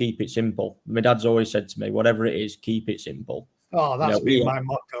 You've got to keep it simple. My dad's always said to me, whatever it is, keep it simple. Oh, that's been my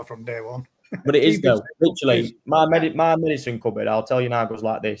motto from day one. But it is though. Literally, my medicine cupboard, I'll tell you now, goes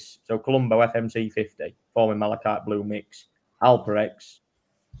like this. So Colombo FMC 50, forming malachite blue mix, Alparex,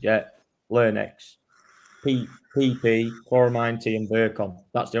 Lernex, PP, chloramine T, and Virkon.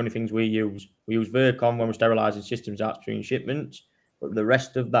 That's the only things we use. We use Virkon when we're sterilising systems out between shipments, but the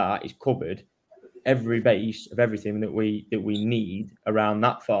rest of that is covered. Every base of everything that we need around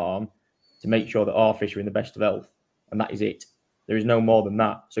that farm to make sure that our fish are in the best of health, and that is it. There is no more than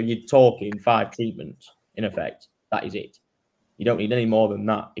that. So you're talking 5 treatments in effect. That is it. You don't need any more than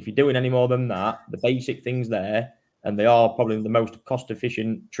that. If you're doing any more than that, the basic things there, and they are probably the most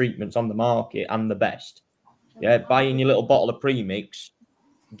cost-efficient treatments on the market and the best. Yeah, buying your little bottle of premix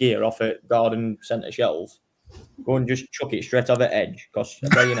gear off a garden centre shelf, go and just chuck it straight over edge, because I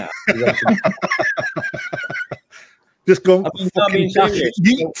tell you now, just go.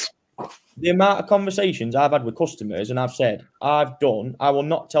 The amount of conversations I've had with customers, and I've said, I will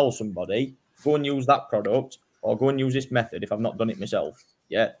not tell somebody, go and use that product or go and use this method if I've not done it myself.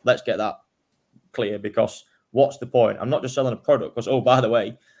 Yeah, let's get that clear, because what's the point? I'm not just selling a product because, oh, by the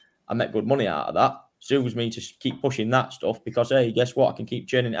way, I make good money out of that. Sues me to keep pushing that stuff because, hey, guess what? I can keep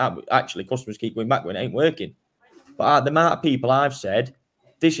churning it out. But actually, customers keep going back when it ain't working. But the amount of people I've said,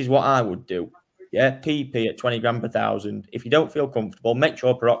 this is what I would do. Yeah, PP at 20 gram per 1,000. If you don't feel comfortable, make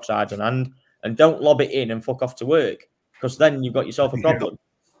sure peroxide's on hand and don't lob it in and fuck off to work, because then you've got yourself a problem.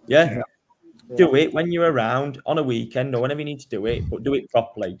 Yeah? Do it when you're around on a weekend or whenever you need to do it, but do it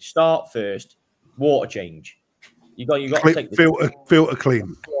properly. Start first. Water change. You got to take the filter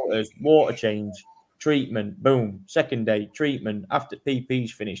clean. Water change. Treatment, boom. Second day, treatment. After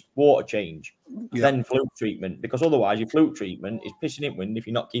PP's finished, water change. Then fluke treatment. Because otherwise, your fluke treatment is pissing it wind if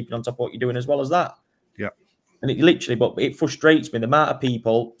you're not keeping on top of what you're doing as well as that. Yeah. And it literally, but it frustrates me the amount of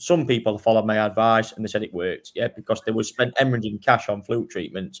people, some people followed my advice and they said it worked. Yeah, because they were spent hemorrhaging cash on fluke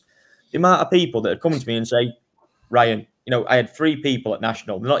treatments. The amount of people that had come to me and say, Ryan, I had 3 people at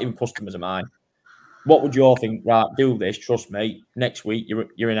National, they're not even customers of mine. What would you all think? Right, do this, trust me. Next week,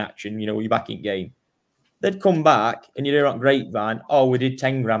 you're in action, you're back in game. They'd come back and you'd hear on grapevine, oh, we did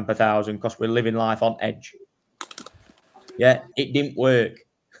 10 gram per 1,000 because we're living life on edge. Yeah, it didn't work.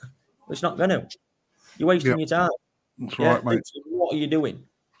 It's not going to. You're wasting your time. That's right, mate. What are you doing?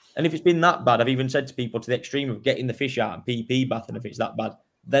 And if it's been that bad, I've even said to people to the extreme of getting the fish out and PP bath, and if it's that bad,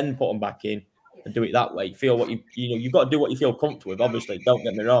 then put them back in and do it that way. Feel what you've got to do what you feel comfortable with, obviously, don't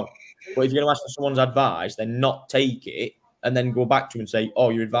get me wrong. But if you're going to ask for someone's advice, then not take it and then go back to him and say, oh,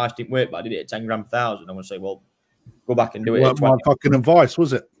 your advice didn't work, but I did it at 10 gram per 1,000. I'm going to say, well, go back and do it. My fucking advice,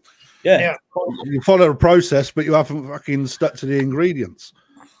 was it? Yeah. You follow a process, but you haven't fucking stuck to the ingredients.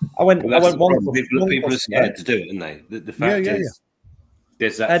 People are scared to do it, aren't they? The fact is,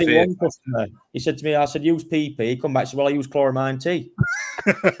 there's that fear. One customer, he said to me, I said, use PP. He come back and said, well, I use chloramine T.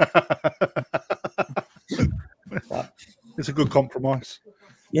 It's a good compromise.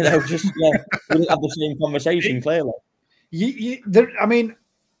 We didn't have the same conversation, clearly. I mean,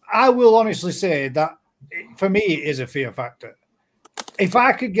 I will honestly say that for me, it is a fear factor. If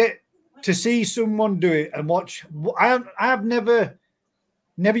I could get to see someone do it and watch, I've never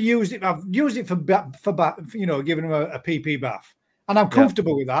used it. I've used it for giving them a PP bath, and I'm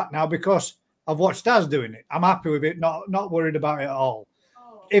comfortable with that now because I've watched Daz doing it. I'm happy with it, not worried about it at all.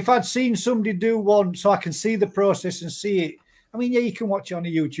 If I'd seen somebody do one so I can see the process and see it, I mean, yeah, you can watch it on a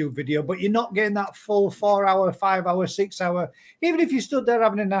YouTube video, but you're not getting that full 4 hour, 5 hour, 6 hour. Even if you stood there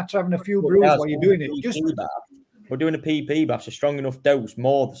having a natter, having a few brews while you're doing it, We're doing a PP bath's a strong enough dose,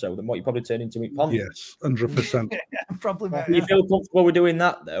 more so than what you probably turn into in pond. Yes, 100%. Probably. Do you feel comfortable with doing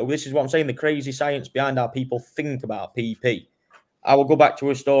that, though? This is what I'm saying, the crazy science behind how people think about PP. I will go back to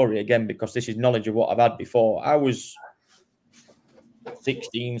a story again because this is knowledge of what I've had before. I was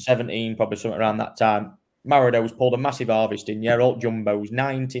 16, 17, probably something around that time. Marido's pulled a massive harvesting, yeah, all jumbos,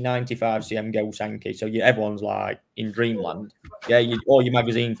 90, 95 cm go Sankey. So yeah, everyone's like in dreamland. Yeah, all your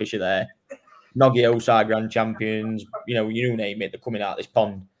magazine fish are there. Noggy Osai Grand Champions, you name it, they're coming out of this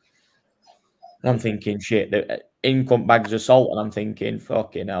pond. And I'm thinking, shit, the income bags of salt, and I'm thinking,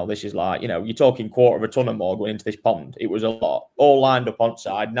 fucking hell, this is like, you're talking quarter of a ton or more going into this pond. It was a lot. All lined up on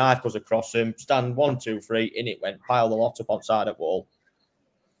side, knife goes across them, stand 1, 2, 3, in it went, piled a lot up on side of wall.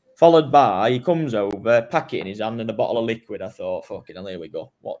 Followed by, he comes over, packet in his hand and a bottle of liquid. I thought, fucking hell, here we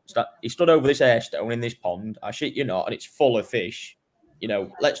go. What's that? He stood over this airstone in this pond. I shit you not, and it's full of fish.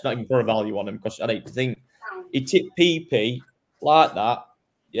 Let's not even put a value on him because I hate to think he tipped PP like that.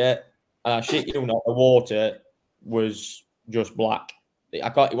 Yeah. And I shit you not, the water was just black. It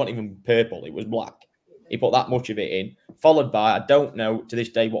wasn't even purple, it was black. He put that much of it in, followed by, I don't know to this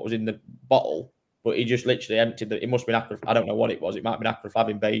day what was in the bottle, but he just literally emptied it must have been, I don't know what it was. It might have been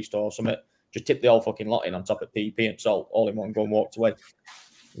acroflavin based or something. Just tipped the whole fucking lot in on top of PP and salt, all in one go and walked away.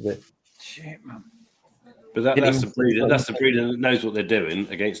 Shit, man. But that's the breeder that knows what they're doing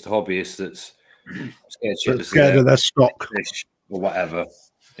against the hobbyist that's scared of their stock or whatever.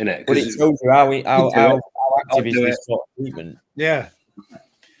 But it shows you how active is this sort of treatment. Yeah.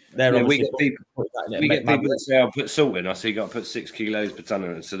 We get people that say, I'll put salt in. I say, you got to put 6 kilos per ton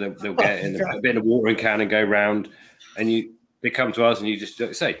in it. So they'll get in a bit of watering can and go round. And they come to us and you just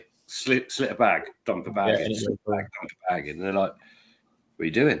say, slit a bag, dump a bag in, dump a bag in. And they're like, what are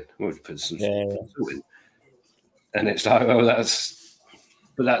you doing? We'll put some salt in. And it's like, well,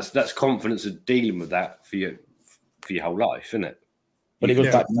 that's confidence of dealing with that for your whole life, isn't it? But it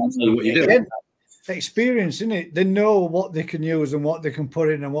goes back to what you do. Experience, isn't it? They know what they can use and what they can put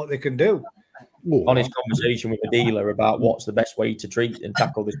in and what they can do. Honest conversation with the dealer about what's the best way to treat and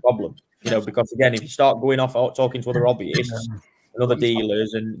tackle this problem. Because again, if you start going off out talking to other hobbyists and other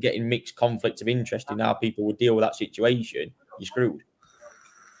dealers and getting mixed conflicts of interest in how people would deal with that situation, you're screwed.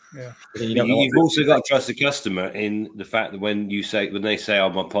 Yeah. You've also got to trust the customer in the fact that when they say, "Oh,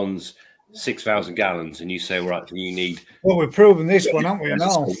 my pond's 6,000 gallons," and you say, "Right, you need." Well, we've proven this one, haven't we?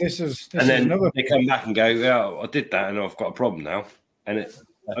 No, this is another. They come back and go, "Yeah, I did that, and I've got a problem now." And it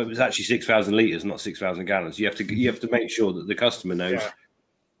was actually 6,000 liters, not 6,000 gallons. You have to make sure that the customer knows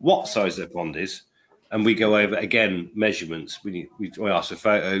what size their pond is, and we go over again measurements. We ask for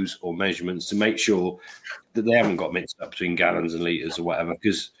photos or measurements to make sure that they haven't got mixed up between gallons and liters or whatever,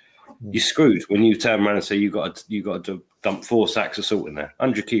 because you're screwed when you turn around and say you got to dump 4 sacks of salt in there,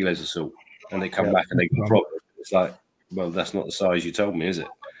 100 kilos of salt, and they come back and they got a problem. It's like, well, that's not the size you told me, is it?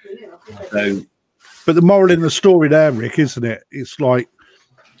 So, but the moral in the story there, Rick, isn't it? It's like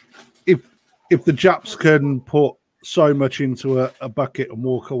if the Japs can put so much into a bucket and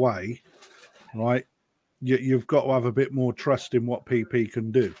walk away, right? You've got to have a bit more trust in what PP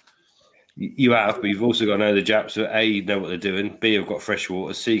can do. You have, but you've also got to know the Japs are A, know what they're doing, B, have got fresh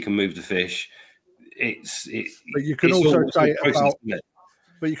water, C, can move the fish. But you can also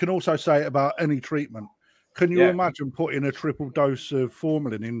say it about any treatment. Can you imagine putting a triple dose of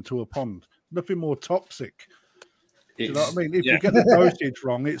formalin into a pond? Nothing more toxic. Do you know what I mean? If you get the dosage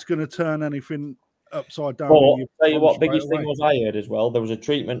wrong, it's going to turn anything upside down. But tell you what, biggest thing was I heard as well. There was a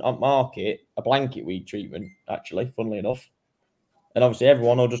treatment on market, a blanket weed treatment, actually, funnily enough. And obviously,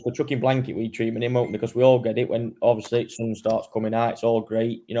 everyone will just go chucking blanket weed treatment in, because we all get it when obviously sun starts coming out. It's all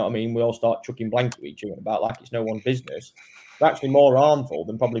great, you know what I mean? We all start chucking blanket weed treatment about like it's no one's business. It's actually more harmful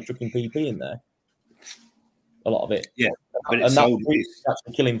than probably chucking PP in there. A lot of it, but and that's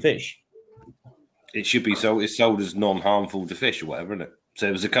actually killing fish. It should be sold. It's sold as non-harmful to fish or whatever, isn't it?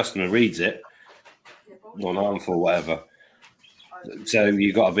 So as the customer reads it, non-harmful, whatever. So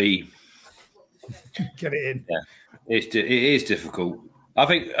you got to be get it in. Yeah. It is difficult. I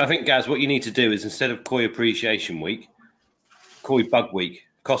think, Gaz, what you need to do is instead of Koi Appreciation Week, Koi Bug Week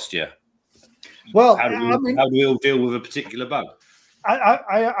cost you. Well, how do we all deal with a particular bug?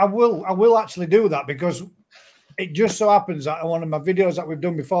 I will actually do that, because it just so happens that in one of my videos that we've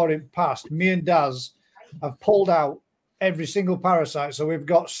done before in past, me and Daz have pulled out every single parasite. So we've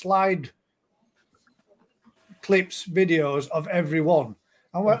got slide clips, videos of every one.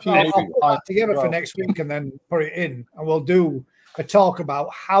 And I'll put that together for next week and then put it in, and we'll do a talk about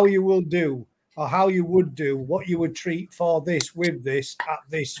how you will do, or how you would do, what you would treat for this with this at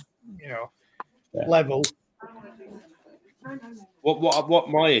this, level. What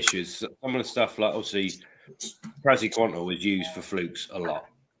my issues? Some of the stuff, like obviously praziquantel is used for flukes a lot,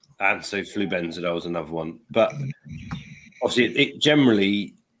 and so flubenzidol is another one. But obviously, it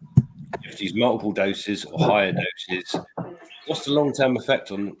generally, if you use multiple doses or higher doses, what's the long-term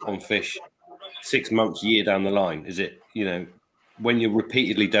effect on fish 6 months, a year down the line? Is it, when you're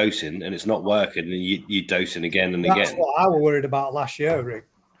repeatedly dosing and it's not working, and you dosing again and again? That's what I was worried about last year, Rick,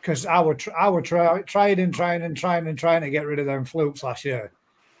 because I were trying to get rid of them flukes last year.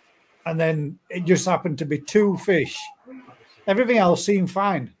 And then it just happened to be 2 fish. Everything else seemed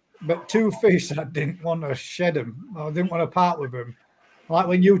fine, but 2 fish, I didn't want to shed them. I didn't want to part with them. Like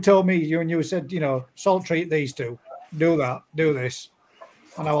when you told me, when you said, salt treat these 2, do that, do this.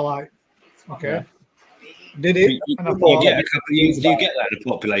 And I was like, okay. Did it? And I thought, you get that in a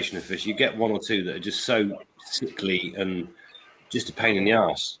population of fish. You get 1 or 2 that are just so sickly and just a pain in the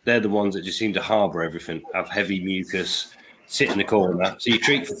ass. They're the ones that just seem to harbour everything, have heavy mucus, sit in the corner. So you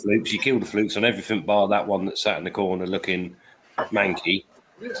treat for flukes, you kill the flukes on everything bar that one that sat in the corner looking manky.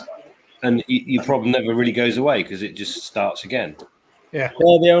 And your problem never really goes away because it just starts again. Yeah.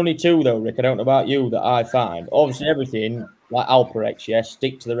 They're the only 2, though, Rick. I don't know about you, that I find. Obviously, everything like Alparex, yes,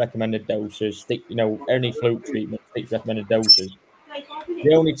 stick to the recommended doses. Stick, any fluke treatment, stick to recommended doses.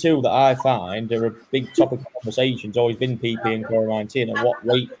 The only 2 that I find are a big topic of conversation's always been PP and chloramine T, and what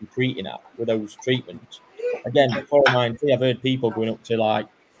rate you're treating at with those treatments. Again, chloramine T, I've heard people going up to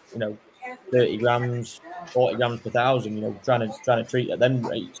 30 grams, 40 grams per thousand, trying to treat at them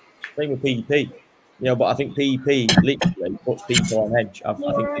rates. Same with PP. But I think PP literally puts people on edge. I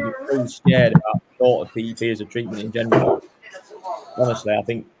think they get so scared about the thought of PP as a treatment in general. Honestly, I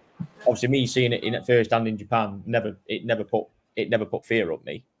think obviously me seeing it in at first hand in Japan never put fear up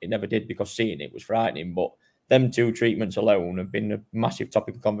me. It never did, because seeing it was frightening. But them 2 treatments alone have been a massive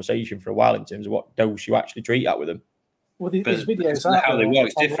topic of conversation for a while in terms of what dose you actually treat at with them. Well, these videos how they work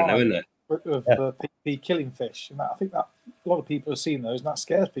is different, though, isn't it? Of PP killing fish, and I think that a lot of people have seen those, and that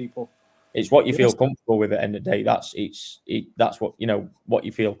scares people. It's what you feel comfortable with at the end of the day. That's what what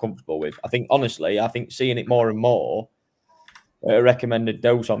you feel comfortable with. I think honestly, seeing it more and more, a recommended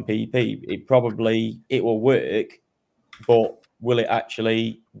dose on PP, it will work, but will it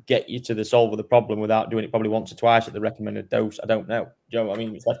actually get you to the solve of the problem without doing it probably once or twice at the recommended dose? I don't know. Do you know what I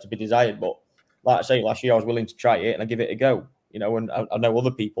mean? It's left to be desired. But like I say, last year I was willing to try it and I give it a go. And I know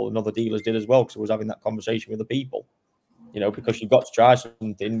other people and other dealers did as well, because I was having that conversation with the people. Because you've got to try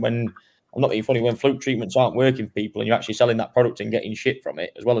something when. I'm not being funny, when fluke treatments aren't working for people and you're actually selling that product and getting shit from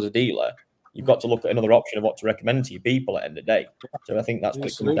it, as well as a dealer, you've got to look at another option of what to recommend to your people at the end of the day. So I think that's what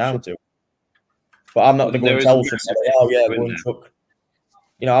it comes down to. But I'm not going to go and tell somebody, go and chuck.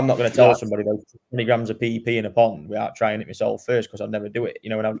 I'm not going to tell somebody those 20 grams of PP in a pond without trying it myself first, because I'll never do it.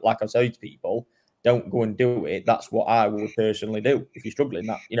 And like I say to people, don't go and do it. That's what I would personally do. If you're struggling,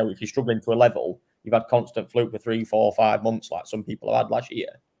 if you're struggling to a level, you've had constant fluke for 3, 4, 5 months, like some people have had last year.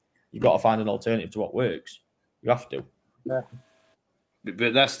 You've got to find an alternative to what works. You have to. Yeah.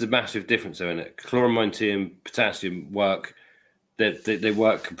 But that's the massive difference, though, isn't it? Chloramine T and potassium work. They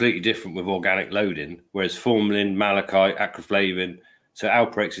work completely different with organic loading, whereas formalin, malachite, acroflavin. So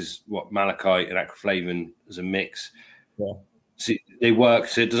Alparex is what malachite and acroflavin as a mix. Yeah. So they work.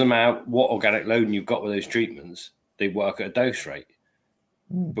 So it doesn't matter what organic loading you've got with those treatments. They work at a dose rate.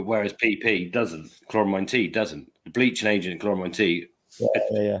 But whereas PP doesn't, chloramine T doesn't. The bleaching agent in chloramine T.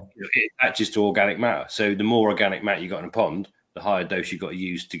 It attaches to organic matter. So the more organic matter you got in a pond, the higher dose you got to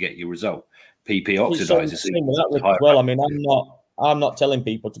use to get your result. PP oxidizes. Well, I mean, I'm not telling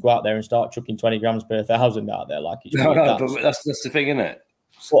people to go out there and start chucking 20 grams per 1,000 out there like it's no, but that's the thing, isn't it?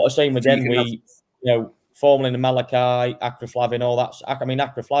 What I'm saying again, formalin and malachite, acroflavin, all that. I mean,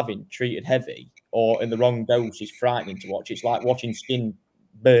 acroflavin treated heavy or in the wrong dose is frightening to watch. It's like watching skin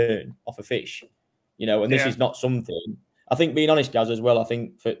burn off a fish, and this is not something. I think, being honest, guys, as well, I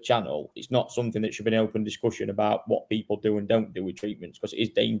think for channel, it's not something that should be an open discussion about what people do and don't do with treatments, because it is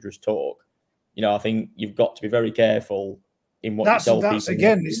dangerous talk. I think you've got to be very careful in what you tell people. That's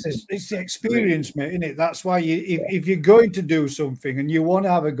again, it's the experience, mate, isn't it? That's why if you're going to do something and you want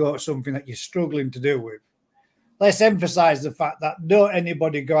to have a go at something that you're struggling to do with, let's emphasize the fact that don't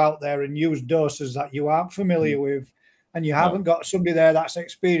anybody go out there and use doses that you aren't familiar with and you haven't got somebody there that's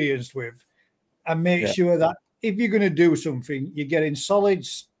experienced with, and make sure that if you're going to do something, you're getting solid,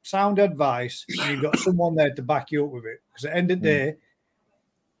 sound advice, and you've got someone there to back you up with it. Because at the end of the day,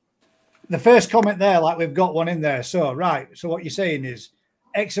 the first comment there, like we've got one in there. So, so what you're saying is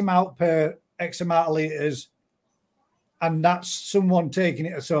X amount per X amount of litres, and that's someone taking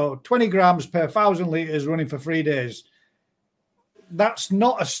it. So 20 grams per 1,000 litres running for 3 days. That's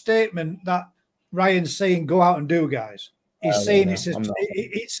not a statement that Ryan's saying go out and do, guys. He's saying it's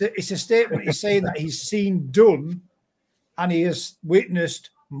a statement. He's saying that he's seen done, and he has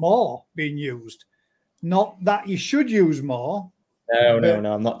witnessed more being used. Not that you should use more.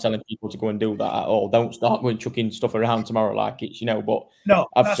 No. I'm not telling people to go and do that at all. Don't start going chucking stuff around tomorrow like it's, But no,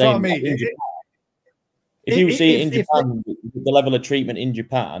 that's what I mean. If you see it in Japan, the level of treatment in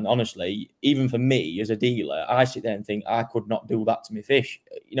Japan, honestly, even for me as a dealer, I sit there and think I could not do that to my fish.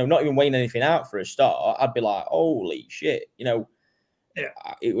 Not even weighing anything out for a start. I'd be like, holy shit,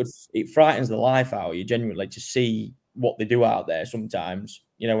 It frightens the life out of you genuinely to see what they do out there sometimes.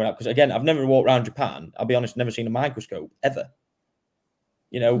 Because again, I've never walked around Japan. I'll be honest, never seen a microscope ever.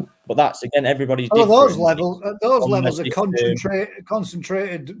 But that's again everybody's. Oh, those levels are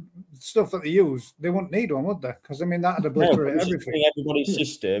concentrated stuff that they use. They wouldn't need one, would they? Because I mean that'd obliterate everything. Everybody's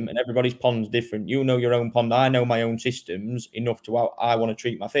system and everybody's pond's different. You know your own pond. I know my own systems enough to how I want to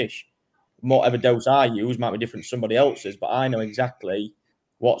treat my fish. Whatever dose I use might be different to somebody else's, but I know exactly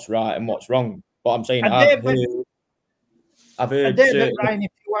what's right and what's wrong. But I'm saying I've heard. Ryan,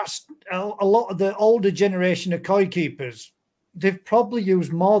 if you ask a lot of the older generation of koi keepers, they've probably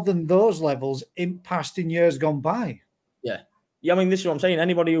used more than those levels in years gone by. Yeah. I mean, this is what I'm saying.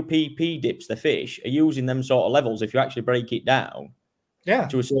 Anybody who PP dips the fish are using them sort of levels. If you actually break it down,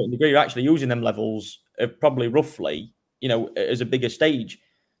 to a certain degree, you're actually using them levels of probably roughly, as a bigger stage.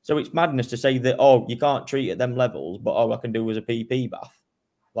 So it's madness to say that you can't treat at them levels, but all I can do is a PP bath.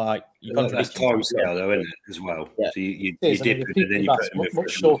 Like that's time scale, though, isn't it? As well. Yeah. So you dip it and then you put them in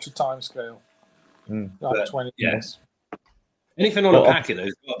much shorter time scale. Like 20 years. Anything on a packet though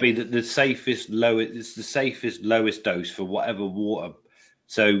has got to be the safest, lowest. It's the safest, lowest dose for whatever water.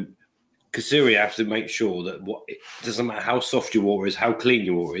 So, Kasuri have to make sure that it doesn't matter how soft your water is, how clean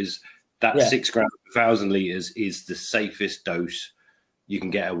your water is. That 6 grams per 1,000 liters is the safest dose you can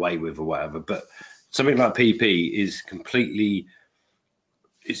get away with, or whatever. But something like PP is completely.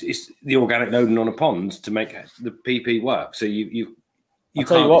 It's the organic loading on a pond to make the PP work. So you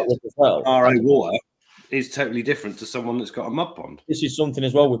can't. RO water is totally different to someone that's got a mud pond. This is something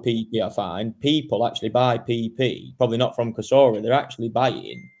as well with PP. I find people actually buy PP, probably not from Kasori. They're actually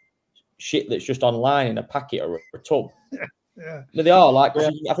buying shit that's just online in a packet or a tub. Yeah, they are like.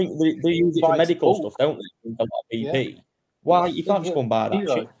 I think they use it for medical stuff, don't they? A lot of PP. Yeah. Why you can't just go and buy that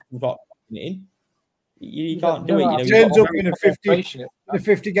shit? You've got it in. You can't do it. It ends up in a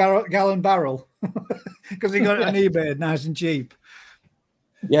 50-gallon barrel because they got it on eBay, nice and cheap.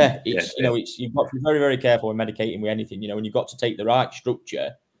 Yeah, it's you've got to be very, very careful when medicating with anything, and you've got to take the right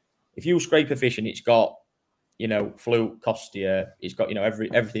structure. If you scrape a fish and it's got, fluke, costia, it's got,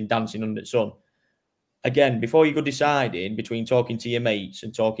 everything dancing under the sun. Again, before you go deciding between talking to your mates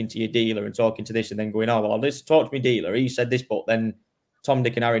and talking to your dealer and talking to this and then going, let's talk to my dealer. He said this, but then Tom,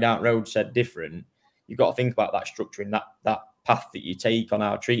 Dick and Harry down road said different. You've got to think about that structure and that path that you take on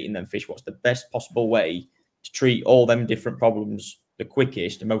how treating them fish. What's the best possible way to treat all them different problems the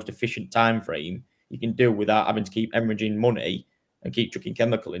quickest and most efficient time frame you can do without having to keep hemorrhaging money and keep chucking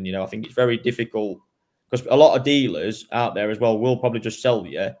chemical in. I think it's very difficult because a lot of dealers out there as well will probably just sell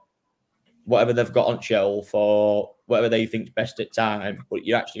you whatever they've got on shelf or whatever they think's best at time, but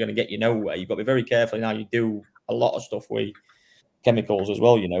you're actually going to get you nowhere. You've got to be very careful in how you do a lot of stuff with chemicals as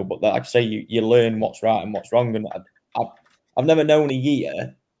well, but like I say, you learn what's right and what's wrong. And I've never known a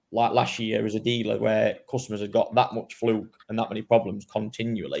year like last year as a dealer where customers had got that much fluke and that many problems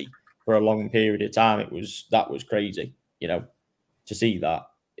continually for a long period of time. That was crazy, to see that.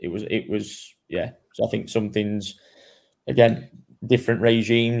 It was So I think some things, again, different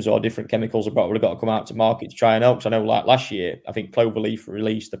regimes or different chemicals have probably got to come out to market to try and help. Because I know like last year, I think Cloverleaf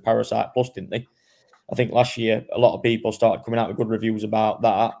released the Parasite Plus, didn't they? I think last year, a lot of people started coming out with good reviews about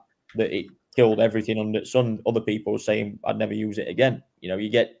that it killed everything under the sun. Other people were saying, I'd never use it again.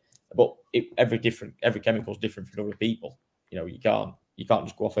 But every chemical is different for other people. You can't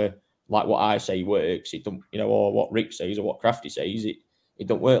just go off like what I say works. It don't, or what Rick says or what Crafty says. It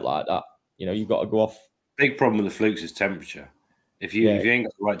don't work like that. You've got to go off. Big problem with the flukes is temperature. If you ain't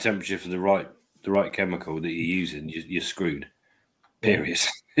got the right temperature for the right chemical that you're using, you're screwed. Period.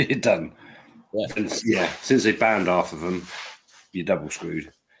 You're done. Since they banned half of them, you're double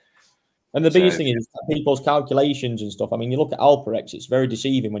screwed. And the biggest thing is people's calculations and stuff. I mean, you look at Alparex, it's very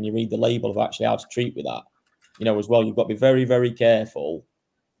deceiving when you read the label of actually how to treat with that. As well, you've got to be very, very careful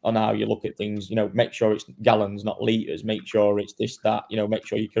on how you look at things. Make sure it's gallons, not litres. Make sure it's this, that. Make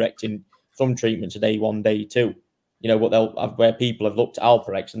sure you're correcting some treatments a day 1, day 2. But where people have looked at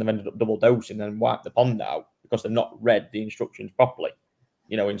Alparex and they've ended up double dosing and wiped the pond out because they've not read the instructions properly.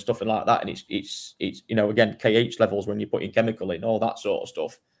 And stuff like that. And it's again, KH levels when you're putting chemical in, all that sort of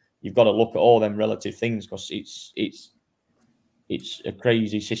stuff. You've got to look at all them relative things because it's it's a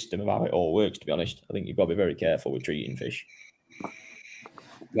crazy system of how it all works, to be honest. I think you've got to be very careful with treating fish.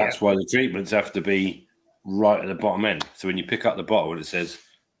 That's why the treatments have to be right at the bottom end. So when you pick up the bottle and it says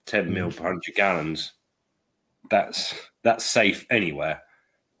 10 mil per 100 gallons, that's safe anywhere.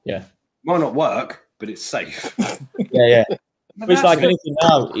 Yeah. Might not work, but it's safe. Yeah. It's like anything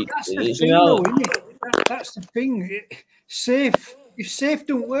now. That's the thing. Safe. If safe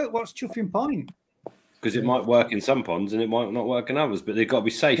don't work, what's chuffing point? Because it might work in some ponds and it might not work in others, but they've got to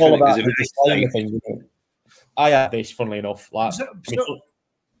be safe. All about if the disclaimer thing. I have this, funnily enough. Like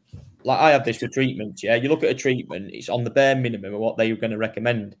I have this with treatments. Yeah, you look at a treatment; it's on the bare minimum of what they were going to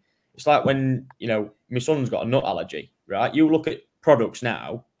recommend. It's like when my son's got a nut allergy, right? You look at products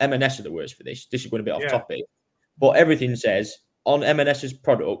now. M&S are the worst for this. This is going to be off topic, but everything says on M&S's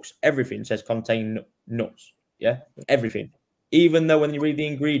products, everything says contain nuts. Yeah, everything. Even though when you read the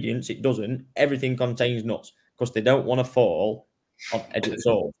ingredients, it doesn't. Everything contains nuts because they don't want to fall on edge of the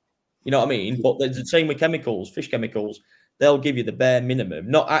sword. You know what I mean? But it's the same with chemicals, fish chemicals. They'll give you the bare minimum.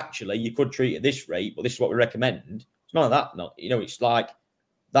 Not actually, you could treat at this rate, but this is what we recommend. It's none of that. Not it's like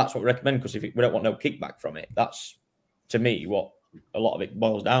that's what we recommend because we don't want no kickback from it. That's to me what a lot of it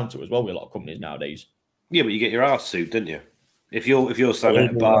boils down to as well with a lot of companies nowadays. Yeah, but you get your arse sued, don't you? If you're saying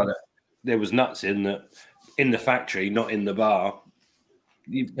at a bar that there was nuts in the factory, not in the bar,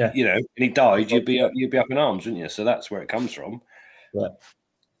 and he died, you'd be up in arms, wouldn't you? So that's where it comes from. Yeah.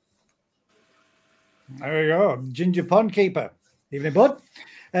 There we go. Ginger Pond Keeper. Evening, bud.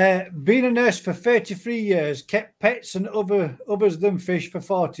 Being a nurse for 33 years, kept pets and others than fish for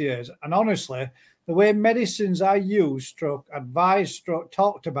 40 years. And honestly, the way medicines are used, advised,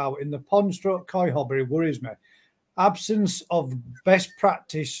 talked about in the pond koi hobby worries me. Absence of best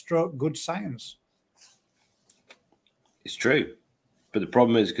practice, good science. It's true. But the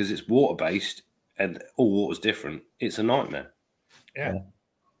problem is because it's water-based and all water's different, it's a nightmare. Yeah.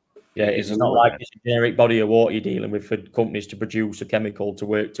 Yeah, it's not like it's a generic body of water you're dealing with for companies to produce a chemical to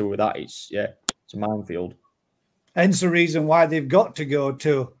work to with that. It's a minefield. Hence the reason why they've got to go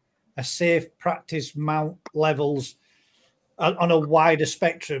to a safe practice mount levels on a wider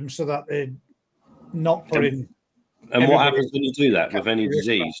spectrum so that they're not putting... And what happens when you do that with any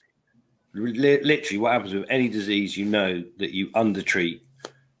disease? Literally, what happens with any disease that you undertreat,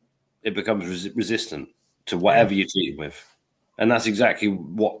 it becomes resistant to whatever you're treating with. And that's exactly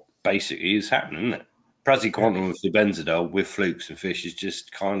what basically is happening, isn't it? Praziquantel with the benzidol with flukes and fish is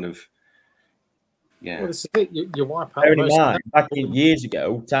just kind of, Well, it's a bit, you wipe out. Bearing in mind, back years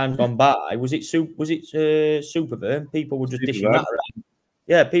ago, times gone by, was it Superverm? People were just dishing that around.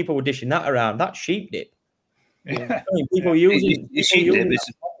 Yeah, people were dishing that around. That's sheep dip. Yeah. I mean, people using sheep dip.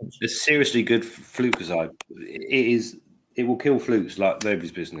 It's seriously good for flucicide. It will kill flukes like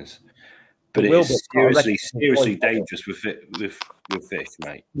nobody's business. But it's seriously dangerous with fish,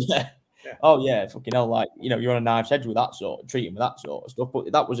 mate. Yeah. Oh yeah, fucking hell! Like you're on a knife's edge with that sort, treating with that sort of stuff.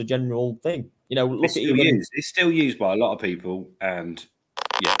 But that was a general thing. It's still used by a lot of people, and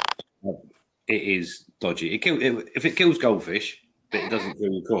it is dodgy. If it kills goldfish, but it doesn't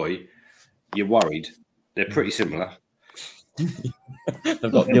kill koi, you're worried. They're pretty similar.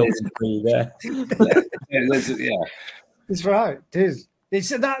 They've got gills and three there. Yeah, it's right. It is. It's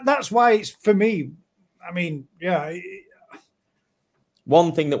that's why it's for me. I mean, yeah.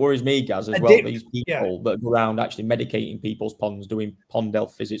 One thing that worries me, Gaz, as well, these people that go around actually medicating people's ponds, doing pond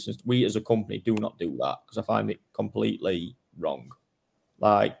health visits, and we as a company do not do that because I find it completely wrong.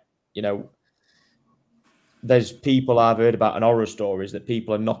 Like, there's people I've heard about in horror stories that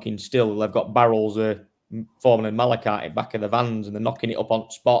people are knocking still. They've got barrels of formalin malachite in the back of the vans and they're knocking it up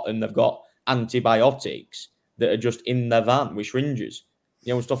on spot, and they've got antibiotics that are just in their van with syringes,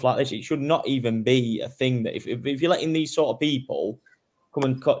 stuff like this. It should not even be a thing that if you're letting these sort of people come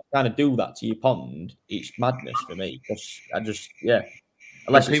and kind of do that to your pond, it's madness for me. Because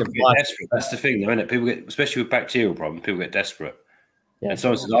unless people get desperate. That's the thing, though, isn't it? People get, especially with bacterial problems, people get desperate. Yeah. And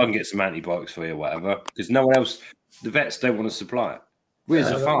someone says, "I can get some antibiotics for you, or whatever," because no one else, the vets don't want to supply it. We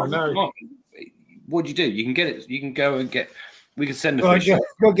as a farm, what do you do? You can get it. You can go and get. We can send the fish.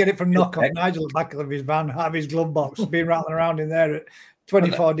 Go get it from Knockoff. Nigel, the back of his van, have his glove box, been rattling around in there at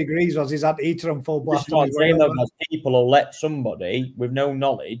 24 degrees was his heater on full blast. People will let somebody with no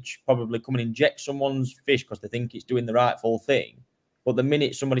knowledge probably come and inject someone's fish because they think it's doing the rightful thing. But the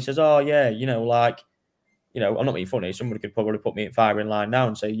minute somebody says, "Oh yeah," I'm not being funny. Somebody could probably put me in firing line now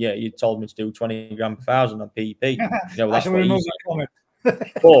and say, "Yeah, you told me to do 20 gram per thousand on PP." That's what he's saying.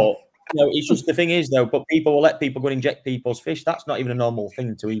 But it's just the thing is though. But people will let people go and inject people's fish. That's not even a normal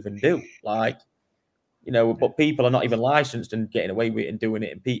thing to even do. But people are not even licensed and getting away with it and doing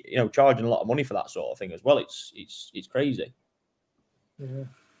it, and charging a lot of money for that sort of thing as well. It's crazy.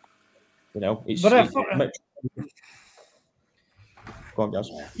 You know, it's. But Go on, guys.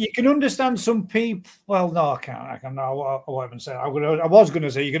 you can understand some people. Well, no, I can't. I can't. No, I won't even say. I was going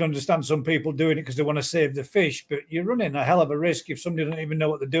to say you can understand some people doing it because they want to save the fish, but you're running a hell of a risk if somebody doesn't even know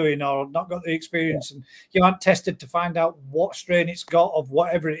what they're doing or not got the experience, and you aren't tested to find out what strain it's got of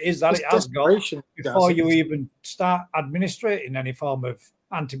whatever it is that it has got before you even start administrating any form of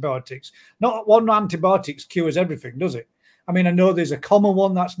antibiotics. Not one antibiotics cures everything, does it? I mean, I know there's a common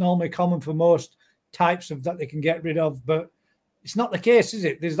one that's normally common for most types of that they can get rid of, but it's not the case, is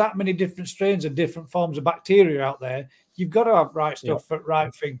it? There's that many different strains of different forms of bacteria out there. You've got to have right stuff for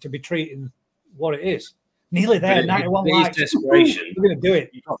right thing to be treating what it is. Nearly there, 91 likes. Desperation. We're going to do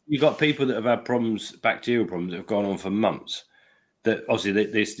it. You've got people that have had problems, bacterial problems that have gone on for months. That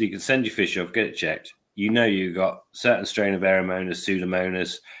obviously you can send your fish off, get it checked. You know you've got certain strain of Aeromonas,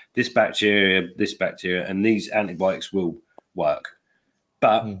 Pseudomonas, this bacteria, and these antibiotics will work.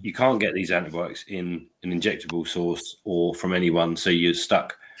 But you can't get these antibiotics in an injectable source or from anyone, so you're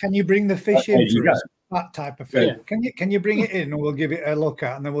stuck. Can you bring the fish in for that type of thing? Yeah. Can you bring it in and we'll give it a look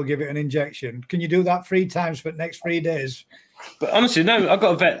at and then we'll give it an injection? Can you do that 3 times for the next 3 days? But honestly, no, I've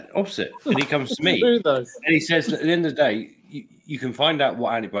got a vet opposite, and he comes to me and he says that at the end of the day, you can find out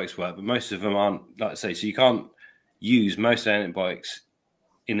what antibiotics work, but most of them aren't, like I say, so you can't use most antibiotics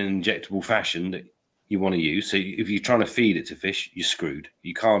in an injectable fashion that you want to use. So if you're trying to feed it to fish, you're screwed.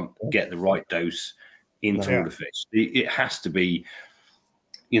 You can't get the right dose into all the fish. It has to be,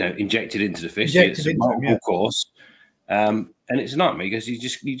 injected into the fish. It's a multiple course, and it's a nightmare because you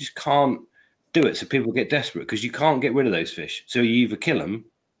just can't do it. So people get desperate because you can't get rid of those fish. So you either kill them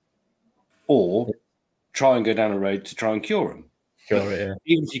or try and go down a road to try and cure them. Even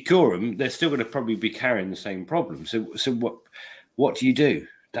if you cure them, they're still going to probably be carrying the same problem. So what do you do?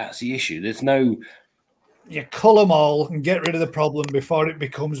 That's the issue. There's no. You cull them all and get rid of the problem before it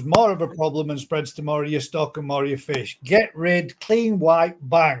becomes more of a problem and spreads to more of your stock and more of your fish. Get rid, clean, white,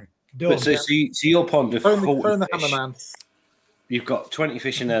 bang. Done. But so your pond of 40 fish, hammerman. You've got 20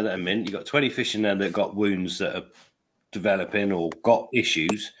 fish in there that are mint. You've got 20 fish in there that got wounds that are developing or got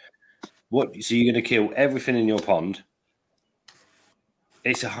issues. So you're going to kill everything in your pond?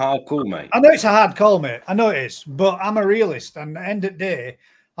 It's a hard call, mate. I know it's a hard call, mate. I know it is. But I'm a realist. And at the end of the day,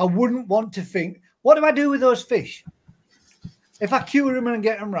 I wouldn't want to think, what do I do with those fish? If I cure them and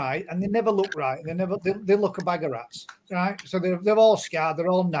get them right, and they never look right, they look a bag of rats, right? So they're all scarred, they're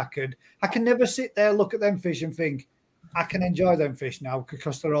all knackered. I can never sit there, look at them fish and think, I can enjoy them fish now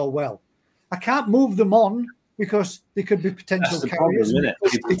because they're all well. I can't move them on because they could be potential carriers. Problem,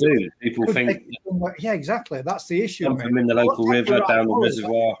 people do. People think. Yeah, exactly. That's the issue. Dump them in the local river, down the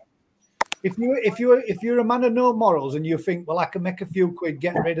reservoir. If you're a man of no morals and you think, well, I can make a few quid,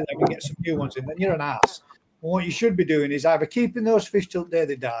 get rid of them and get some new ones in, then you're an ass. And what you should be doing is either keeping those fish till the day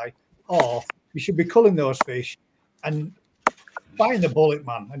they die, or you should be culling those fish and biting the bullet,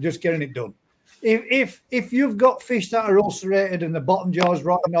 man, and just getting it done. If you've got fish that are ulcerated and the bottom jaw's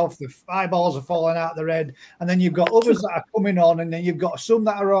rotting off, the eyeballs are falling out the head, and then you've got others that are coming on, and then you've got some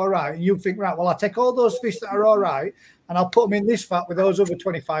that are all right, and you think, right, well, I'll take all those fish that are all right, and I'll put them in this vat with those other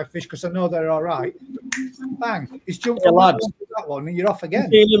 25 fish because I know they're all right. Bang. It's jumped from that one, and you're off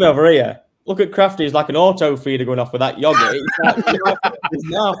again. Him over here. Look at Crafty. He's like an auto feeder going off with that yogurt. He's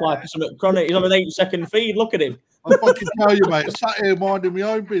now like something chronic. He's on an 8-second feed. Look at him. I fucking tell you, mate. Sat here minding my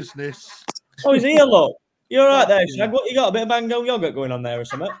own business. Oh, he's here, look. You're all right there, Shag. What you got? A bit of mango yogurt going on there or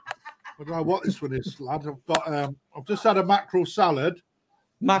something? I don't know what this one is, lad. I've just had a mackerel salad.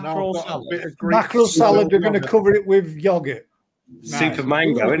 Mackerel salad. Mackerel salad. We're going to cover it with yogurt. Super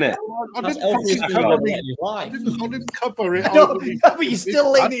mango, isn't it? I didn't cover it. No, but you're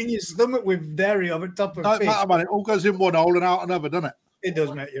still laying it in your stomach with dairy over top of fish. Matter, man. It all goes in one hole and out another, doesn't it? It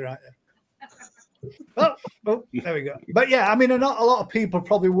does, mate. You're right. Yeah. Oh, there we go. But yeah, I mean, not a lot of people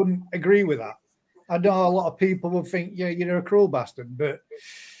probably wouldn't agree with that. I know a lot of people would think, yeah, you're a cruel bastard, but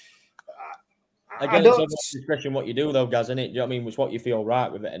again, it's about discretion what you do, though, Gaz, isn't it? Do you know what I mean? It's what you feel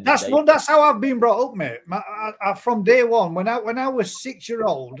right with it. That's how I've been brought up, mate. From day one, when I was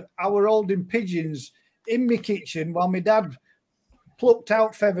 6-year-old, I was holding pigeons in my kitchen while my dad plucked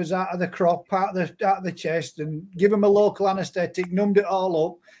out feathers out of the crop, out of the chest, and give them a local anaesthetic, numbed it all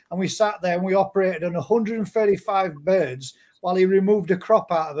up, and we sat there and we operated on 135 birds while he removed a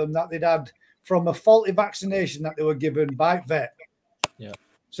crop out of them that they'd had from a faulty vaccination that they were given by vet. Yeah.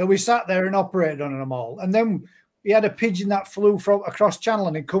 So we sat there and operated on them all. And then we had a pigeon that flew from across channel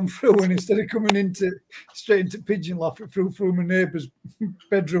and it come through, and instead of coming straight into pigeon loft, it flew through my neighbour's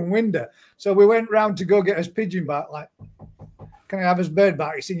bedroom window. So we went round to go get his pigeon back, like, can I have his bird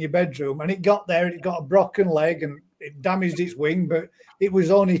back? It's in your bedroom. And it got there and it got a broken leg and it damaged its wing, but it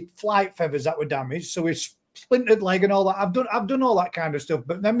was only flight feathers that were damaged. So we splintered leg and all that. I've done all that kind of stuff.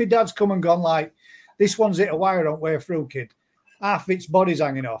 But then my dad's come and gone like, this one's hit a wire on way through, kid. Half its body's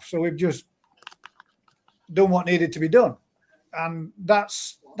hanging off. So we've just done what needed to be done. And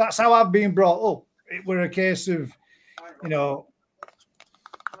that's how I've been brought up. It were a case of, you know,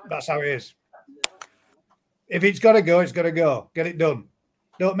 that's how it is. If it's got to go, it's got to go. Get it done.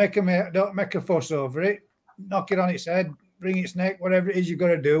 Don't make a fuss over it. Knock it on its head, wring its neck, whatever it is you've got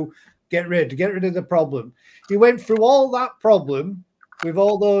to do. Get rid of the problem. He went through all that problem with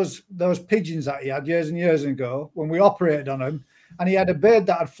all those pigeons that he had years and years ago when we operated on him, and he had a bird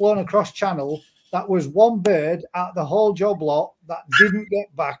that had flown across channel. That was one bird out the whole job lot that didn't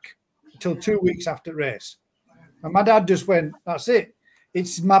get back until 2 weeks after race. And my dad just went, that's it.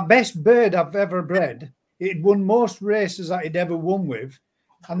 It's my best bird I've ever bred. It won most races that he'd ever won with.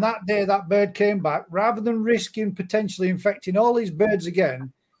 And that day that bird came back, rather than risking potentially infecting all these birds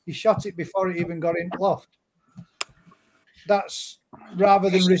again, he shot it before it even got into loft. That's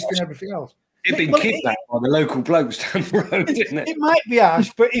rather than risking everything else. It'd been kidnapped by the local blokes down the road, didn't it? It might be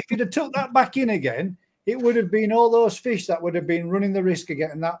harsh, but if you'd have took that back in again, it would have been all those fish that would have been running the risk of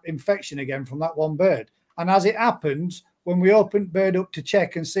getting that infection again from that one bird. And as it happens, when we opened bird up to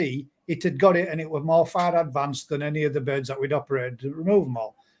check and see, it had got it, and it was more far advanced than any of the birds that we'd operated to remove them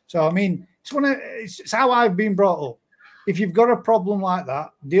all. So, I mean, it's how I've been brought up. If you've got a problem like that,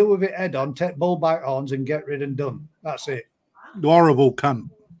 deal with it head on, take bull by horns and get rid and done. That's it. You horrible cunt.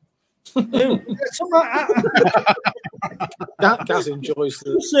 That Gaz enjoys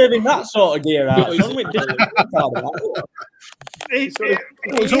serving that sort of gear out.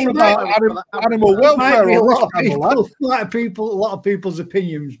 It's all about animal welfare. A lot of people's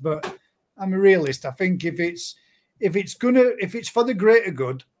opinions, but I'm a realist. I think if it's for the greater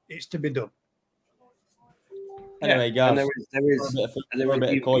good, it's to be done. Anyway, guys, there is if you know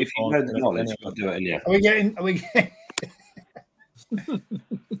the knowledge, you've got to do it in here. Are we getting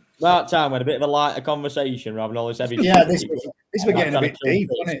that time we had a bit of a lighter conversation rather than all this heavy. Yeah, this was getting a bit deep,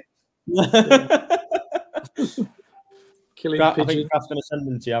 wasn't it? Killing I think Kraft's going to send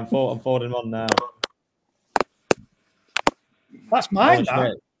them to you. I'm forwarding them on now. That's mine.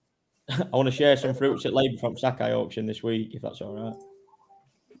 I want to share some fruits at Labour from Sakai auction this week, if that's all right.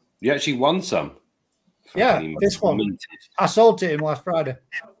 You actually won some. Yeah, Fucking this one. minted. I sold it him last Friday.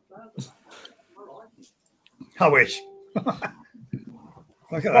 I wish. Look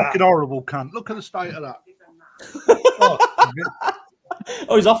at Fucking that. horrible cunt. Look at the state of that.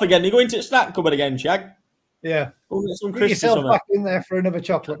 Oh, he's off again. You go into the snack cupboard again, Shag. Yeah. Go get some Get crisps or yourself something. back in there for another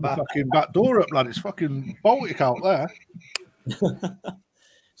chocolate bar. Fucking back door up, lad. It's fucking Baltic out there.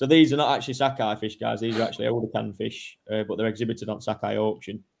 So these are not actually Sakai fish, guys. These are actually older can fish, but they're exhibited on Sakai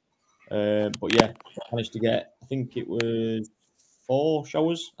auction. But yeah, managed to get, I think it was 4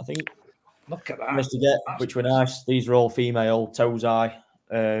 showers, I think. Look at that. Managed to get, which were nice. These are all female Tozai,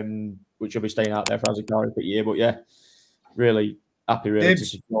 which will be staying out there for Azakari for a year. But yeah, really happy really to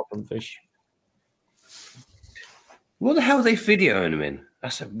secure some fish. What the hell are they videoing them in?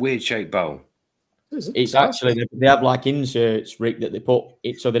 That's a weird shaped bowl. It's actually, they have like inserts, Rick, that they put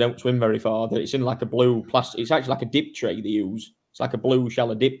it so they don't swim very far. It's in like a blue plastic. It's actually like a dip tray they use. It's like a blue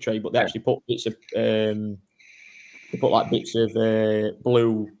shallow dip tray, but they actually put bits of, they put like bits of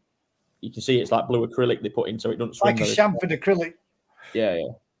blue. You can see it's like blue acrylic they put in so it doesn't swim. Like a chamfered acrylic. Yeah, yeah.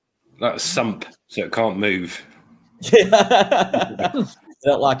 Like a sump, so it can't move. They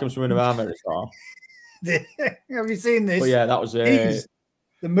don't like them swimming around very far. Have you seen this? But yeah, that was the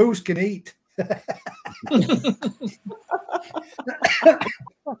moose can eat. Fucking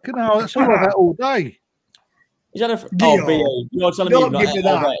hell, that's all of that all day. Is that a you're telling me Don't you've give me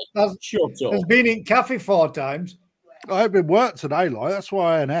not that. Shut up. Has been in cafe 4 times. I've been work today, like that's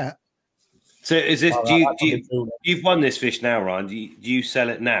why I ain't at. So is this? You've won this fish now, Ryan? Do you sell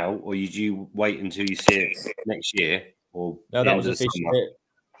it now, or do you wait until you see it next year? Or no, that was a fish.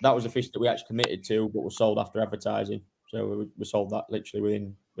 That was a fish that we actually committed to, but was sold after advertising. So we sold that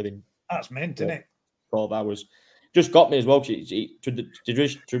literally within. That's mint, isn't it? 12 hours. Just got me as well.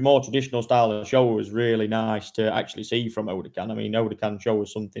 To more traditional style of show was really nice to actually see from Odecan. I mean, Odecan show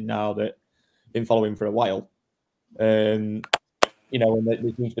is something now that I've been following for a while. You know, and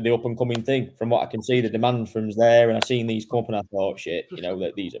it seems to be the up and coming thing. From what I can see, the demand from's there, and I've seen these come up, and I thought, shit, you know,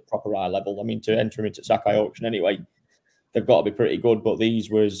 that these are proper high level. I mean, to enter them into Sakai auction anyway, they've got to be pretty good. But these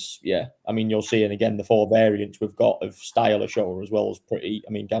was, yeah, I mean, you'll see, and again, the 4 variants we've got of style of show as well as pretty.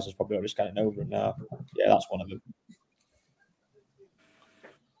 I mean, Gaz has probably already scanned over them now. Yeah, that's one of them.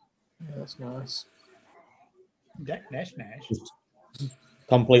 Yeah, that's nice. That's nice.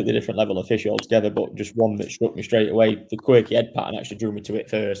 completely different level of fish altogether, but just one that struck me straight away. The quirky head pattern actually drew me to it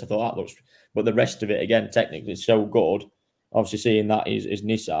first. I thought that looks, but the rest of it, again, technically is so good. Obviously, seeing that is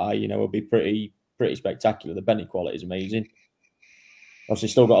Nisai, you know, will be pretty spectacular. The Benny quality is amazing. Obviously,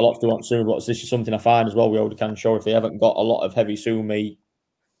 still got a lot to do on Sumi, but this is something I find as well. We already can show if they haven't got a lot of heavy Sumi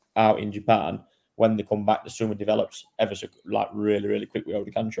out in Japan, when they come back, the Sumi develops ever so really, really quick. We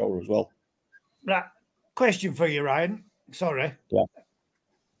already can show as well. Right. Question for you, Ryan. Sorry. Yeah.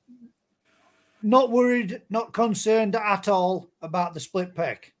 Not worried, not concerned at all about the split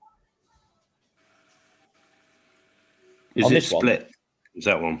pec. Is On it this split? Is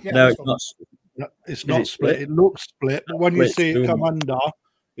that one? Yeah, No, this it's one. not. No, it's not it split. split? It looks split, but when you Split see it come Sumi. under,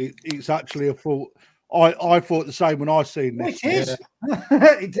 it's actually a full. I thought the same when I seen Oh, this. it is.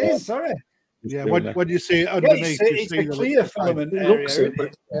 It is. Sorry. Yeah, Sumi. when you see it Yeah, underneath, you it's see a that clear it's the same. filament It area. looks Isn't it, but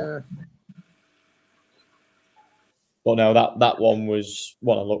it? yeah. But no, that one was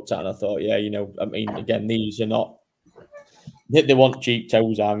one I looked at and I thought, yeah, you know, I mean, again, these are not. They want cheap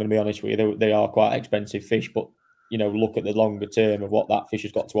toes. I'm going to be honest with you. They are quite expensive fish, but you know, look at the longer term of what that fish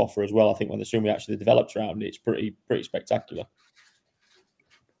has got to offer as well. I think when the Sumi actually develops around it, it's pretty spectacular.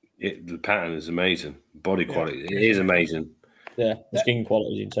 The pattern is amazing. Body Yeah. quality, it is amazing. Yeah, the skin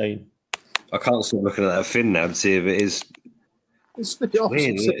quality is insane. I can't stop looking at that fin now to see if it is Snip it off.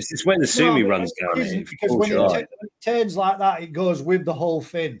 weird. It's just when the Sumi runs down It it. isn't, It because falls when your eye. it turns like that, it goes with the whole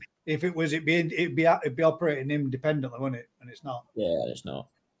fin. If it was, it'd be operating independently, wouldn't it? And it's not. Yeah, it's not.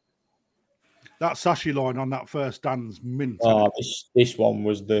 That sashi line on that first Dan's mint. Oh, this one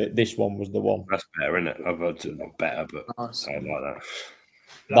was the one. That's better, isn't it? I've heard it's not better, but Nice. I like that.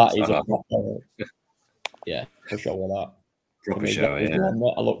 That is I a like proper, yeah, for sure with that. proper I mean, show, that was yeah. the one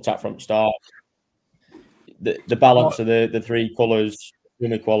that I looked at from the start. The balance of the three colours,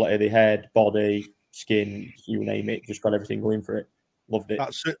 quality, the head, body, skin, you name it, just got everything going for it. Loved it.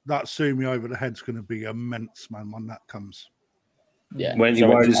 That Sumi over the head's going to be immense, man, when that comes. Yeah. When you So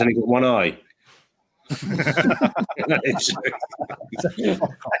worried it's- it's only got one eye.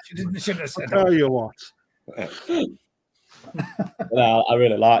 Shouldn't have said that. Tell you what. Well, I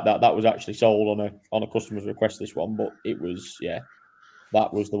really like that. That was actually sold on a customer's request, this one, but it was, yeah,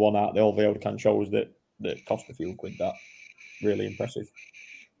 that was the one out the all the can shows that cost a few quid. That really impressive.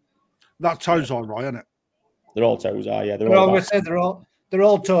 That toes all right, isn't it? They're all toes eye, yeah. They're Well, all I'm going back. to say they're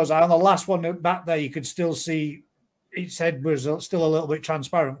all toes. On the last one back there, you could still see its head was still a little bit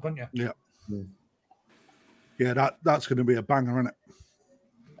transparent, couldn't you? Yeah, that's going to be a banger, isn't it?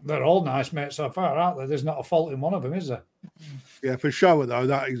 They're all nice, mate, so far, aren't they? There's not a fault in one of them, is there? Yeah, for sure, though,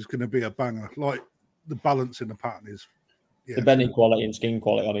 that is going to be a banger. Like, the balance in the pattern is... Yeah, The Benny quality and skin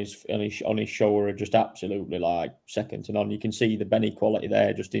quality on his show are just absolutely like second to none. You can see the Benny quality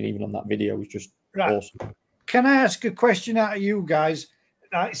there, just even on that video, was just Right. awesome. Can I ask a question out of you guys?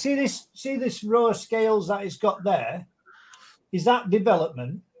 See this row of scales that it's got there? Is that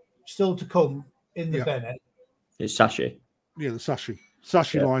development still to come in the Yeah. Bennett? It's Sashi. Yeah, the sashi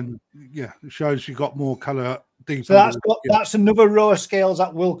Yeah. line. Yeah, it shows you got more color deep. So that's another row of scales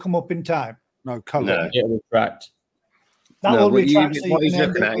that will come up in time. no color. No. It'll retract. That No, will what retract. So what you he's can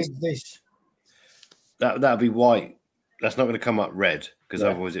end looking up at is with this. that'll be white. That's not going to come up red because Yeah.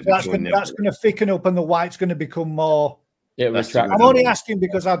 otherwise it'd be That's joining going to thicken up, and the white's going to become more. It'll That's retract. the I'm only asking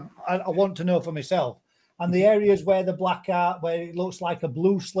because I want to know for myself. And the areas where the black art, where it looks like a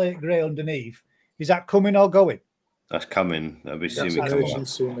blue slate grey underneath, is that coming or going? That's coming. That'll be That's Sumi a coming version up.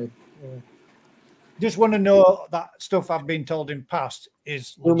 Sumi. Just want to know that stuff I've been told in past is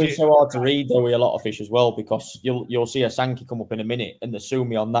Sumi legit. is so hard to read though with a lot of fish as well, because you'll see a Sankey come up in a minute and the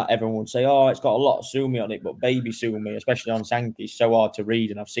Sumi on that, everyone would say, oh, it's got a lot of Sumi on it, but baby Sumi, especially on Sankey, is so hard to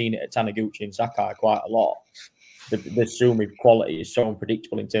read, and I've seen it at Taniguchi and Sakai quite a lot. The Sumi quality is so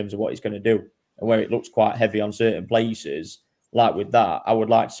unpredictable in terms of what it's going to do, and where it looks quite heavy on certain places, like with that, I would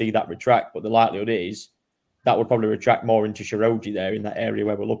like to see that retract, but the likelihood is that would probably retract more into Shiroji there in that area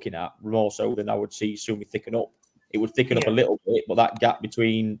where we're looking at, more so than I would see Sumi thicken up. It would thicken up a little bit, but that gap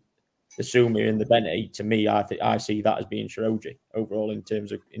between the Sumi and the Bene, to me, I see that as being Shiroji overall in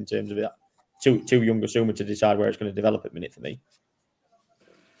terms of that. Two younger Sumi to decide where it's going to develop at minute for me.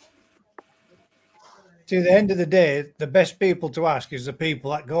 To the end of the day, the best people to ask is the people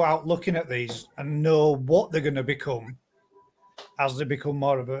that go out looking at these and know what they're going to become as they become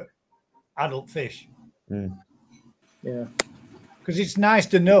more of a adult fish. Yeah. Because it's nice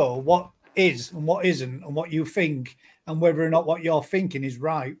to know what is and what isn't, and what you think, and whether or not what you're thinking is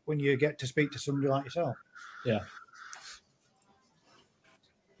right when you get to speak to somebody like yourself. Yeah.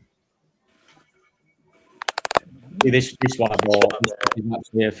 This one I bought is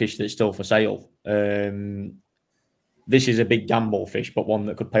actually a fish that's still for sale. The this is a big gamble fish, but one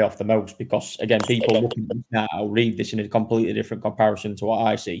that could pay off the most because, again, people looking at this now read this in a completely different comparison to what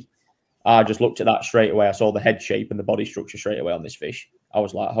I see. I just looked at that straight away. I saw the head shape and the body structure straight away on this fish. I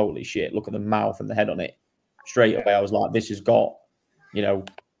was like, holy shit, look at the mouth and the head on it. Straight away, I was like, this has got, you know,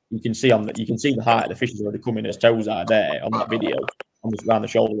 you can see the height of the fish is already coming as toes are there on that video, almost around the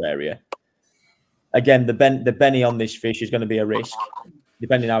shoulder area. Again, the benny on this fish is going to be a risk,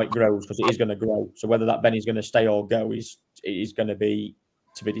 depending how it grows, because it is going to grow. So whether that benny is going to stay or go is going to be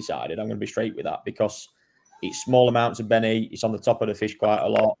decided. I'm going to be straight with that because it's small amounts of benny. It's on the top of the fish quite a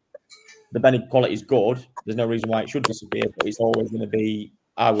lot. The benny quality is good. There's no reason why it should disappear, but it's always going to be,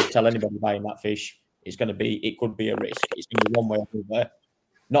 I would tell anybody buying that fish, it could be a risk. It's going to be one way or another.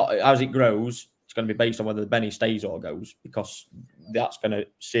 Not as it grows, it's going to be based on whether the benny stays or goes, because that's going to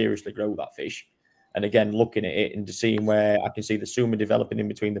seriously grow that fish. And again, looking at it and seeing where I can see the suma developing in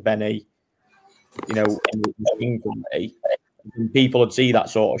between the benny, you know, and the skin quality. And people would see that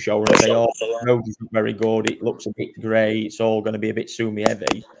sort of show and say, oh, the nose is not very good, it looks a bit grey, it's all going to be a bit sumi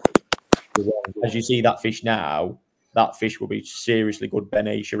heavy. As you see that fish now, that fish will be seriously good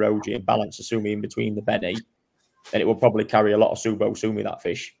benny, shiroji, and balance the sumi in between the benny. And it will probably carry a lot of subo sumi, that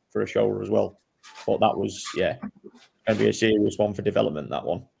fish, for a shoulder as well. But that was, going to be a serious one for development, that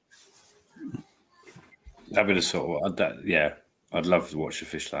one. That'd be the sort of, I'd love to watch a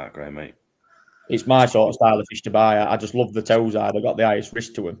fish like that, Graham, mate. It's my sort of style of fish to buy. I just love the toes eye. They've got the highest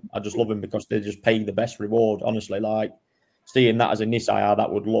risk to them. I just love them because they just pay the best reward, honestly. Like, seeing that as a Nisai, how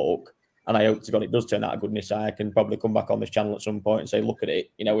that would look, and I hope to God it does turn out a good Nisai. I can probably come back on this channel at some point and say, look at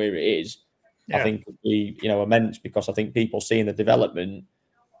it, you know, here it is. Yeah. I think it would be, you know, immense, because I think people seeing the development.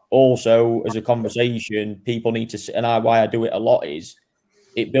 Also, as a conversation, people need to, and why I do it a lot is,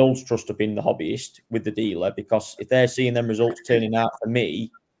 it builds trust up in the hobbyist with the dealer, because if they're seeing them results turning out for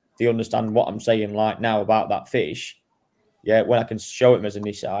me, they understand what I'm saying like now about that fish. Yeah, when I can show them as a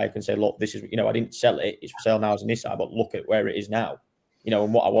Nisai, I can say, look, this is, you know, I didn't sell it, it's for sale now as a Nisai, but look at where it is now. You know,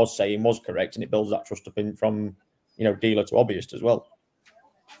 and what I was saying was correct, and it builds that trust up in from, you know, dealer to hobbyist as well.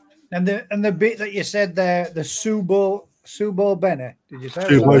 And the bit that you said there, the Subo Bene, did you say?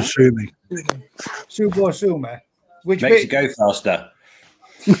 Subo Sumi. Subo Sumi. Which makes it go faster.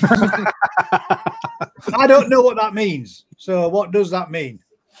 I don't know what that means. So what does that mean?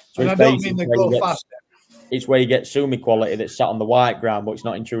 So I don't mean they go faster. It's where you get sumi quality that's sat on the white ground, but it's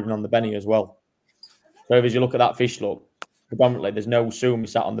not intruding on the benny as well. So as you look at that fish, look, predominantly there's no sumi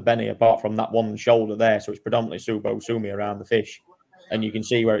sat on the benny apart from that one shoulder there. So it's predominantly subo sumi around the fish. And you can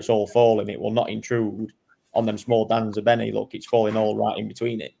see where it's all falling. It will not intrude on them small dands of benny. Look, it's falling all right in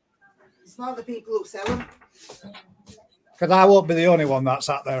between it. It's not the people who sell them. Because I won't be the only one that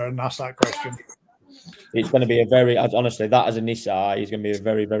sat there and asked that question. It's going to be a very, honestly, that as a Nisai is going to be a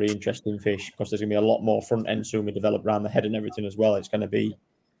very, very interesting fish, because there's going to be a lot more front end sumi developed around the head and everything as well. It's going to be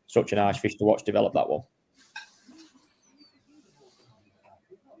such a nice fish to watch develop, that one.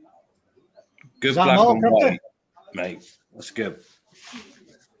 Good black and white, mate. That's good.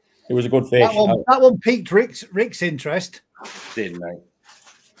 It was a good fish. That one piqued Rick's interest. Did, mate.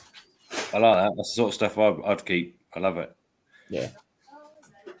 I like that. That's the sort of stuff I'd keep. I love it. Yeah.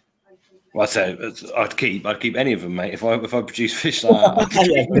 Well, I'd keep any of them, mate. If I produce fish like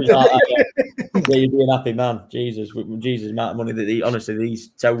that. Yeah, you'd be an happy man. Jesus, amount of money that honestly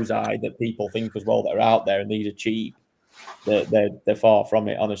these toes eye that people think as well that are out there, and these are cheap. They're far from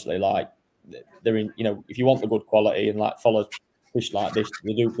it, honestly. Like, they're in, you know, if you want the good quality and like follow fish like this,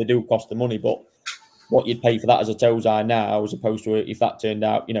 they do cost the money, but what you'd pay for that as a toes eye now, as opposed to if that turned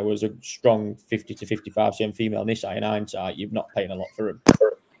out, you know, as a strong 50 to 55 cm female Nisai in hindsight, you're not paying a lot for them.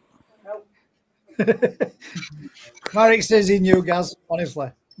 Marek says he knew, Gaz, honestly.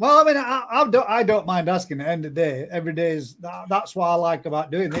 Well, I mean, I don't mind asking at the end of the day. Every day is that's what I like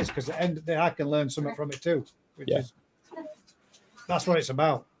about doing this, because at the end of the day I can learn something from it too. That's what it's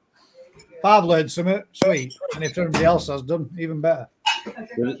about. If I've learned something, sweet. And if somebody else has done, even better.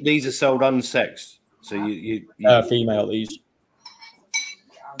 These are sold unsexed. So you female, these.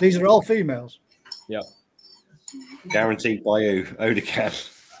 These are all females. Yeah. Guaranteed by you, Odecan.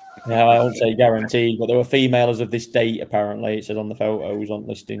 Yeah, I won't say guaranteed, but there were female as of this date. Apparently, it says on the photos on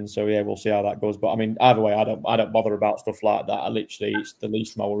listing. So yeah, we'll see how that goes. But I mean, either way, I don't bother about stuff like that. It's the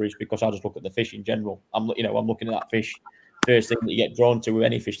least of my worries, because I just look at the fish in general. I'm looking at that fish. First thing that you get drawn to with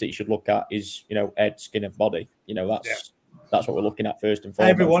any fish that you should look at is, you know, head, skin, and body. You know, that's what we're looking at first and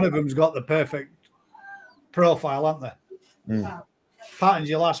foremost. Every one of them's got the perfect profile, haven't they? Pattern's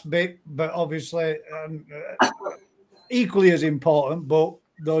your last bit, but obviously equally as important, but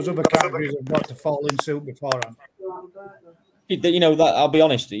those other categories have got to fall in suit beforehand. You know that I'll be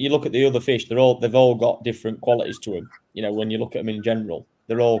honest. You look at the other fish; they've all got different qualities to them. You know, when you look at them in general,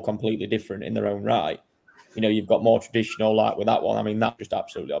 they're all completely different in their own right. You know, you've got more traditional, like with that one. I mean, that's just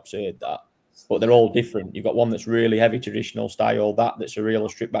absolutely absurd. That, but they're all different. You've got one that's really heavy traditional style. That's a real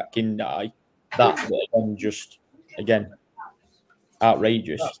stripped back king eye. That again, just again,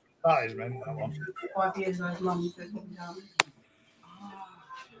 outrageous. That is meant, that one. 5 years as long as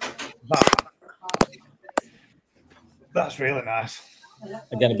That's really nice.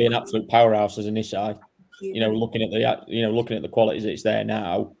 Again, it'd be an absolute powerhouse as an Isai. You know, looking at the qualities that's there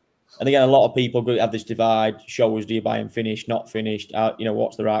now. And again, a lot of people have this divide: showers, do you buy them finished, not finished? You know,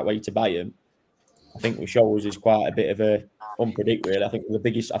 what's the right way to buy them? I think with showers is quite a bit of a unpredict. Really, I think the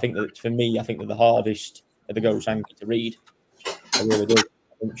biggest. I think that for me, I think they're the hardest of the Ghost Anchor to read. I really do.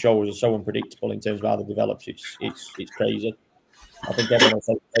 I think showers are so unpredictable in terms of how they develop. It's crazy. I think everyone will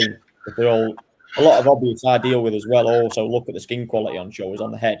say the same. If they're all a lot of obvious I deal with as well. Also, look at the skin quality on showers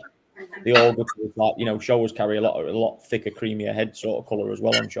on the head. They all go to like, you know, showers carry a lot thicker, creamier head sort of colour as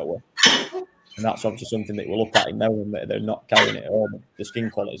well on shower, and that's obviously something that we'll look at in knowing that they're not carrying it at all. The skin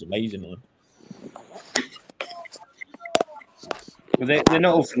quality is amazing on them. Well, they're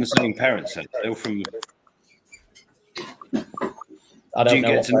not all from the same parents. They're all from. I don't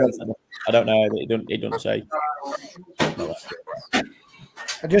know. I don't know. It doesn't say.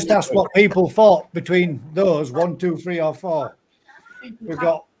 I just asked what people thought between those 1, 2, 3, or 4. We've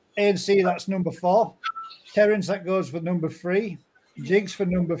got ANC, that's number 4. Terence, that goes for number 3. Jigs for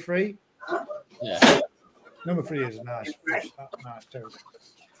number 3. Yeah. Number 3 is a nice fish. That's nice too.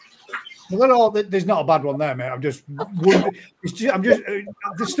 Well, there's not a bad one there, mate. I'm just the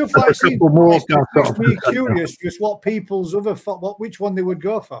stuff like makes me curious just what people's which one they would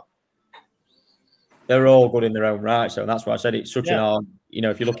go for. They're all good in their own right, so that's why I said it's such an hard. You know,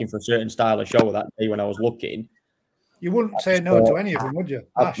 if you're looking for a certain style of show that day when I was looking, you wouldn't say no to any of them, would you?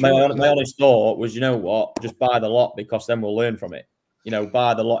 My honest thought was, you know what, just buy the lot because then we'll learn from it. You know,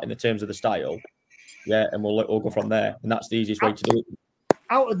 buy the lot in the terms of the style, and we'll go from there, and that's the easiest way to do it.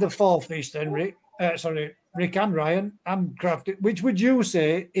 Out of the 4 fish, then, Rick and Ryan and Crafty, which would you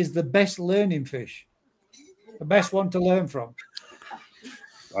say is the best learning fish? The best one to learn from?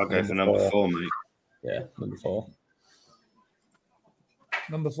 I'll go for number 4, mate. Yeah, number 4.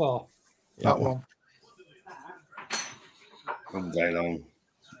 Number 4. That one. All day long.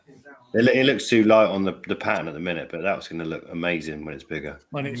 It looks too light on the pattern at the minute, but that's going to look amazing when it's bigger.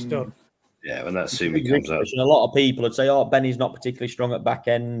 When it's done. Yeah, when that sumi comes up. And a lot of people would say, "Oh, Benny's not particularly strong at back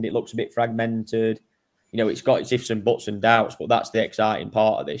end. It looks a bit fragmented. You know, it's got its ifs and buts and doubts." But that's the exciting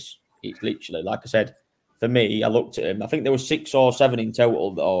part of this. It's literally, like I said, for me, I looked at him. I think there was 6 or 7 in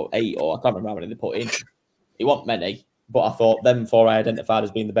total, or 8, or I can't remember how many they put in. It wasn't many, but I thought them 4 I identified as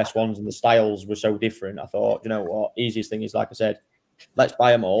being the best ones, and the styles were so different. I thought, you know what, easiest thing is, like I said, let's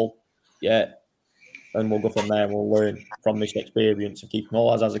buy them all, and we'll go from there and we'll learn from this experience of keeping them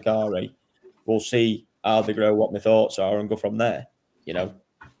all as Azakari. We'll see how they grow, what my thoughts are, and go from there. You know,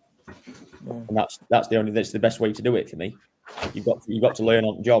 and that's the best way to do it for me. You've got to learn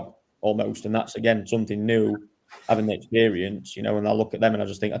on the job almost, and that's again something new. Having the experience, you know, and I look at them and I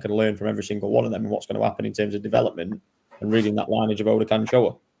just think I can learn from every single one of them and what's going to happen in terms of development and reading that lineage of Odakan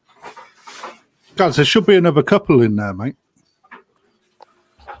Showa. Guys, there should be another couple in there, mate.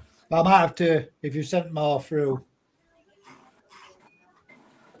 I might have to, if you sent more through.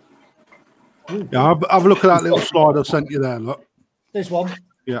 Yeah, have a look at that little slide I sent you there. Look, This one.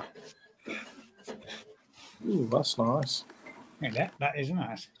 yeah. Ooh, that's nice. Yeah, that is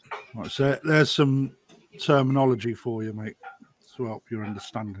nice. Right, so there's some terminology for you, mate, to help your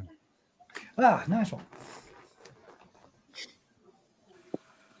understanding. Ah, nice one.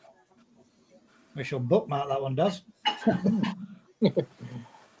 We shall bookmark that one, does.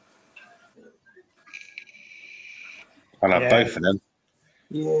 I'll have both of them.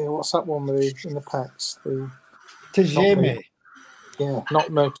 Yeah, what's that one with in the packs? The Tajimi. yeah, not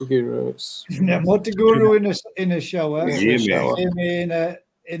Motoguru. It's Motoguru in a shower. Tajimi.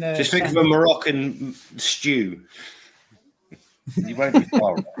 In a Just think of a Moroccan stew. You won't be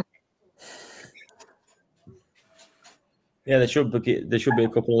far away. Yeah, there should be a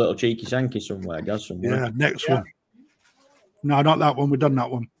couple of little cheeky sankies somewhere, guys. Somewhere. Yeah, next one. No, not that one. We've done that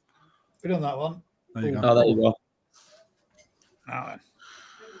one. We've done that one. There you go. Oh, there you go. Oh.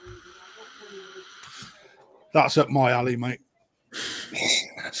 That's up my alley, mate.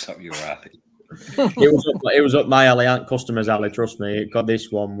 That's up your alley. It was up my alley and customers' alley. Trust me. This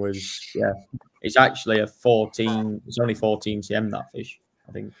one was It's actually a 14. It's only 14 cm that fish,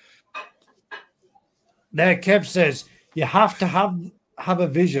 I think. There, Kev says you have to have a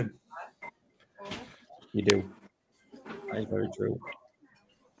vision. You do. That is very true.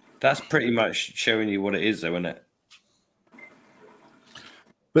 That's pretty much showing you what it is, though, isn't it?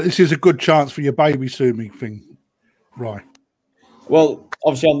 But this is a good chance for your baby sumi thing, right? Well,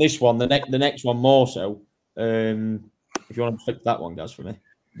 obviously on this one, the next one more so. If you want to click that one, guys, for me,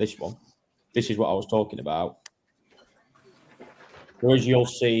 this one. This is what I was talking about. Whereas you'll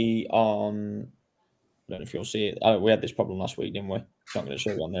see on, I don't know if you'll see it. We had this problem last week, didn't we? It's not going to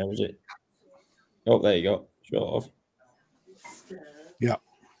show you on there, is it? Oh, there you go. Sort of. Yeah.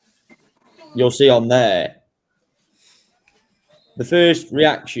 You'll see on there the first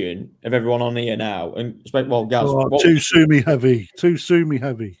reaction of everyone on here now, and well, guys, too sumi heavy. Too sumi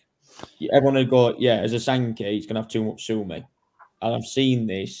heavy. Everyone would go, yeah, as a Sankey, he's going to have too much sumi. And I've seen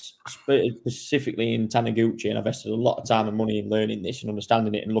this specifically in Taniguchi, and I've invested a lot of time and money in learning this and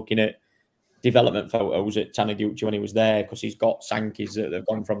understanding it and looking at development photos at Taniguchi when he was there, because he's got Sankeys that have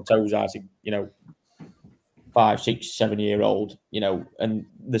gone from Tozai to, 5, 6, 7 year old, and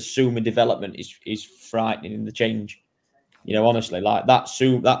the sumi development is frightening in the change. Honestly, like that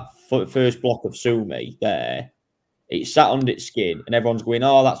first block of sumi there, it sat under its skin, and everyone's going,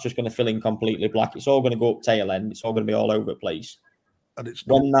 "Oh, that's just going to fill in completely black. It's all going to go up tail end. It's all going to be all over the place." And it's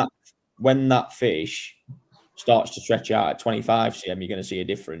when that fish starts to stretch out at 25 cm, you're going to see a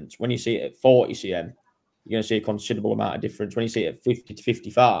difference. When you see it at 40 cm, you're going to see a considerable amount of difference. When you see it at 50 to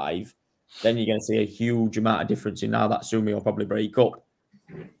 55, then you're going to see a huge amount of difference in how that sumi will probably break up.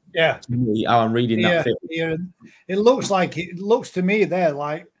 Yeah, how I'm reading that fish. Yeah. It looks to me there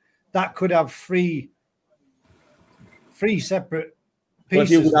like that could have three separate pieces. Well, if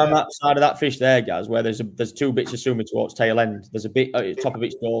you go down that side of that fish there, guys, where there's 2 bits of sumi towards tail end, there's a bit at the top of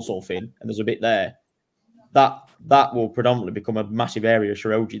its dorsal fin, and there's a bit there. That will predominantly become a massive area of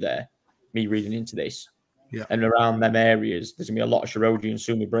shiroji there. Me reading into this, yeah. And around them areas, there's gonna be a lot of shiroji and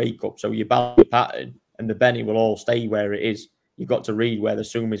sumi breakup. So your balance pattern and the benny will all stay where it is. You've got to read where the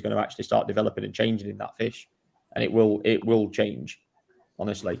sumi is going to actually start developing and changing in that fish, and it will change.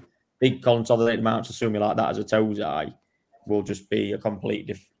 Honestly, big consolidated amounts of sumi like that as a Tozai will just be a complete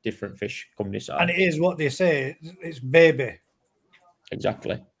different fish come this side. And it is what they say. It's baby.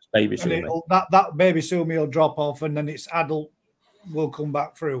 Exactly. It's baby sumi. That baby sumi will drop off, and then its adult will come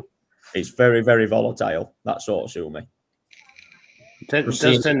back through. It's very, very volatile, that sort of sumi. It does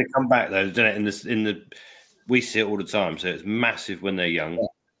tend to come back though, doesn't it? We see it all the time. So it's massive when they're young,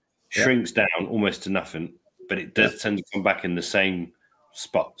 shrinks down almost to nothing, but it does tend to come back in the same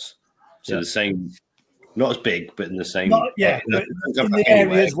spots. So the same, not as big, but in the same. But in the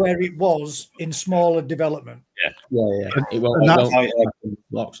areas where it was in smaller development. Yeah. It won't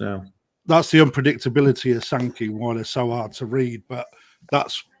blocks now. That's the unpredictability of Sankey, why they're so hard to read. But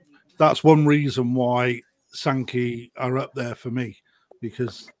that's one reason why Sankey are up there for me,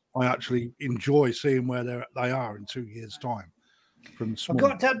 because I actually enjoy seeing where they are in 2 years' time. I've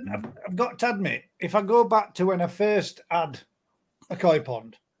got to admit, if I go back to when I first had a koi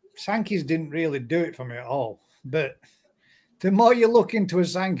pond, Sankeys didn't really do it for me at all. But the more you look into a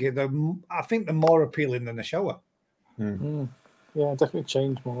Sankey, I think the more appealing than the shower. Mm. Yeah, definitely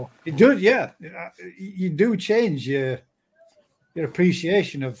change more. It does, yeah. You do change your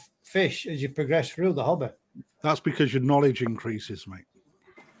appreciation of fish as you progress through the hobby. That's because your knowledge increases, mate.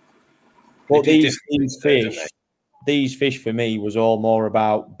 Well, these fish for me was all more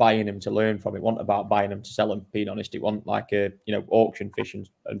about buying them to learn from. It wasn't about buying them to sell them. Being honest, it wasn't like a auction fish and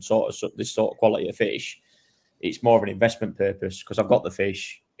this sort of quality of fish. It's more of an investment purpose, because I've got the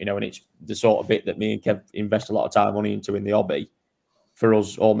fish, and it's the sort of bit that me and Kev invest a lot of time and money into in the hobby. For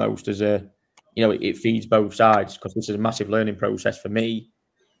us, almost as it feeds both sides, because this is a massive learning process for me,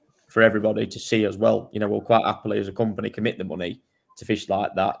 for everybody to see as well. We'll quite happily as a company commit the money to fish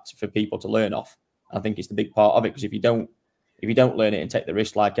like that for people to learn off. I think it's the big part of it, because if you don't learn it and take the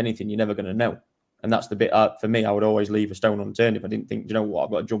risk like anything, you're never going to know. And that's the bit for me. I would always leave a stone unturned if I didn't think, I've got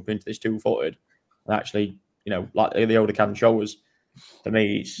to jump into this 2-footed and actually, like the older can show us. For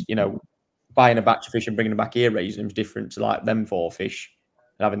me, it's buying a batch of fish and bringing them back here, raising them is different to like them 4 fish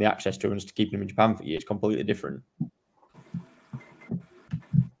and having the access to them and to keeping them in Japan for years. It's completely different.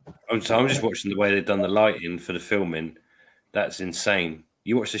 I'm just watching the way they've done the lighting for the filming. That's insane.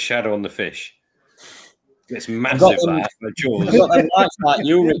 You watch the shadow on the fish. It's massive. I've got them lights like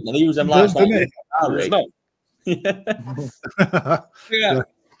you, Rick. They use them lights like you. Yeah,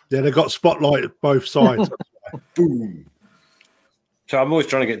 they've got spotlight at both sides. Boom. So I'm always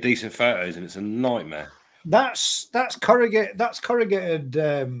trying to get decent photos, and it's a nightmare. That's corrugated. That's corrugated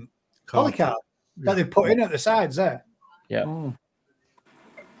polycarbonate that they put in at the sides there. Yeah. Mm.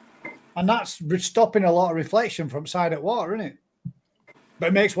 And that's stopping a lot of reflection from side at water, isn't it? But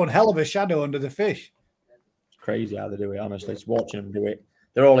it makes one hell of a shadow under the fish. crazy how they do it. Honestly, it's watching them do it.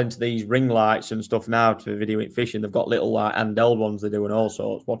 They're all into these ring lights and stuff now to videoing fishing. They've got little like handheld ones they do and all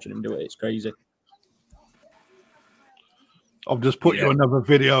sorts. Watching them do it, it's crazy. I've just put you another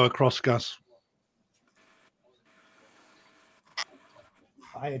video across, Gus.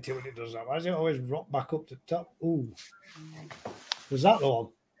 I hate it when it does that. Why does it always rock back up to the top? Ooh. Was that the one?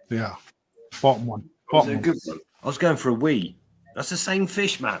 Yeah. Bottom one. Bottom one. Good one. I was going for a wee. That's the same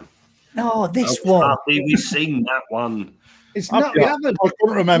fish, man. No, this one. We've seen that one. It's not. We haven't. I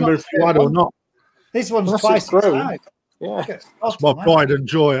couldn't remember if you had or not. This one's twice the size. Yeah. That's my pride and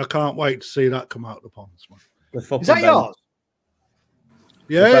joy. I can't wait to see that come out the ponds, man. Is that yours?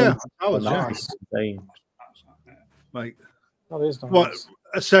 Yeah. That was nice. Mate. That is nice. What?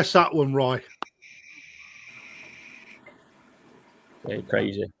 Assess that one, right? Yeah,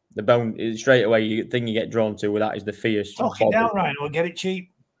 crazy. The bone straight away. The thing you get drawn to with that is the fierce. Talk it down, Ryan. We'll get it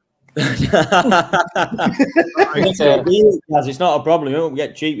cheap. It's not a problem. He'll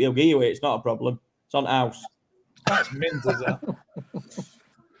get cheap. He'll give you it. It's not a problem. It's on house. That's mint, is that?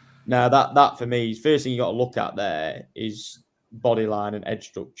 Now that for me, first thing you got to look at there is body line and edge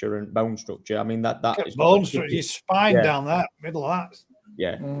structure and bone structure. I mean that is bone structure. Your spine down that middle of that.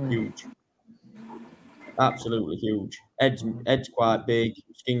 Yeah, huge. Absolutely huge. Edge quite big.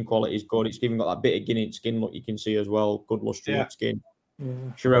 Skin quality is good. It's even got that bit of guinea skin look you can see as well. Good lustrous skin.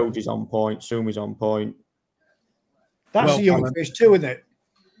 Yeah. Shiroji's on point. Sumi's on point. That's a young fish too, isn't it?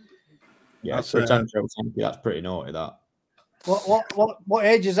 Yeah, that's that's pretty naughty. That. What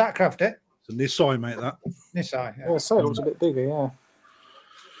age is that craft? It's a Nisai, mate. That Nisai. Yeah, so it was a bit bigger. Yeah.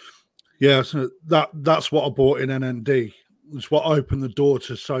 Yeah, so that's what I bought in NND. It's what opened the door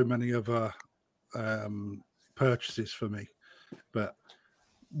to so many other purchases for me. But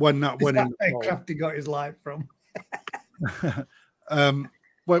when that went in, Crafty got his life from.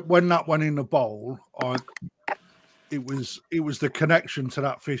 When that went in the bowl, it was the connection to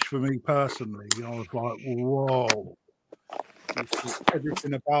that fish for me personally. You know, I was like, whoa,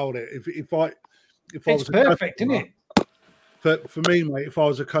 everything about it. If I was perfect, customer, isn't it? For me, mate, if I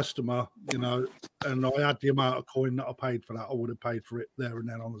was a customer, you know, and I had the amount of coin that I paid for that, I would have paid for it there and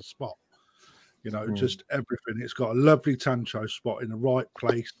then on the spot. You know, just everything. It's got a lovely tancho spot in the right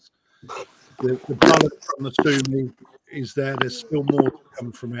place. The balance from the Sumi is there. There's still more to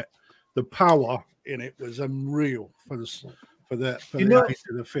come from it. The power in it was unreal for the age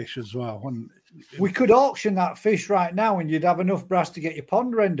of the fish as well. And we could auction that fish right now, and you'd have enough brass to get your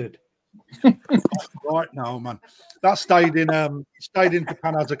pond rendered. Right now, man, that stayed in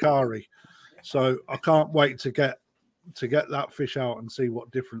Japan Azakari, so I can't wait to get that fish out and see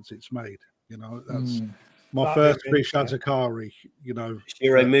what difference it's made. You know, that's my first fish Azakari. You know,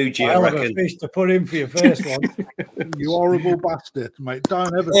 Shiro Muji, I reckon. Fish to put in for your first one. You horrible bastard, mate!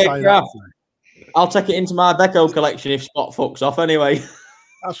 Don't ever say that. I'll take it into my Deco collection if Spot fucks off anyway.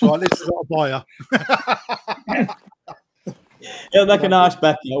 That's right. This is got a buyer. It'll make a nice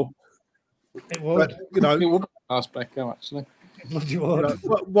Becco. It would. But, you know, It would be a nice Becco, actually.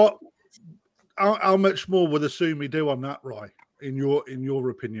 How much more would the Sumi do on that, Rye? In your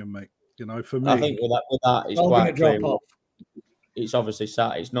opinion, mate? You know, for me, I think with that it's quite clear. It's obviously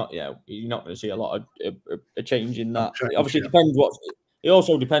sat. It's not. You know, you're not going to see a lot of a change in that. Obviously, it depends what. It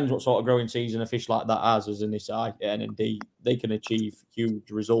also depends what sort of growing season a fish like that has, as in Nisai and they can achieve huge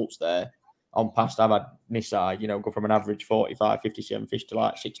results there. On past, I've had Nisai, you know, go from an average 45, 57 fish to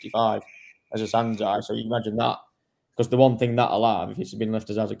like 65 as a Sanzai. So you can imagine that. Because the one thing that'll have, if it's been left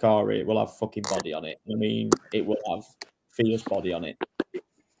as Azakari, it will have fucking body on it. I mean, it will have fierce body on it.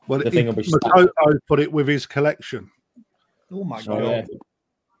 Well, the thing will be Makoto put it with his collection. Oh my god!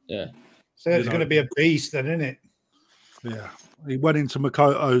 Yeah. So it's going to be a beast, then, isn't it? Yeah, he went into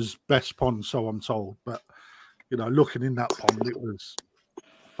Makoto's best pond, so I'm told. But you know, looking in that pond, it was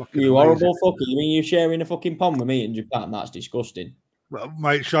fucking you amazing. horrible fucker. You mean you're sharing a fucking pond with me in Japan? That's disgusting. Well,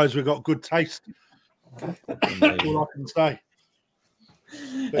 mate, shows we've got good taste. All I can say.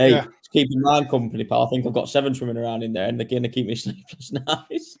 But hey, yeah. keep in mind, company, pal. I think I've got 7 swimming around in there, and they're going to keep me sleepless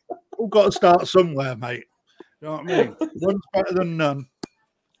nights. We've got to start somewhere, mate. You know what I mean? One's better than none.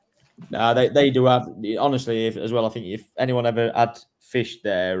 Nah, they do have. Honestly, as well, I think if anyone ever had fish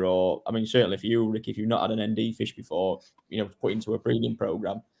there, or I mean, certainly for you, Rick, if you've not had an ND fish before, you know, put into a breeding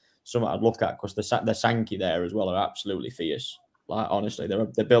program, something I'd look at because the Sankey there as well are absolutely fierce. Like honestly,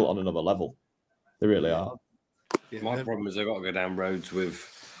 they're built on another level. They really are. Yeah, my problem is I've got to go down roads with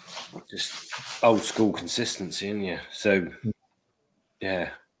just old school consistency in you. So, yeah.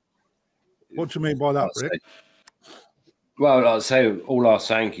 What do you mean by that, Rick? Well, I'd say all our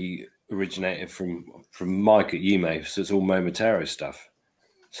Sankey originated from Mike at Yume, so it's all Momotaro stuff.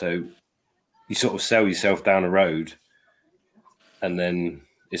 So you sort of sell yourself down a road, and then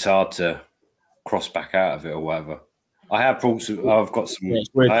it's hard to cross back out of it or whatever. I have brought some. I've got some. It's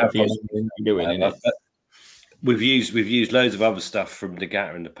weird stuff you're doing, innit? We've used loads of other stuff from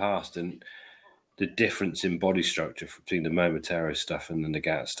Nagata in the past, and the difference in body structure between the Momotaro stuff and the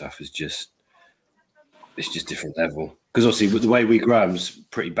Nagata stuff is just different level. Because obviously the way we grow them is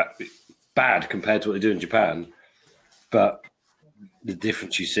pretty bad compared to what they do in Japan, but the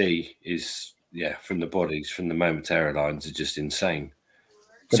difference you see is from the bodies, from the Momotaro lines are just insane.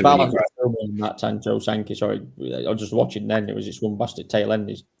 The So balance in that Tanto Sankey, sorry, I was just watching then. It was this one bastard tail end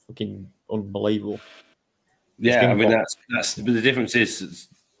is fucking unbelievable. Yeah, I mean that's but the difference is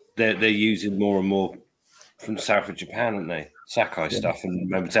they're using more and more from the south of Japan, aren't they? Sakai stuff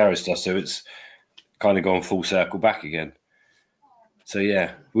and Momotaro stuff, so it's kind of gone full circle back again. So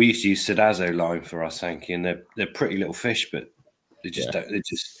yeah, we used to use Sudazo line for our Sankey, and they're pretty little fish, but they just don't. They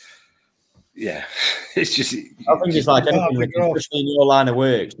just it's just. I think it's like anything, especially in your line of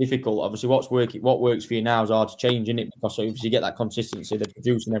work, it's difficult. Obviously, what works for you now is hard to change, isn't it? Because obviously you get that consistency, they're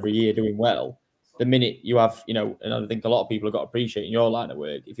producing every year, doing well. The minute you have, and I think a lot of people have got to appreciate in your line of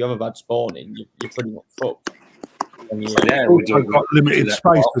work, if you have a bad spawning, you're pretty much fucked. We've got limited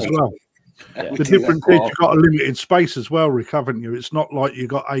space as well. Yeah. The difference is you've got a limited space as well, Rick, haven't you? It's not like you've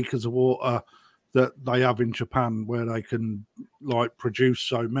got acres of water that they have in Japan where they can produce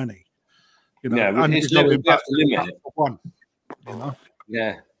so many. Yeah, and it's we have to limit it. One,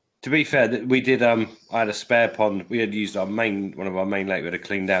 Yeah. To be fair, we did. I had a spare pond. We had used one of our main lake. We had it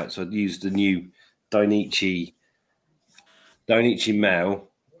cleaned out, so I used the new Dainichi male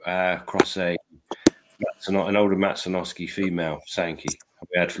across an older Matsunosuke female Sankey.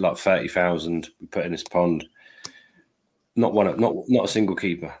 We had for like 30,000. We put in this pond. Not a single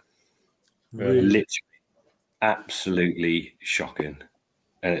keeper. Really? Literally, absolutely shocking.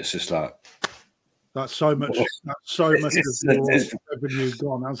 And it's just like that's so much. That's so much of your revenue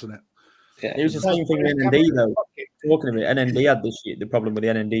gone, hasn't it? Yeah. It was the same thing with NND though. Talking of it, NND had this year the problem with the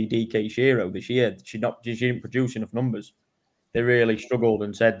NND DK Shiro this year. She didn't produce enough numbers. They really struggled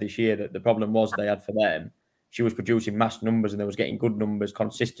and said this year that the problem was they had for them. She was producing mass numbers and they was getting good numbers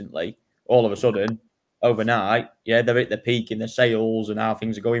consistently. All of a sudden, overnight, they're at the peak in their sales and how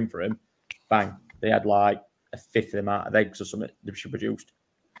things are going for them. Bang! They had like a fifth of the amount of eggs or something that she produced.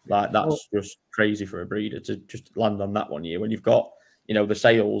 Like that's just crazy for a breeder to just land on that one year when you've got the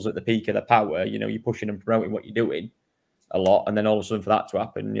sales at the peak of the power. You're pushing and promoting what you're doing a lot, and then all of a sudden for that to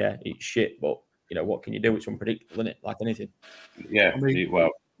happen, it's shit. But what can you do? It's unpredictable, isn't it? Like anything. Yeah.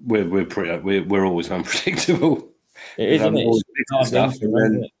 Well, we're always unpredictable. It is, isn't it? Stuff, and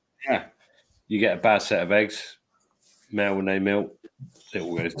then, you get a bad set of eggs. Male when they milk, it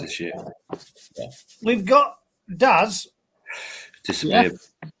all goes to shit. Yeah. We've got Daz. Disappeared.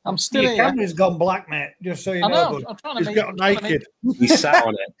 Yeah. I'm still Your here. camera's gone black, mate. Just so you know. I'm trying to He's got naked. He sat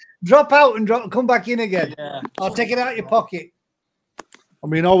on it. Drop out and come back in again. Yeah. I'll take it out of your pocket. I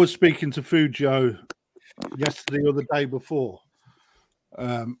mean, I was speaking to Fujo yesterday or the day before,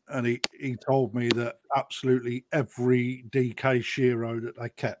 and he told me that absolutely every DK Shiro that they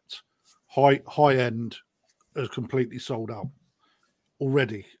kept, high end, is completely sold out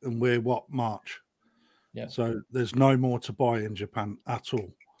already, and we're March. Yeah. So there's no more to buy in Japan at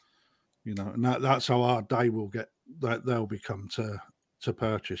all, and that's how our day will get. That they'll become to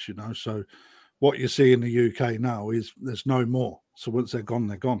purchase, So what you see in the UK now is there's no more. So once they're gone,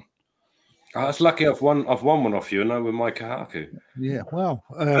 they're gone. Oh, that's lucky. I've won one off you, and I with my Kahaku. Yeah. Well,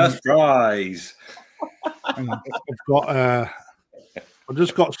 first prize. I've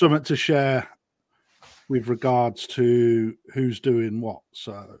just got something to share with regards to who's doing what.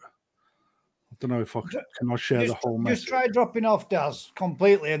 So I don't know if I can share the whole message. Just try dropping off Daz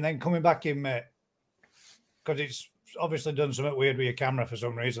completely and then coming back in, mate. Because it's obviously done something weird with your camera for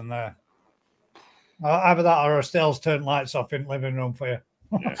some reason there. Either that or Estelle's turned lights off in the living room for you.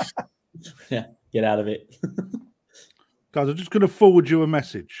 Yeah, get out of it. Guys, I'm just going to forward you a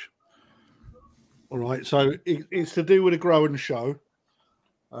message. All right, so it's to do with a growing show.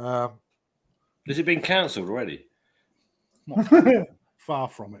 Has it been cancelled already? Far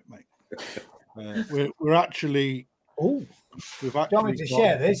from it, mate. We're actually. Oh, we've actually. Do you want me to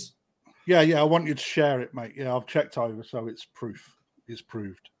share this? Yeah, I want you to share it, mate. Yeah, I've checked over, so it's proof. It's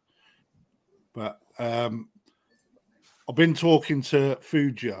proved. But I've been talking to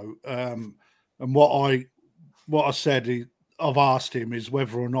Fujo, and what I said, I've asked him is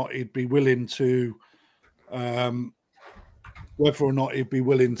whether or not he'd be willing to,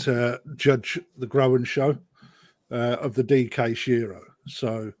 judge the growing show of the DK Shiro.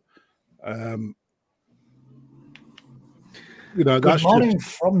 So, Good morning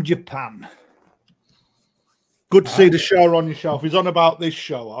from Japan. Good to see the show on your shelf. He's on about this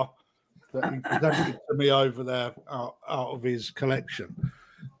shower that he presented to me over there out of his collection.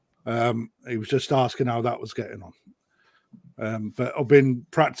 He was just asking how that was getting on. But I've been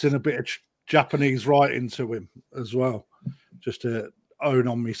practicing a bit of Japanese writing to him as well, just to own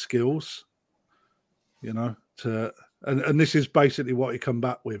on my skills, you know, and this is basically what he come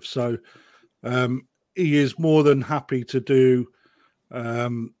back with. So he is more than happy to do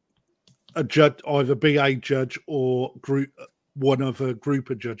a judge, either be a judge or one of a group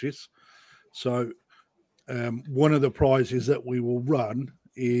of judges. So one of the prizes that we will run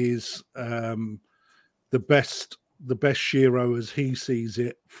is the best Shiro as he sees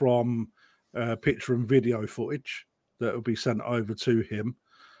it from picture and video footage that will be sent over to him,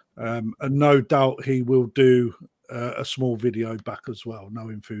 and no doubt he will do a small video back as well,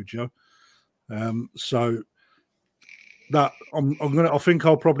 knowing Fujio. So that I think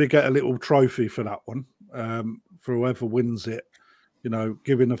I'll probably get a little trophy for that one, for whoever wins it. You know,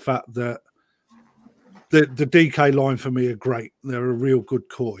 given the fact that the DK line for me are great, they're a real good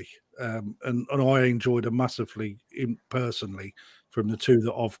koi, and I enjoyed them massively personally from the two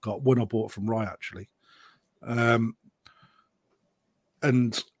that I've got. One I bought from Rai actually,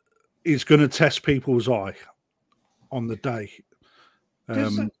 and it's going to test people's eye on the day.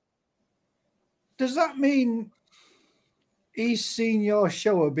 Does that mean he's seen your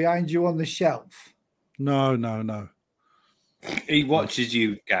shower behind you on the shelf? No. He watches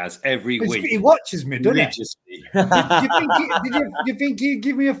you, Gaz, every week. He watches me, doesn't he? Did you think he'd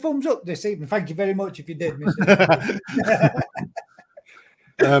give me a thumbs up this evening? Thank you very much if you did, Mr.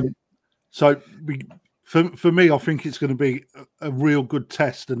 So for me, I think it's going to be a real good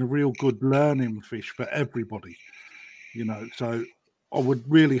test and a real good learning fish for everybody. You know, so I would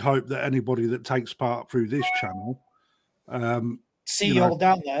really hope that anybody that takes part through this channel, see you all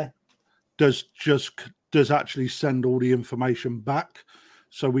down there, does actually send all the information back,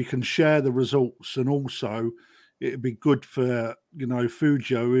 so we can share the results, and also it'd be good for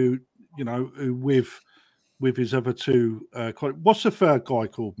Fujio, who with his other two. What's the third guy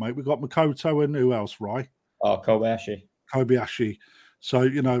called, mate? We've got Makoto and who else, right? Oh, Kobayashi. So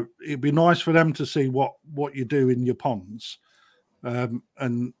it'd be nice for them to see what you do in your ponds, and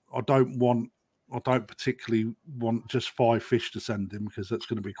I don't particularly want just 5 fish to send him, because that's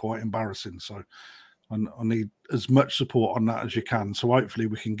going to be quite embarrassing. So I need as much support on that as you can. So hopefully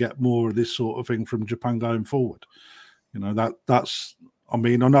we can get more of this sort of thing from Japan going forward. That's. I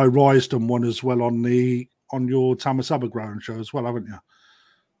mean, I know Rai's done one as well on your Tamasaba growing show as well, haven't you?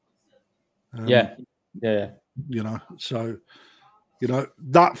 Yeah. So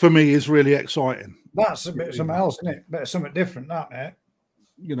that for me is really exciting. That's a bit of something else, isn't it? Bit of something different, that, mate.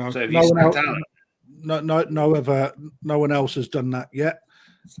 So no one else has done that yet,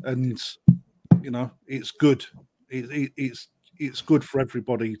 and it's good. It's good for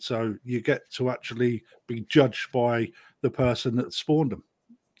everybody. So you get to actually be judged by the person that spawned them.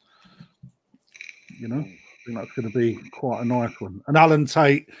 I think that's going to be quite a nice one. And Alan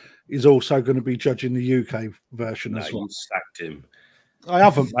Tate is also going to be judging the UK version as well. You sacked him. I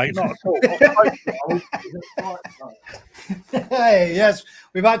haven't, mate. Not at all. Hey, yes,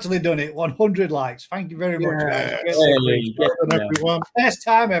 we've actually done it. 100 likes. Thank you very much, guys. Everyone. Best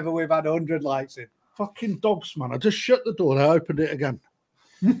time ever we've had 100 likes in. Fucking dogs, man. I just shut the door and I opened it again.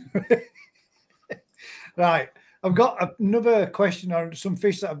 Right. I've got another question on some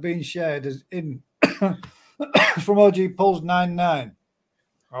fish that have been shared as in from OG Pulls 99.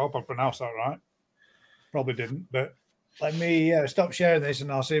 I hope I pronounced that right. Probably didn't, but let me stop sharing this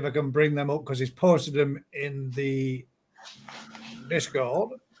and I'll see if I can bring them up, because he's posted them in the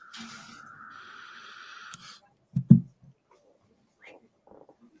Discord.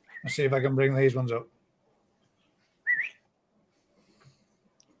 Let's see if I can bring these ones up.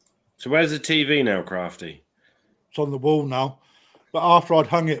 So where's the TV now, Crafty? It's on the wall now. But after I'd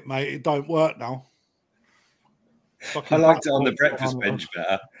hung it, mate, it don't work now. I liked it on the breakfast bench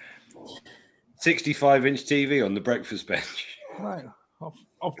better. 65-inch TV on the breakfast bench. Right.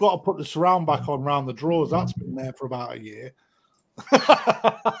 I've got to put the surround back on round the drawers. That's been there for about a year.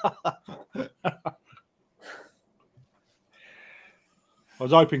 I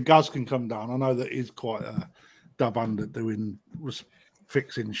was hoping Gaz can come down. I know that he's quite a dab-hand at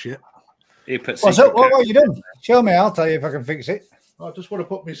fixing shit. What are you doing? Show me. I'll tell you if I can fix it. I just want to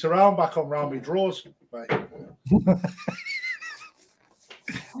put my surround back on round my drawers, mate.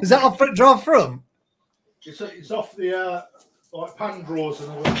 Is that off drawer from? It's off the pan drawers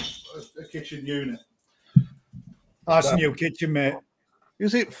and a kitchen unit. That's a new kitchen, mate.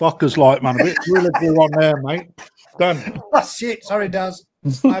 Is it fuckers like, man? A bit really glue on there, mate. Done. Oh, shit. Sorry, Daz.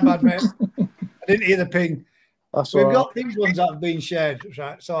 My bad, mate. I didn't hear the ping. That's We've all right. got these ones that have been shared,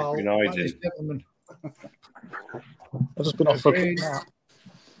 right? So I'll Good let idea. this gentleman. I've just been off for a quick nap.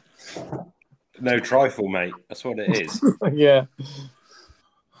 No trifle, mate. That's what it is. Yeah.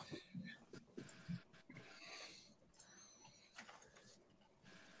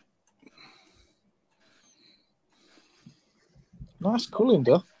 Nice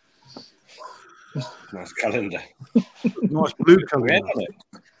colander. Nice calendar. Nice blue We colour. had on it.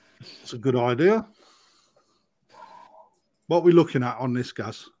 It's a good idea. What are we looking at on this,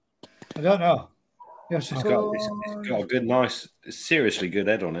 Gaz? I don't know. Yes, It's got a good, nice, seriously good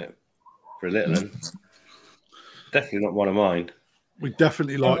head on it for a little one. Definitely not one of mine. We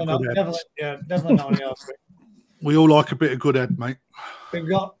definitely like definitely good not, heads. definitely not on yours. We all like a bit of good head, mate. We've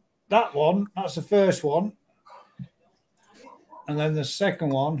got that one. That's the first one. And then the second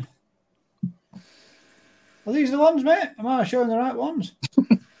one. Are these the ones, mate? Am I showing the right ones?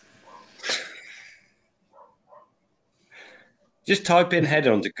 Just type in head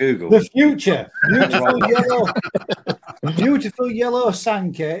onto Google. The future. Beautiful yellow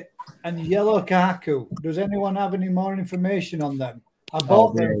Sankey and yellow Kahaku. Does anyone have any more information on them? I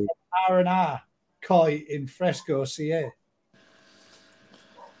bought them from R&R Koi in Fresco, CA.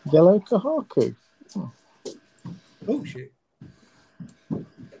 Yellow Kahaku. Oh, shit.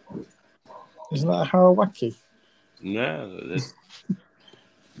 Isn't that a Harawaki? No.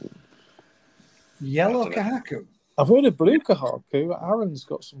 Yellow Kahaku. I've heard of blue Kahaku. Aaron's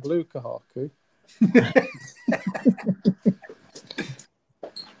got some blue Kahaku.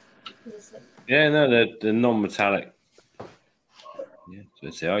 Yeah, no, they're non-metallic. Yeah, so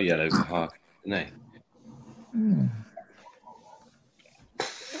they are yellow Kahaku, aren't they?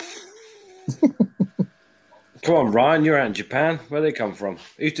 Come on, Ryan, you're out in Japan. Where they come from?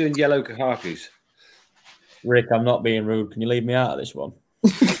 Who's doing yellow Kahakus? Rick, I'm not being rude. Can you leave me out of this one?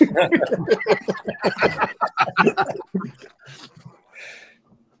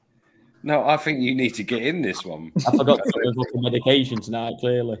 No, I think you need to get in this one. I forgot to take fucking medication tonight,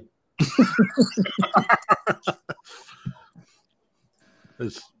 clearly.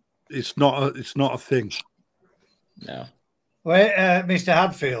 It's not a thing. No. Wait, Mr.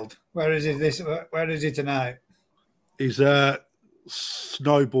 Hadfield, where is he where is he tonight? He's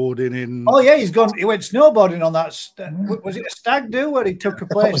snowboarding in. Oh yeah, he went snowboarding on that. Was it a stag do where he took a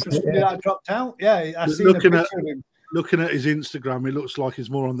place for somebody that dropped out? Yeah, I seen a picture of him. Looking at his Instagram, it looks like he's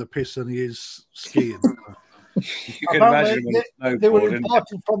more on the piss than he is skiing. You can imagine him on they were snowboarding.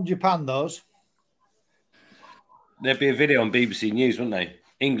 imported from Japan, those. There'd be a video on BBC News, wouldn't they?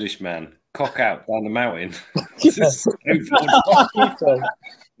 Englishman, cock out down the mountain. Yeah,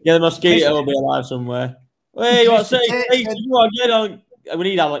 the mosquito will be alive somewhere. Hey, you want to say? You want to get on? We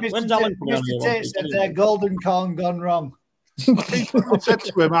need Alan. When's Alan coming on Mr. here? Tate said their golden corn gone wrong. I said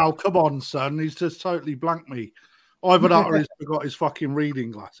to him, "Oh, come on, son." He's just totally blanked me. Either that or he's forgot his fucking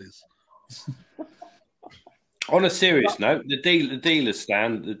reading glasses. On a serious note, the dealer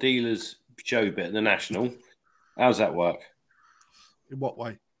stand, the dealers show bit at the National. How's that work? In what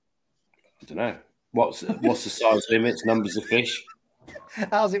way? I don't know. What's the size limits, numbers of fish?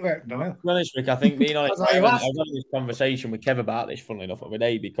 How's it work? To be honest, Rick, I think being honest, That's I how you was having this conversation with Kev about this, funnily enough, the other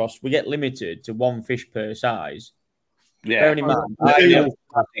day, because we get limited to one fish per size. Yeah. Bearing in mind, Yeah. I don't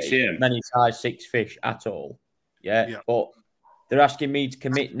Yeah. have many size 6 fish at all. Yeah. But they're asking me to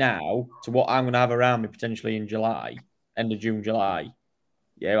commit now to what I'm going to have around me potentially in July, end of June, July.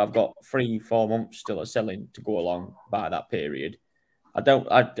 Yeah, I've got 3-4 months still of selling to go along by that period. I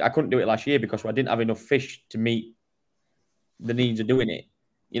couldn't do it last year because I didn't have enough fish to meet the needs of doing it.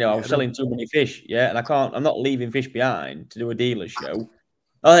 You know, I was selling too many fish, and I'm not leaving fish behind to do a dealer's show.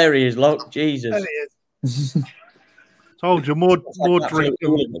 Oh, there he is, look, Jesus. There he is. Told you, more drink.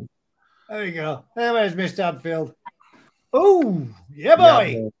 There you go. Where's Mr. Hadfield? Oh, yeah,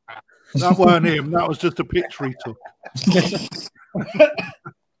 boy. That weren't him. That was just a picture he took.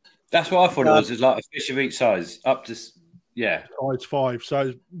 That's what I thought it was. It's like a fish of each size, up to Size 5.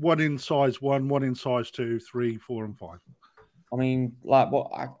 So one in size 1, one in size 2, 3, 4, and 5. I mean, like, what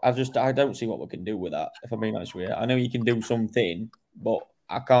I don't see what we can do with that, if I'm being honest with you. I know you can do something, but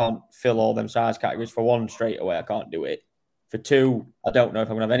I can't fill all them size categories. For 1, straight away, I can't do it. For 2, I don't know if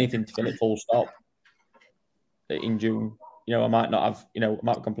I'm going to have anything to fill it full stop in June. You know, I might not have, I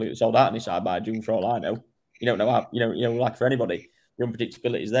might have completely sold out on this side by June for all I know. You don't know how, like for anybody, the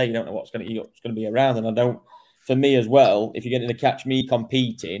unpredictability is there. You don't know what's going to be around. And I don't, for me as well, if you're going to catch me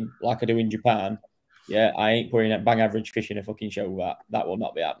competing like I do in Japan, I ain't putting a bang average fish in a fucking show. That will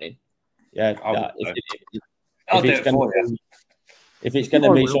not be happening. Yeah, if it's going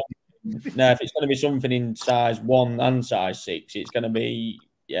to be something in size 1 and size 6, it's going to be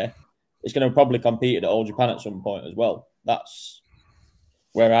it's going to probably compete at All Japan at some point as well. That's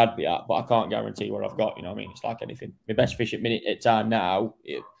where I'd be at, but I can't guarantee where I've got. You know what I mean? It's like anything. My best fish at time now,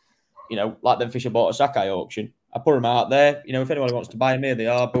 like them fish I bought at Sakai auction. I put them out there. You know, if anyone wants to buy them here, they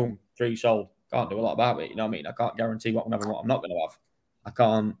are. Boom, 3 sold. Can't do a lot about it. You know what I mean? I can't guarantee what I'm having, what I'm not going to have. I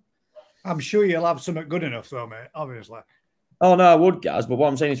can't. I'm sure you'll have something good enough, though, mate. Obviously. Oh no, I would, Gaz. But what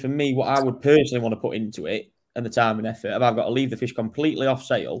I'm saying is, for me, what I would personally want to put into it and the time and effort, I've got to leave the fish completely off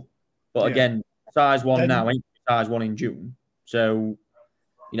sale. But again, size 1 now ain't size 1 in June. So,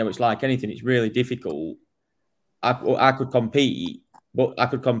 it's like anything. It's really difficult. I could compete, but I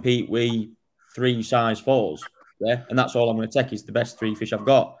could compete with 3 size 4s. Yeah, and that's all I'm going to take is the best 3 fish I've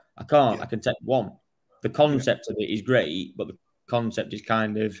got. I can't. I can take 1. The concept of it is great, but the concept is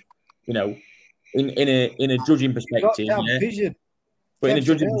kind of, in a judging perspective, vision. But in a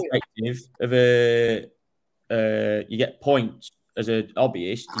judging perspective of you get points as a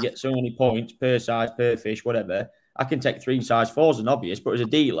hobbyist. You get so many points per size, per fish, whatever. I can take 3 size 4s as an hobbyist, but as a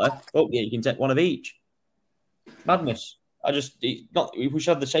dealer, you can take 1 of each. Madness. We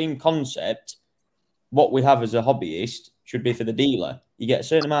should have the same concept. What we have as a hobbyist should be for the dealer. You get a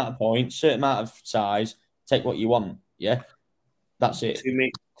certain amount of points, certain amount of size, take what you want. Yeah, that's it.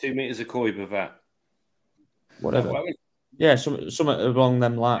 2 meters of koi per vat. Whatever. Yeah, something along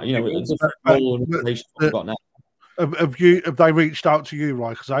them lines. We've got now. Have they reached out to you,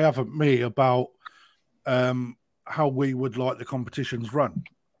 right? Because they haven't me about how we would like the competitions run.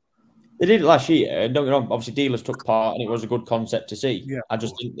 They did it last year, and don't get wrong, obviously dealers took part, and it was a good concept to see. Yeah, I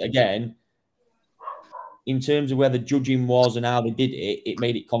just think, again, in terms of where the judging was and how they did it, it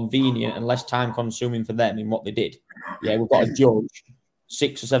made it convenient and less time-consuming for them in what they did. Yeah, we've got to judge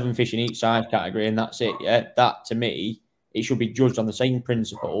 6 or 7 fish in each size category, and that's it. Yeah, that, to me, it should be judged on the same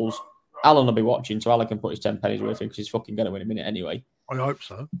principles. Alan will be watching, so Alan can put his 10 pennies worth in because he's fucking going to win a minute anyway. I hope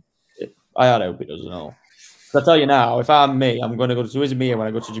so. I hope he does and all. So I tell you now, if I'm me, I'm going to go to Izmir when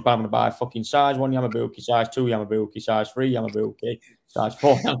I go to Japan. I'm going to buy fucking size 1 Yamabuki, size 2 Yamabuki, size 3 Yamabuki, size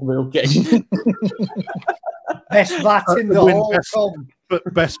 4 Yamabuki. Best vat in the whole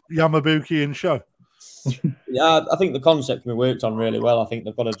best Yamabuki in show. Yeah, I think the concept can be worked on really well. I think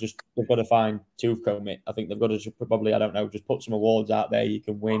they've got to find tooth comb it. I think they've got to probably, I don't know, just put some awards out there you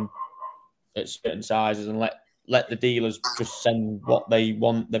can win at certain sizes and let the dealers just send what they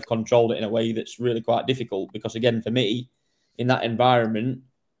want. They've controlled it in a way that's really quite difficult because, again, for me, in that environment,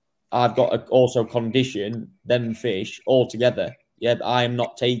 I've got to also condition them fish all together. Yeah, I am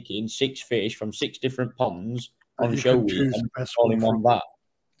not taking 6 fish from 6 different ponds on show week and all in one vat.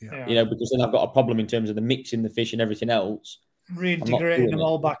 Yeah. Because then I've got a problem in terms of the mixing the fish and everything else. Reintegrating them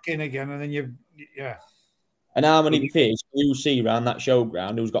all back in again, and then And how many fish do you see around that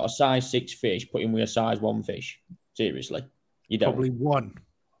showground who's got a size 6 fish put in with a size 1 fish? Seriously, you don't. Probably 1.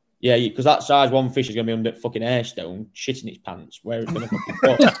 Yeah, because that size 1 fish is going to be under fucking Airstone, shitting its pants, where it's going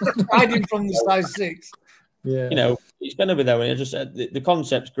to hiding from the size 6. Yeah, it's going to be there. And I just said the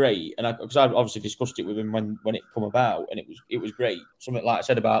concept's great, and because I've obviously discussed it with him when it come about, and it was great. Something like I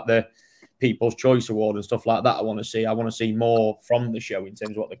said about the People's Choice Award and stuff like that. I want to see more from the show in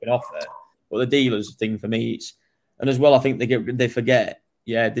terms of what they can offer. But the dealers thing for me, and as well, I think they forget.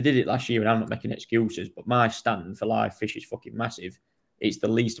 Yeah, they did it last year, and I'm not making excuses. But my stand for live fish is fucking massive. It's the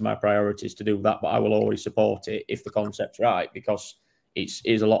least of my priorities to do that, but I will always support it if the concept's right because it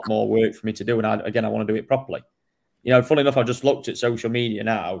is a lot more work for me to do. And I want to do it properly. Funny enough, I just looked at social media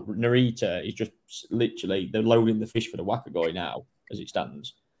now. Narita is just literally, they're loading the fish for the Wakagoi now as it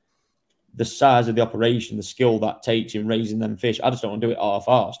stands. The size of the operation, the skill that takes in raising them fish, I just don't want to do it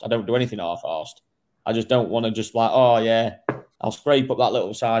half-arsed. I don't do anything half-arsed. I just don't want to just like, oh, yeah, I'll scrape up that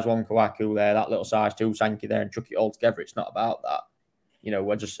little size 1 Kawaku there, that little size 2 Sankey there and chuck it all together. It's not about that.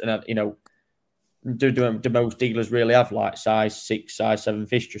 Do most dealers really have like size 6, size 7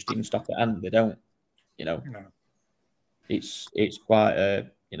 fish just in stock at hand? They don't, No. It's quite I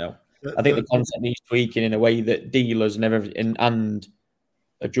think the concept needs tweaking in a way that dealers and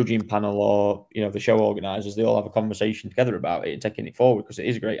a judging panel or the show organisers, they all have a conversation together about it and taking it forward because it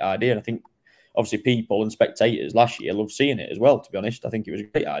is a great idea. And I think obviously people and spectators last year loved seeing it as well. To be honest, I think it was a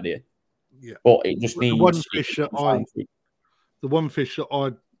great idea. Yeah, but it just needs the one fish that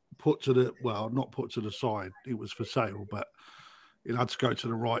I put to the not put to the side. It was for sale, but it had to go to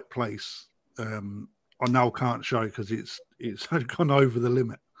the right place. I now can't show because it's gone over the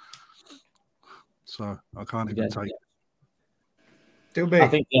limit, so I can't even take it. I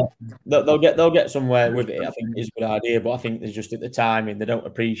think they'll get somewhere with it. I think it's a good idea, but I think there's just at the timing they don't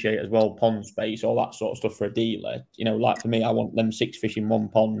appreciate as well pond space, all that sort of stuff for a dealer. Like for me, I want them 6 fish in 1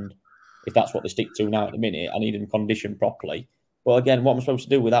 pond. If that's what they stick to now at the minute, I need them conditioned properly. But again, what I'm supposed to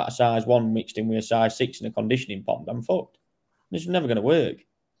do without a size 1 mixed in with a size 6 in a conditioning pond, I'm fucked. This is never going to work.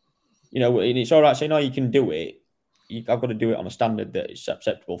 You know, and it's all right saying, "Oh, you can do it." I've got to do it on a standard that is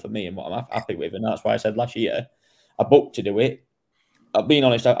acceptable for me and what I'm happy with. And that's why I said last year, I booked to do it. I'm being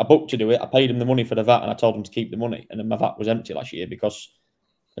honest, I booked to do it. I paid him the money for the VAT and I told him to keep the money. And then my VAT was empty last year because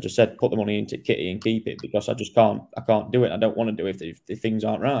I just said, put the money into Kitty and keep it, because I can't do it. I don't want to do it if the things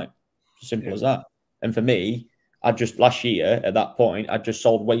aren't right. It's as simple as that. And for me, last year at that point, I just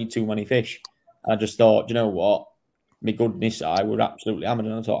sold way too many fish. I just thought, you know what? My goodness, I were absolutely hammered,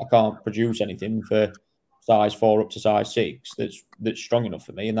 and I thought I can't produce anything for size 4 up to size 6 that's strong enough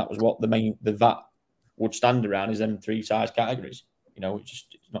for me. And that was what the VAT would stand around, is them 3 size categories. You know, it's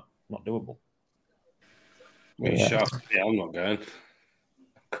not doable. Yeah, I'm not going.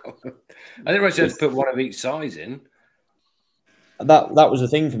 I didn't realize you had to put one of each size in. That was the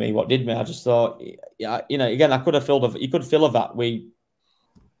thing for me. What did me? I just thought, yeah, you know, again, you could fill a VAT with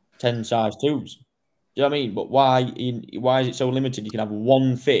 10 size 2s. Do you know what I mean? But why is it so limited? You can have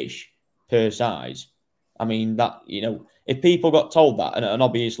 1 fish per size. I mean, that, you know, if people got told that at an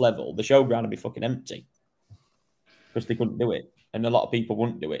obvious level, the showground would be fucking empty because they couldn't do it, and a lot of people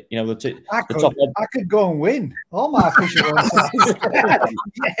wouldn't do it. You know, I could go and win all my fish at one size.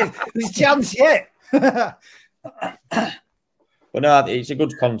 Yeah, there's a chance yet. But no, it's a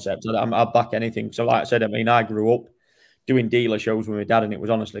good concept. I'll back anything. So, like I said, I mean, I grew up doing dealer shows with my dad, and it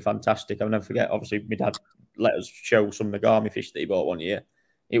was honestly fantastic. I'll never forget. Obviously, my dad let us show some Nagami fish that he bought one year.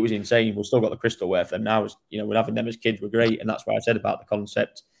 It was insane. We've still got the crystalware for them now. You know, we're having them as kids were great, and that's why I said about the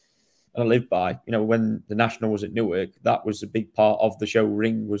concept. And I live by. You know, when the National was at Newark, that was a big part of the show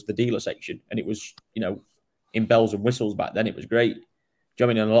ring, was the dealer section, and it was, you know, in bells and whistles back then. It was great. Do you know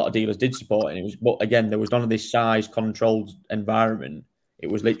what I mean? And a lot of dealers did support it. And it was, but again, there was none of this size controlled environment. It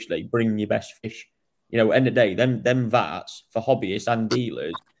was literally bring your best fish. You know, end of the day, them VATs for hobbyists and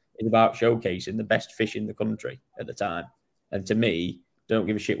dealers is about showcasing the best fish in the country at the time. And to me, don't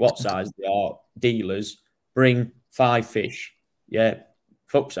give a shit what size they are. Dealers, bring 5 fish. Yeah,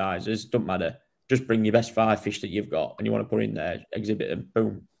 fuck sizes, don't matter. Just bring your best 5 fish that you've got and you want to put in there, exhibit them,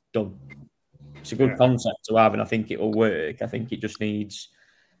 boom, done. It's a good concept to have, and I think it will work. I think it just needs.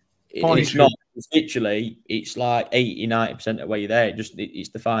 It's not. It's literally. It's like 80-90% of the way there. It's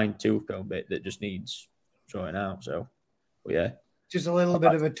the fine tooth comb bit that just needs sorting out. So, but yeah, just a little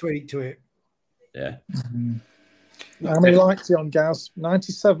bit of a tweak to it. Yeah. How many likes are you on, Gaz?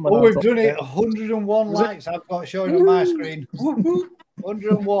 97. Oh, we've done it. 101 likes. I've got showing on my screen.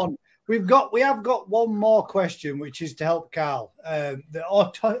 101. We have got one more question, which is to help Carl. The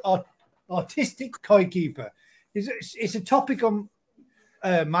autistic koi keeper. It's a topic on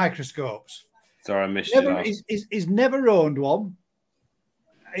microscopes. Sorry, I missed it. He's never owned one.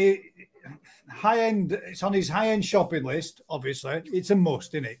 High end. It's on his high end shopping list. Obviously, it's a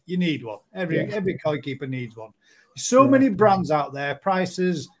must, isn't it? You need one. Every koi keeper needs one. So many brands out there.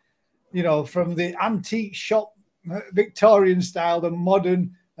 Prices, you know, from the antique shop, Victorian style, the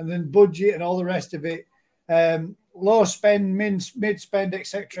modern, and then budget, and all the rest of it. Low spend, mid spend,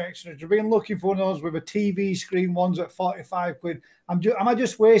 etc., etc. I've been looking for one of those with a TV screen. Ones at 45 quid. Am I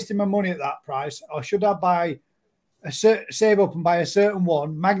just wasting my money at that price, or should I save up and buy a certain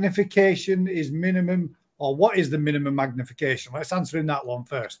one? Magnification is minimum, or what is the minimum magnification? Let's answer in that one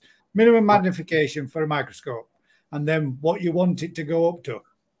first. Minimum magnification for a microscope, and then what you want it to go up to.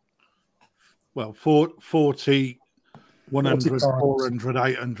 Well, 40, 100, 400,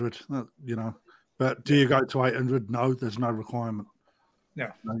 800. You know. But do you go to 800? No, there's no requirement.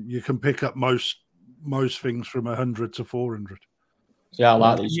 Yeah, you can pick up most things from 100 to 400. Yeah, I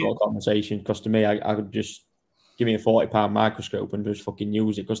like this sort of conversation, because to me, I could just give me a £40 microscope and just fucking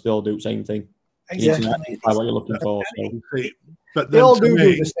use it, because they all do the same thing. Exactly. What you're looking for. So. But they all do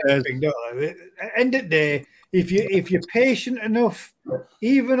the same thing, don't they? At the end of the day, if you're patient enough,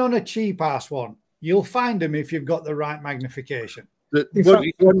 even on a cheap ass one, you'll find them if you've got the right magnification. One bit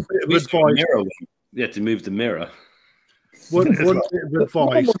of advice. You have to move the mirror. One bit of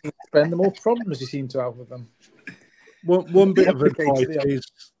advice. The more problems you seem to have with them. One bit of advice is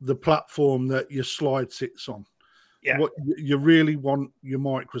the platform that your slide sits on. Yeah. What you really want your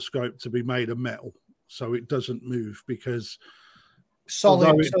microscope to be made of metal, so it doesn't move, because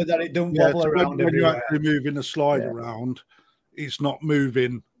solid, so that it don't wobble around. When you're actually moving the slide around, it's not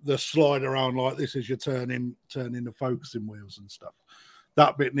moving the slide around like this as you're turning the focusing wheels and stuff.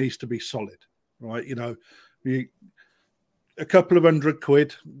 That bit needs to be solid, right? You know, a couple of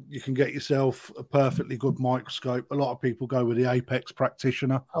 £100, you can get yourself a perfectly good microscope. A lot of people go with the Apex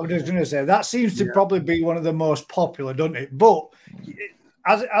Practitioner. I was just going to say, that seems to probably be one of the most popular, doesn't it? But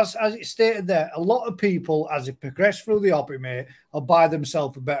as it's stated there, a lot of people, as they progress through the hobby, mate, will buy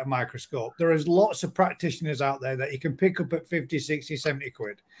themselves a better microscope. There is lots of practitioners out there that you can pick up at 50, 60, 70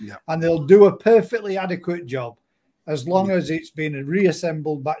 quid. Yeah. And they'll do a perfectly adequate job as long as it's been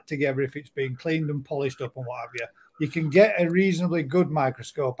reassembled back together, if it's been cleaned and polished up and what have you. You can get a reasonably good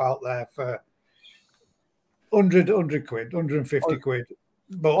microscope out there for 100 quid, 150 quid.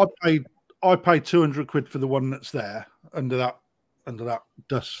 But I paid 200 quid for the one that's there under that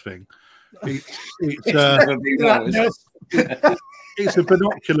dust thing. It's a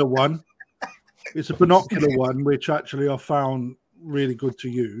binocular one. It's a binocular one, which actually I found really good to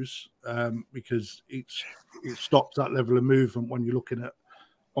use because it stops that level of movement when you're looking at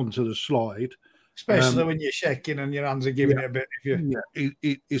onto the slide. Especially when you're shaking and your hands are giving it a bit.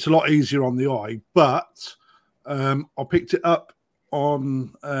 It's a lot easier on the eye, but I picked it up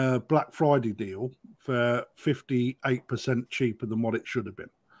on a Black Friday deal for 58% cheaper than what it should have been.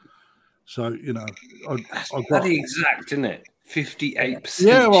 So, you know, I got bloody exact, isn't it? 58%.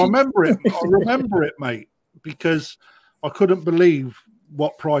 Yeah, well, I remember it. I remember it, mate, because I couldn't believe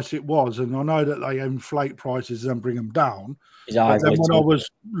what price it was. And I know that they inflate prices and bring them down. But then when I was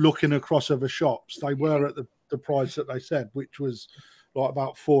looking across other shops, they were at the price that they said, which was like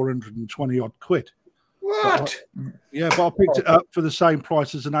about 420 odd quid. What? But I picked it up for the same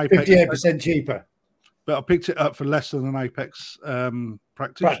price as an Apex. 58% cheaper. But I picked it up for less than an Apex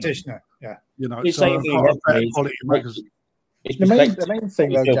practitioner. Yeah. You know, it's so the main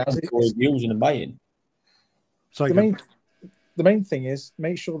thing, though, Gaz, is using and buying. So the main thing is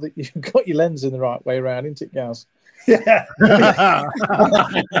make sure that you've got your lens in the right way around, isn't it, Gaz? Yeah.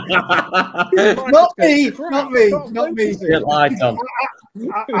 Not me.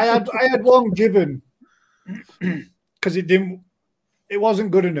 I had one given because it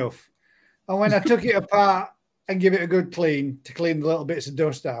wasn't good enough. And when I took it apart and give it a good clean to clean the little bits of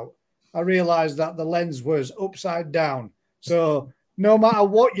dust out, I realized that the lens was upside down. So no matter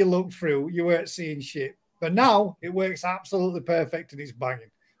what you look through, you weren't seeing shit. But now it works absolutely perfect and it's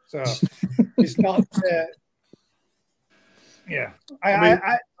banging. So it's not. There's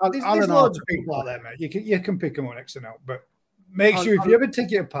loads of people out there, mate. You can pick them up next to now, but make sure if you ever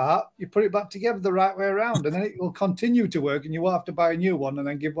take it apart, you put it back together the right way around, and then it will continue to work, and you won't have to buy a new one and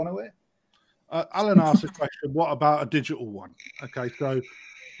then give one away. Alan asked a question: what about a digital one? Okay, so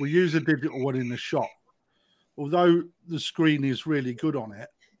we use a digital one in the shop. Although the screen is really good on it,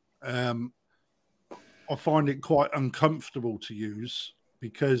 I find it quite uncomfortable to use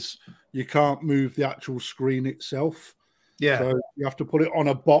because you can't move the actual screen itself. Yeah. So you have to put it on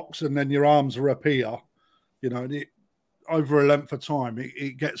a box and then your arms are up here, you know, and over a length of time,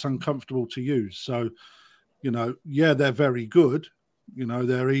 it gets uncomfortable to use. So, you know, yeah, they're very good. You know,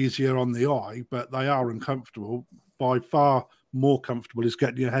 they're easier on the eye, but they are uncomfortable. By far more comfortable is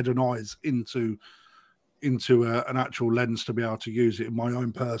getting your head and eyes into an actual lens to be able to use it, in my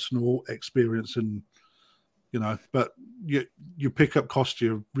own personal experience. And, you know, but you pick up cost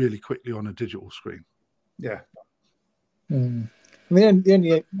you really quickly on a digital screen. Yeah. Mm. And the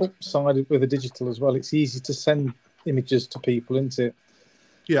only upside with a digital as well, it's easy to send images to people, isn't it?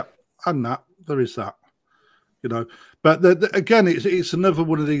 Yeah, and there is that, you know. But again, it's another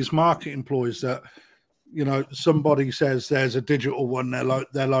one of these marketing ploys that, you know, somebody says there's a digital one,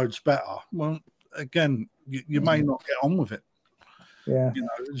 they're loads better. Well, again, you may not get on with it. Yeah, you know,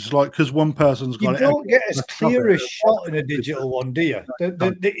 it's like because one person's got you don't get as clear a shot in a digital one, do you?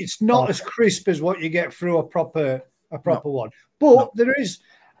 It's not as crisp as what you get through a proper one. But there is,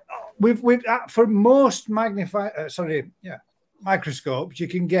 we've for most microscopes, you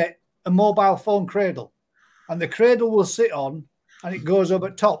can get a mobile phone cradle, and the cradle will sit on, and it goes up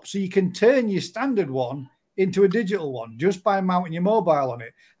at top, so you can turn your standard one into a digital one just by mounting your mobile on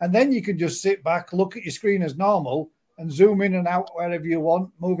it, and then you can just sit back, look at your screen as normal, and zoom in and out wherever you want,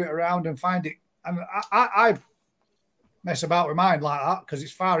 move it around and find it. And I mess about with mine like that because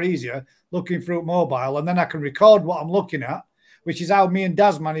it's far easier looking through mobile, and then I can record what I'm looking at, which is how me and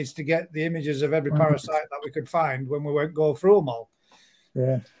Daz managed to get the images of every parasite that we could find when we went go through them all.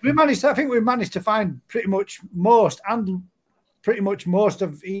 Yeah, I think we managed to find pretty much most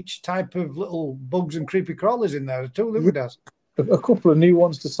of each type of little bugs and creepy crawlers in there too, didn't we, Daz? A couple of new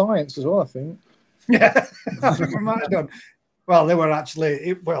ones to science as well, I think. Yeah, I think we might have done. Well, they were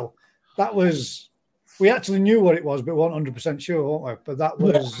actually that was, we actually knew what it was, but we weren't 100% sure, weren't we? But that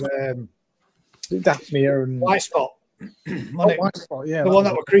was Daphnia and white spot. White spot, yeah, the one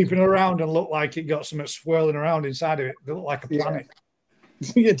that were creeping around and looked like it got something swirling around inside of it. They looked like a planet.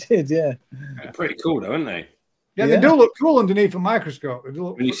 It did, yeah. They're pretty cool, though, aren't they? Yeah, they do look cool underneath a microscope. They do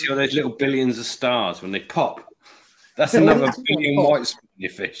look when you see all those little billions of stars when they pop, that's another billion white spots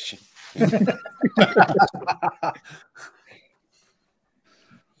your fish.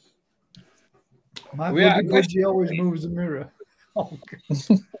 My We had bloody a question. budgie always moves the mirror. Oh,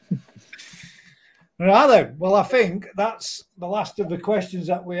 God. Right then. Well, I think that's the last of the questions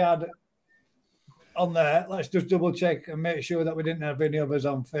that we had on there. Let's just double check and make sure that we didn't have any others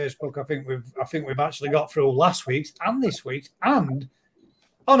on Facebook. I think we've actually got through last week's and this week's and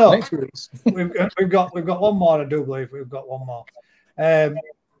oh no, Next week's. we've got one more. I do believe we've got one more.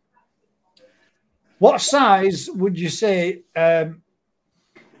 What size would you say?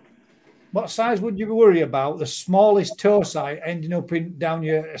 What size would you worry about the smallest toe size ending up in down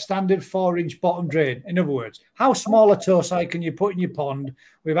your standard 4-inch bottom drain? In other words, how small a toe size can you put in your pond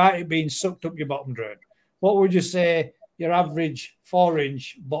without it being sucked up your bottom drain? What would you say your average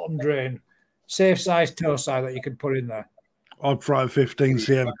 4-inch bottom drain, safe size toe size that you could put in there? I'd throw 15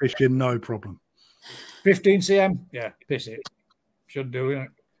 cm fish in, no problem. 15 cm? Yeah, piss it. Should do, it.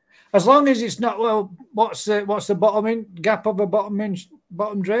 As long as it's not, well, what's the bottom gap of a bottom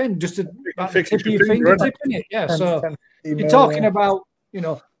drain? Just the tip of your fingertip in it. Yeah, so you're talking about,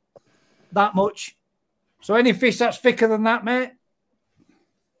 that much. So any fish that's thicker than that, mate,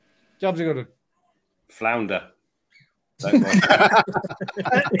 jobs are good. Flounder.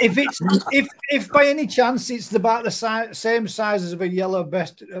 if by any chance it's about the same size as of a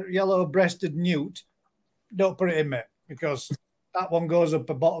yellow-breasted newt, don't put it in, mate, because that one goes up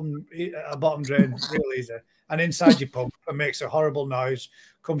a bottom drain real easy and inside your pump and makes a horrible noise.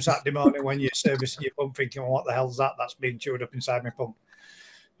 Come Saturday morning when you're servicing your pump, thinking, well, "What the hell's that? That's being chewed up inside my pump."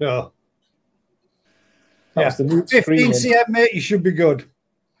 So, yeah, 15 cm, mate, you should be good.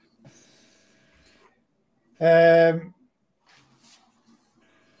 The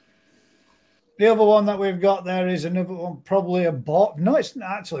other one that we've got there is another one, probably a bore. No, it's not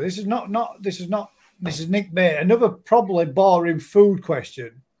actually. This is Nick Bay. Another probably boring food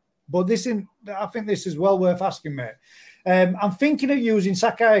question, but I think this is well worth asking, mate. I'm thinking of using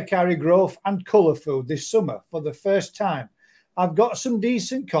Sakayakari growth and colour food this summer for the first time. I've got some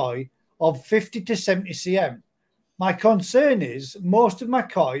decent koi of 50 to 70 cm. My concern is most of my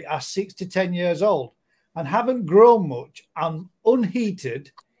koi are 6 to 10 years old and haven't grown much and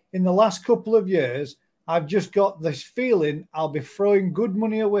unheated in the last couple of years. I've just got this feeling I'll be throwing good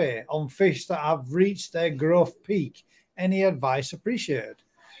money away on fish that have reached their growth peak. Any advice appreciated?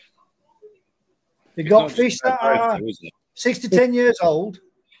 You've got fish that are 6 to 10 years old,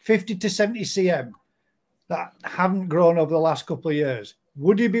 50 to 70 cm, that haven't grown over the last couple of years.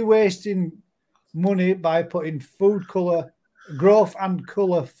 Would you be wasting money by putting food colour, growth and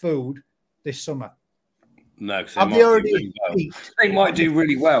colour food this summer? No, because they might do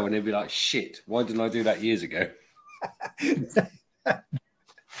really well and they'll be like, shit, why didn't I do that years ago? I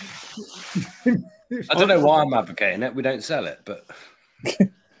don't know why I'm advocating it. We don't sell it, but...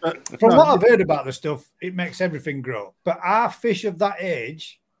 From what I've heard about the stuff, it makes everything grow. But our fish of that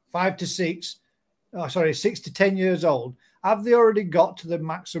age, 6 to 10 years old, have they already got to the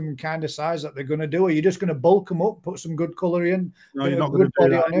maximum kind of size that they're going to do? Are you just going to bulk them up, put some good colour in, no, you're not going to do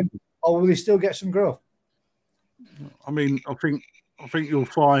that on them, or will they still get some growth? I mean, I think you'll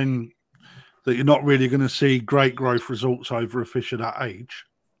find that you're not really going to see great growth results over a fish of that age,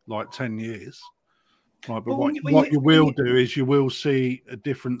 like 10 years. Right, but what you will do is you will see a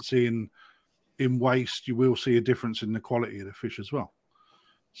difference in waste. You will see a difference in the quality of the fish as well.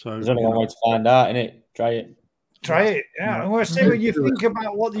 So there's only one way to find out, innit? Try it. Try it, yeah. And we're saying when you think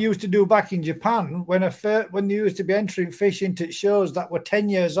about what they used to do back in Japan, when they used to be entering fish into shows that were 10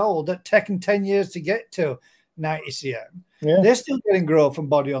 years old, that taken 10 years to get to 90 cm. Yeah. They're still getting growth and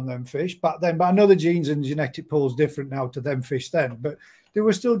body on them fish back then. But I know the genes and genetic pool's different now to them fish then, but they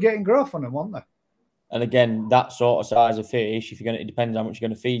were still getting growth on them, weren't they? And again, that sort of size of fish, it depends how much you're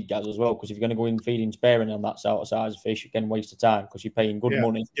going to feed, Gaz, as well. Because if you're going to go in feeding sparingly on that sort of size of fish, you can waste of time because you're paying good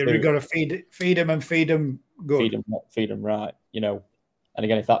money. You've got to feed them good. Feed them right, And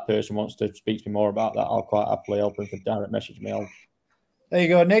again, if that person wants to speak to me more about that, I'll quite happily help him. Direct message me. There you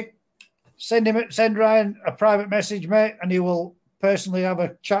go, Nick. Send Ryan a private message, mate, and he will personally have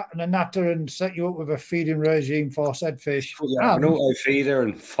a chat and a natter and set you up with a feeding regime for said fish. Yeah, an auto feeder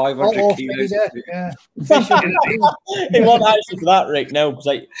and 500 kilos. Yeah. It won't actually for that, Rick. No, because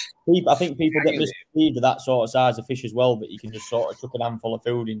I think people get misconceived of that sort of size of fish as well, but you can just sort of chuck a handful of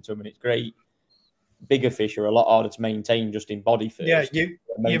food into them and it's great. Bigger fish are a lot harder to maintain just in body first. Yeah, you've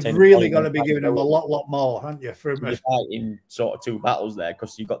really got to be giving them a lot more, haven't you? You're fighting sort of two battles there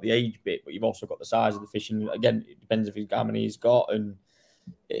because you've got the age bit, but you've also got the size of the fish. And again, it depends how many he's got. And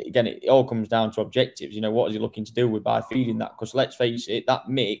again, it all comes down to objectives. What is he looking to do by feeding that? Because let's face it, that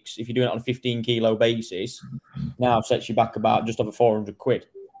mix, if you're doing it on a 15 kilo basis, now sets you back about just over 400 quid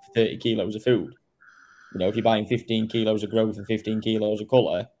for 30 kilos of food. You know, if you're buying 15 kilos of growth and 15 kilos of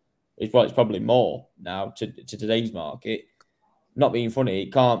colour, it's probably more now to today's market. Not being funny,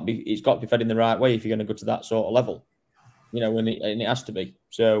 it can't be. It's got to be fed in the right way if you're going to go to that sort of level. You know, and it has to be.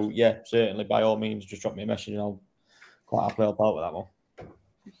 So yeah, certainly by all means, just drop me a message and I'll quite happily help out with that one.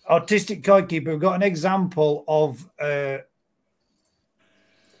 Autistic Koi Keeper, we've got an example of.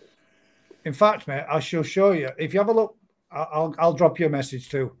 In fact, mate, I shall show you. If you have a look, I'll drop you a message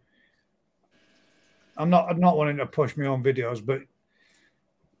too. I'm not wanting to push my own videos, but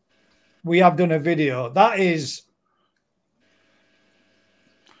we have done a video. That is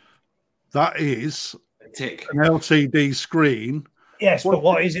Tick. an LCD screen. yes, but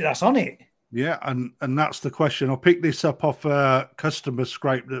what is it that's on it? Yeah, and that's the question. I picked this up off a customer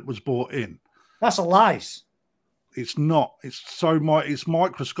scrape that was bought in. That's a lice. It's not. It's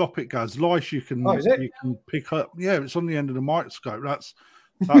microscopic, guys. Lice you can pick up. Yeah, it's on the end of the microscope. That's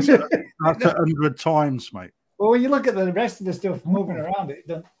 100 times, mate. Well, when you look at the rest of the stuff moving around it,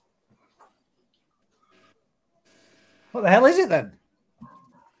 don't... What the hell is it then?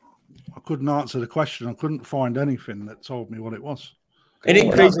 I couldn't answer the question. I couldn't find anything that told me what it was. It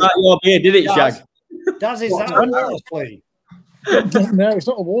increased like your beard, did it, Shag? Is that a water flea? No, it's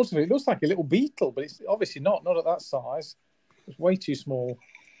not a water flea. It looks like a little beetle, but it's obviously not at that size. It's way too small.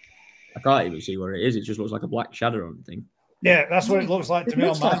 I can't even see where it is. It just looks like a black shadow on the thing. Yeah, that's what it looks like to me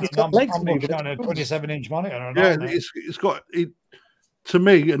on mine. It's got legs I'm moving. looking on a 27-inch monitor. Yeah, it's got it. To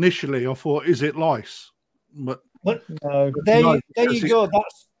me, initially, I thought, is it lice? But No. there you go.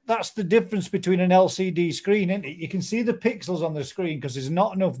 That's the difference between an LCD screen, isn't it? You can see the pixels on the screen because there's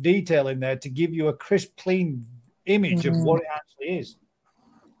not enough detail in there to give you a crisp, clean image of what it actually is.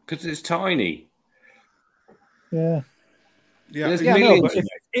 Because it's tiny. Yeah. There's Yeah, no, millions but of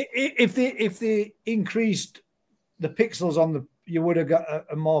if they increased the pixels on the, you would have got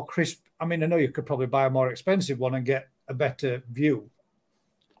a more crisp. I mean, I know you could probably buy a more expensive one and get a better view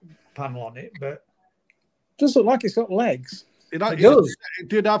panel on it, but It does look like it's got legs. It does. It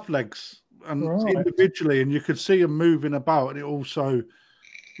did have legs, and Right. individually, and you could see them moving about, and it also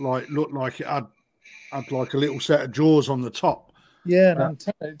looked like it had like a little set of jaws on the top. Yeah, an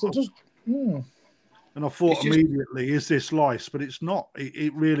antenna. It just. And I thought immediately, is this lice? But it's not.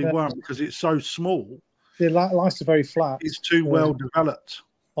 It really weren't, because it's so small. The lice are very flat. It's too well developed.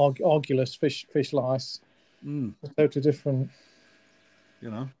 Argulus fish lice. It's totally different.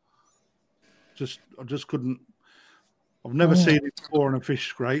 You know, I just couldn't. I've never seen it before on a fish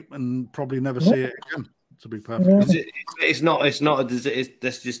scrape, and probably never see it again. To be perfect honest. It's not a disease.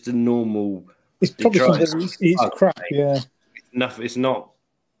 That's just a normal. It's probably something eats crap. Yeah, It's not.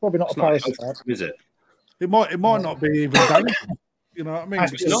 Probably not a parasite, is it? It might not be even dangerous. You know what I mean?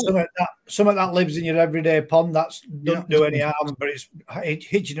 Some of that lives in your everyday pond. That doesn't do any harm, but it's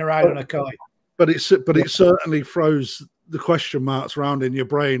hitching a ride on a kite. But it certainly throws the question marks around in your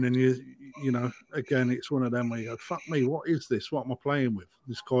brain, and you know, again, it's one of them where you go, fuck me, what is this? What am I playing with?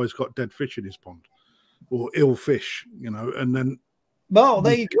 This guy's got dead fish in his pond, or ill fish, you know, and then. Well,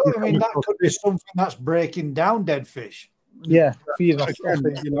 there you go. I mean, that could be something that's breaking down dead fish. Yeah, feeding off,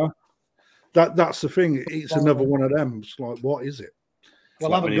 you know, that's the thing. It's another one of them. It's like, what is it?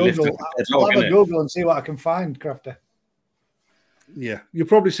 Well, have a Google. I'll have a Google and see what I can find, Crafter. Yeah, you'll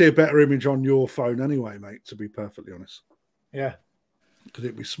probably see a better image on your phone anyway, mate, to be perfectly honest. Yeah. Because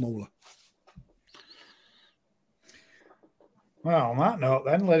it'd be smaller. Well, on that note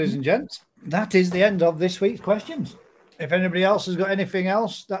then, ladies and gents, that is the end of this week's questions. If anybody else has got anything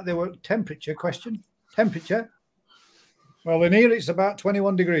else that they were temperature question. Temperature. Well, in here it's about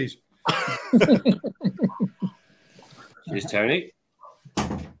 21 degrees. Here's Tony.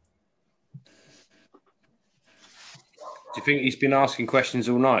 Do you think he's been asking questions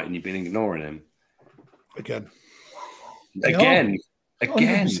all night and you've been ignoring him? Again. Again.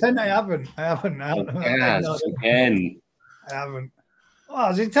 100% I haven't. Again. I haven't. Well,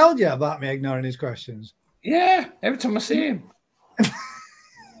 has he told you about me ignoring his questions? Yeah, every time I see him.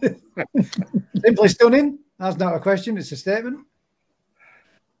 Simply stunning. That's not a question, it's a statement.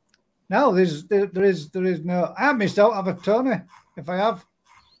 No, there is no. I have missed out. Have a Tony. If I have,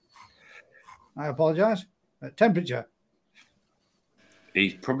 I apologise. Temperature.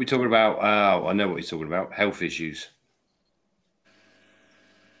 He's probably talking about. I know what he's talking about. Health issues.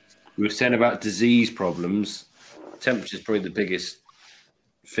 We were saying about disease problems. Temperature is probably the biggest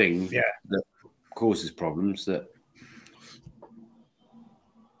thing that causes problems. That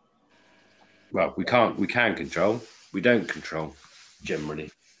we can control. We don't control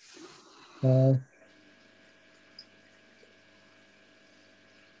generally.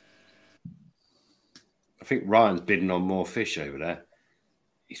 I think Ryan's bidding on more fish over there.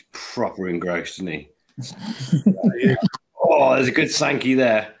 He's proper engrossed, isn't he? Oh, there's a good Sankey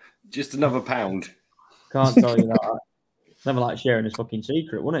there. Just another pound. Can't tell you that. It's never like sharing his fucking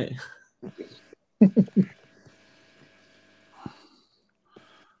secret, wasn't it?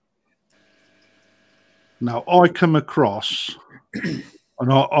 Now, I come across, and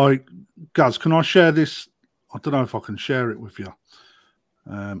Gaz, can I share this? I don't know if I can share it with you.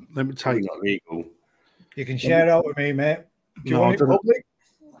 Let me take. Not legal. You can share it out with me, mate. Do you No, want it public?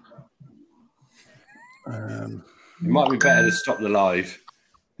 It might be better to stop the live.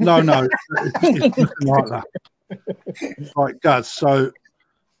 No, it's nothing like that. Right, Gaz. So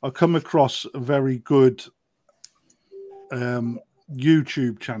I come across a very good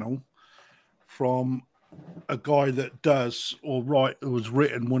YouTube channel from a guy that does was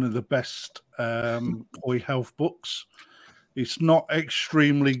written one of the best koi health books. It's not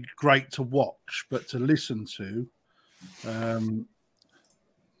extremely great to watch, but to listen to.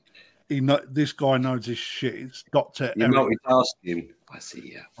 This guy knows his shit. It's Dr. You're multitasking. I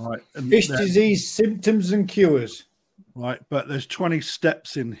see, yeah. Right. Fish disease symptoms and cures. Right, but there's 20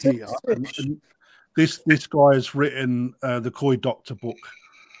 steps in here. And this guy has written the Koi Doctor book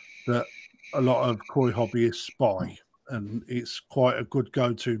that a lot of koi hobbyists buy, and it's quite a good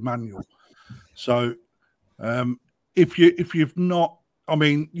go-to manual. So if you've not, I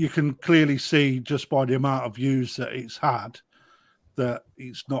mean, you can clearly see just by the amount of views that it's had that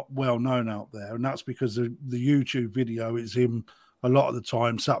it's not well known out there, and that's because the YouTube video is him a lot of the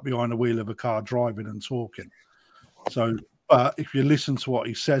time sat behind the wheel of a car driving and talking. So, but if you listen to what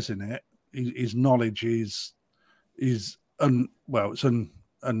he says in it, his knowledge is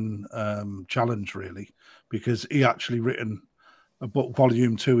challenged really, because he actually written a book.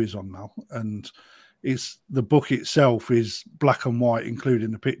 Volume 2 is on now, and the book itself is black and white,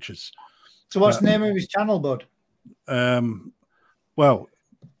 including the pictures. So, what's the name of his channel, bud? Well,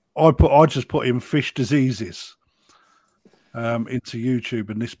 I just put in fish diseases into YouTube,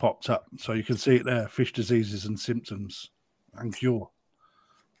 and this popped up, so you can see it there: fish diseases and symptoms and cure.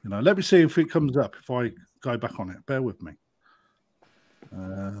 You know, let me see if it comes up if I go back on it. Bear with me.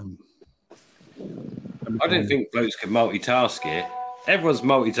 I don't think blokes can multitask here. Everyone's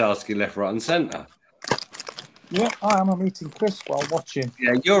multitasking left, right, and centre. Yeah, I am. I'm eating crisps while watching.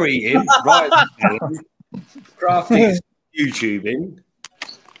 Yeah, you're eating. Right. Crafty's YouTubing.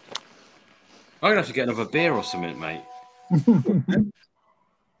 I'm going to have to get another beer or something, mate.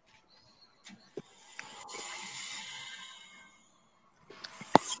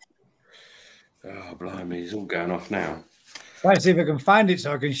 Oh, blimey, it's all going off now. Let's see if I can find it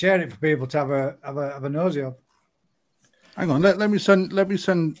so I can share it for people to have a nosy of. Hang on, let me send. I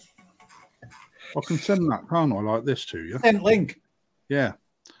can send that, can't I? Like this to you. Send link. Yeah.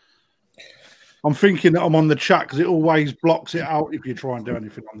 I'm thinking that I'm on the chat because it always blocks it out if you try and do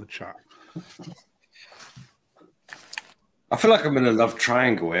anything on the chat. I feel like I'm in a love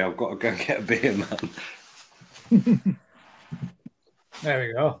triangle here. I've got to go get a beer, man. There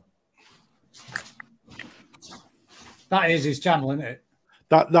we go. That is his channel, isn't it?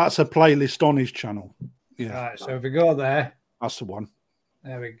 That's a playlist on his channel. Yeah. Right, so if we go there. That's the one.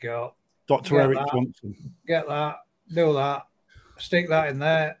 There we go. Dr. Eric Johnson. Get that. Do that. Stick that in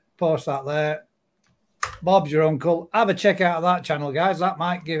there. Post that there. Bob's your uncle. Have a check out of that channel, guys. That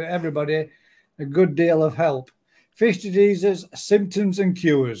might give everybody a good deal of help. Fish diseases, symptoms and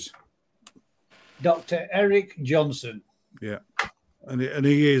cures. Dr. Eric Johnson. Yeah. And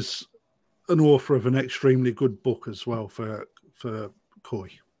he is an author of an extremely good book as well for koi.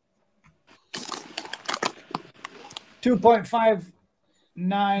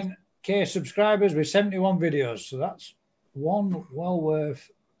 2.59k subscribers with 71 videos. So that's one well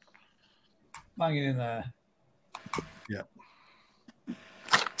worth banging in there. Yeah.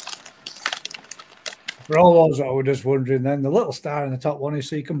 For all those that were just wondering, then the little star in the top one is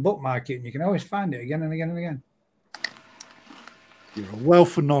so you can bookmark it and you can always find it again and again and again. You're a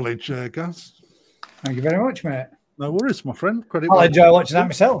wealth of knowledge, Gaz. Thank you very much, mate. No worries, my friend. Credit. I'll enjoy watching that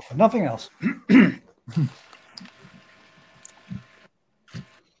myself, if nothing else.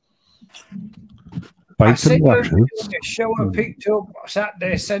 I see you show I picked up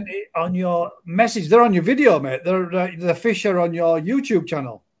Saturday, sent it on your message. They're on your video, mate. The fish are on your YouTube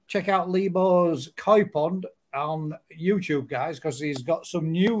channel. Check out Lebo's Koi Pond on YouTube, guys, because he's got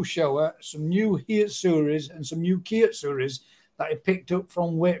some new shower, some new Hiatsuris and some new Kiatsuris that he picked up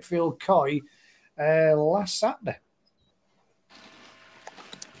from Wakefield Koi last Saturday.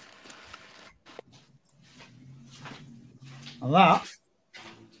 And that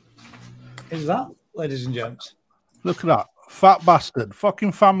is that, ladies and gents. Look at that. Fat bastard.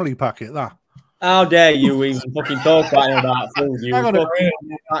 Fucking family packet, that. How dare you even fucking talk about food? You Hang on a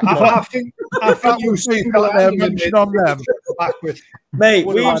fucking I think you there mention on them. mate,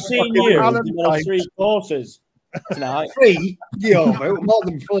 What we've about seen fucking you Alan do those Tate? 3 courses tonight. free, more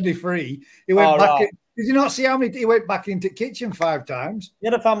than bloody free. He went Oh, back. right. Did you not see how many? He went back into the kitchen 5 times. He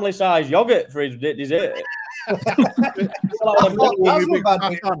had a family size yogurt for his dessert.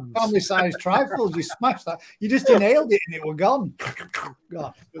 Family size trifles. You smashed that. You just inhaled it and it were gone.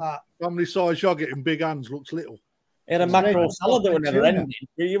 God, Family size yogurt in big hands looks little. He had a mackerel salad that was never ending.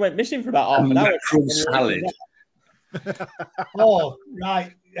 You went missing for about half an hour. Mackerel salad. Oh,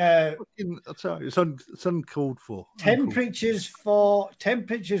 right. I'll tell you, it's uncalled for. Temperatures for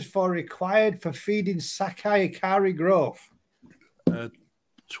required for feeding Sakai Ikari growth.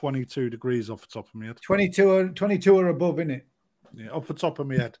 22 degrees off the top of my head. 22 or above, isn't it? Yeah, off the top of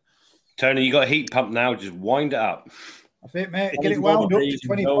my head. Tony, you got a heat pump now. Just wind it up. That's it, mate. Get it wound up to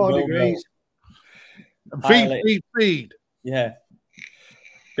 24 degrees. Feed. Yeah.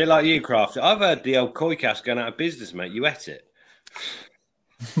 Bit like you, Craft. I've heard the old koi cast going out of business, mate. You ate it.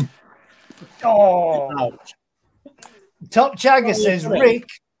 Oh. Top Chagger says, Rick,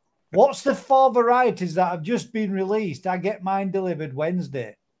 what's the 4 varieties that have just been released? I get mine delivered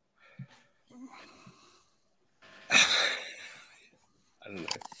Wednesday. I don't know.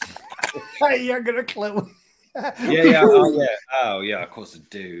 Hey, you're gonna clue. Yeah. Oh, yeah. Of course I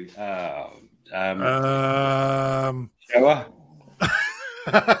do. Shower.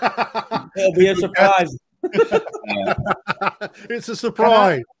 It'll be a surprise. It's a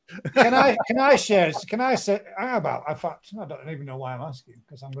surprise. Can I share? Can I say? How about? In fact, I don't even know why I'm asking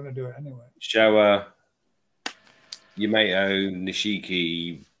because I'm going to do it anyway. Shower. Yamato,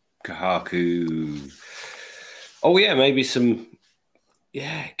 Nishiki, Kahaku. Oh yeah, maybe some.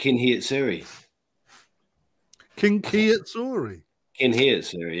 Yeah, Kinhi Atsuri. Kinki Atsuri. Kinhi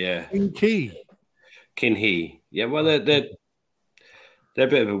Atsuri, yeah. Kinki. Kinhi. Yeah, well, they're a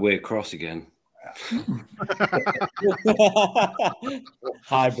bit of a weird cross again.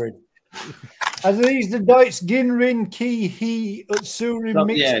 Hybrid. Are these the Deutsch Ginrin Ki Utsuri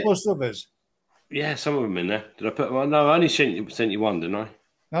mix plus others? Yeah, some of them in there. Did I put one? No, I only sent you one, didn't I?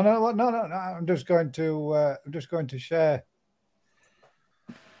 No. I'm just going to share.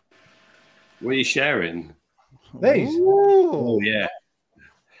 What are you sharing? These. Oh yeah.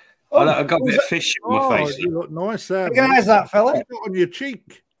 I got a bit of fish on my face. You look nice there. Recognize that, fella? On your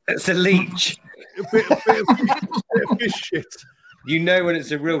cheek. It's a leech. A bit of fish shit. You know when it's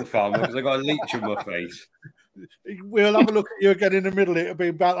a real farmer because I got a leech on my face. We'll have a look at you again in the middle. It'll be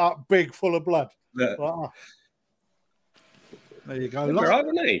about that big, full of blood. Yeah. Like there you go. Right,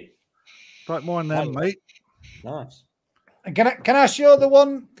 isn't he? Don't mind them, mate. Nice. Can I show the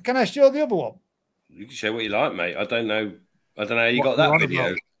one? Can I show the other one? You can show what you like, mate. I don't know how you got that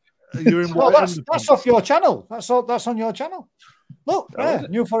video. You're in that's off your channel. That's on your channel. Look, there,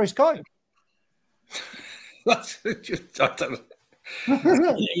 New Forest Coin. I don't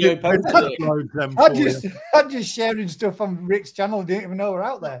I'm just sharing stuff on Rick's channel. Didn't even know we're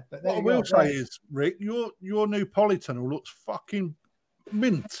out there. But what I will say is, Rick, your new polytunnel looks fucking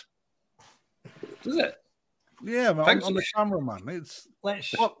mint. Does it? Yeah, man, on the cameraman. Let's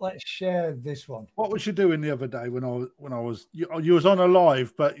share this one. What was you doing the other day when I was you was on a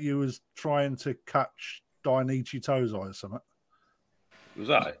live, but you was trying to catch Dainichi Tozai or something?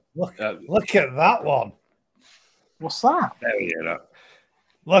 Was I? Look at that one. What's that? There we go.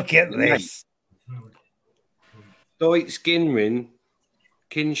 Look at this. Deutsch Ginrin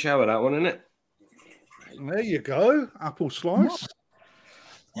Kin Shower, that one, isn't it? There you go. Apple slice.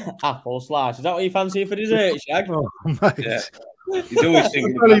 Apple slice. Is that what you fancy for dessert, Shag? Oh, mate. Yeah. He's always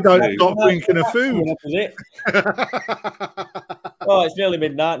thinking really about don't food. stop thinking of food. Oh, it's nearly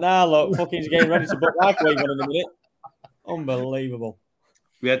midnight now. Look, fucking getting ready to put microwave on in a minute. Unbelievable.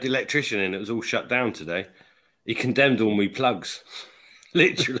 We had the electrician in. It was all shut down today. He condemned all my plugs.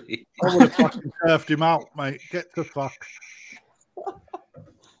 Literally. I would have fucking curved him out, mate. Get the fuck.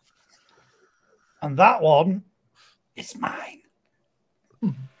 And that one, it's mine.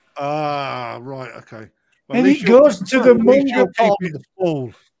 Ah, right, okay. But and it goes to the Munga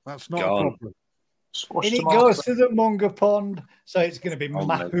Pond. That's not a problem. And it goes to the Munga Pond, so it's going to be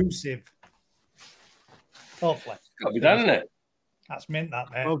massive. Hopefully. Got to be done, isn't it? That's mint, that,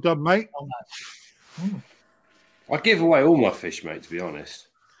 mate. Well done, mate. I give away all my fish, mate, to be honest.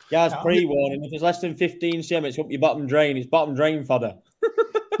 Guys, pre-warning, if it's less than 15 cm, it's up your bottom drain. It's bottom drain fodder.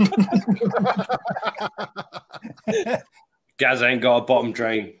 Gaz ain't got a bottom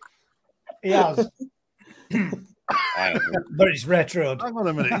drain. He has. But it's retro. Hang on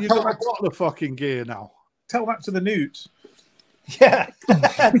a minute. You've got a bottle of fucking gear now. Tell that to the newts. Yeah.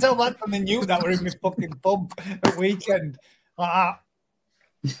 Tell that from the new that were in my fucking pub at weekend. Like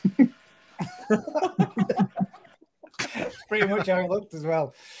that. That's pretty much how it looked as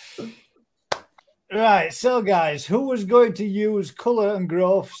well. Right, so guys, who was going to use colour and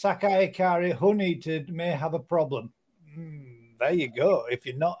growth Sakai Hikari Unheated may have a problem? There you go. If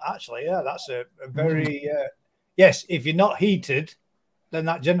you're not actually, yeah, that's a very yes. If you're not heated, then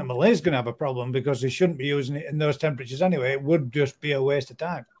that gentleman is going to have a problem because he shouldn't be using it in those temperatures anyway. It would just be a waste of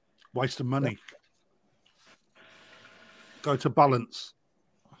time, Waste of money. Go to balance.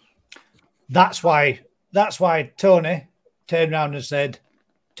 That's why Tony turned around and said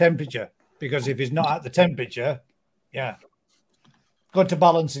temperature, because if he's not at the temperature, yeah, go to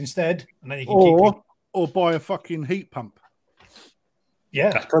balance instead, and then you can keep or buy a fucking heat pump.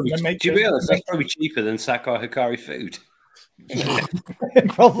 Yeah, That's probably, to be honest, that's probably cheaper than Sakai Hikari food. It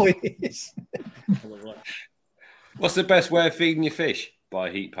probably is. What's the best way of feeding your fish? Buy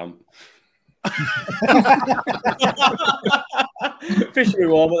a heat pump. Fish are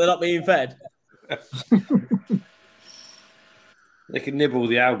warm, but they're not being fed. They can nibble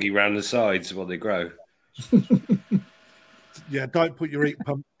the algae around the sides while they grow. Yeah, don't put your heat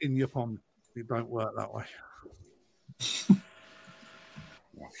pump in your pond. It don't work that way.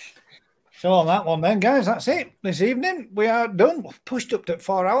 So on that one then, guys, that's it. This evening, we are done. We've pushed up to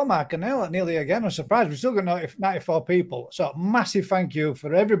 4-hour marker now, nearly again. I'm surprised we've still got 94 people. So massive thank you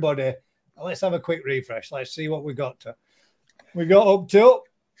for everybody. Let's have a quick refresh. Let's see what we got to. We got up to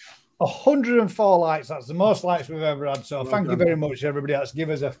 104 likes. That's the most likes we've ever had. So thank you very much, everybody. That's give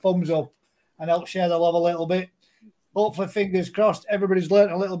us a thumbs up and help share the love a little bit. Hopefully, fingers crossed, everybody's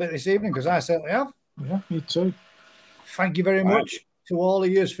learned a little bit this evening, because I certainly have. Yeah, me too. Thank you very much to all of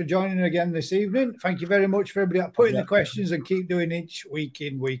you for joining again this evening. Thank you very much for everybody that put in the questions and keep doing each week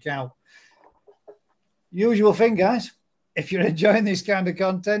in, week out. Usual thing, guys. If you're enjoying this kind of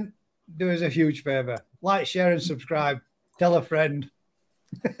content, do us a huge favor. Like, share, and subscribe. Tell a friend.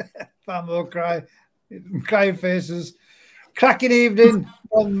 Family cry. Crying faces. Cracking evening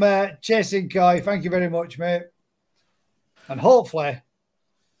from Chasing Koi. Thank you very much, mate. And hopefully,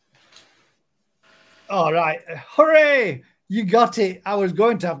 all right, hooray! You got it. I was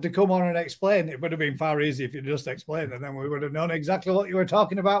going to have to come on and explain. It would have been far easier if you just explained, and then we would have known exactly what you were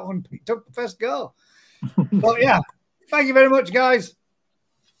talking about when we took the first go. But yeah, thank you very much, guys.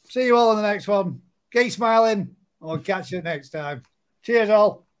 See you all on the next one. Keep smiling. I'll catch you next time. Cheers,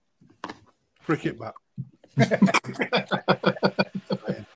 all. Cricket bat.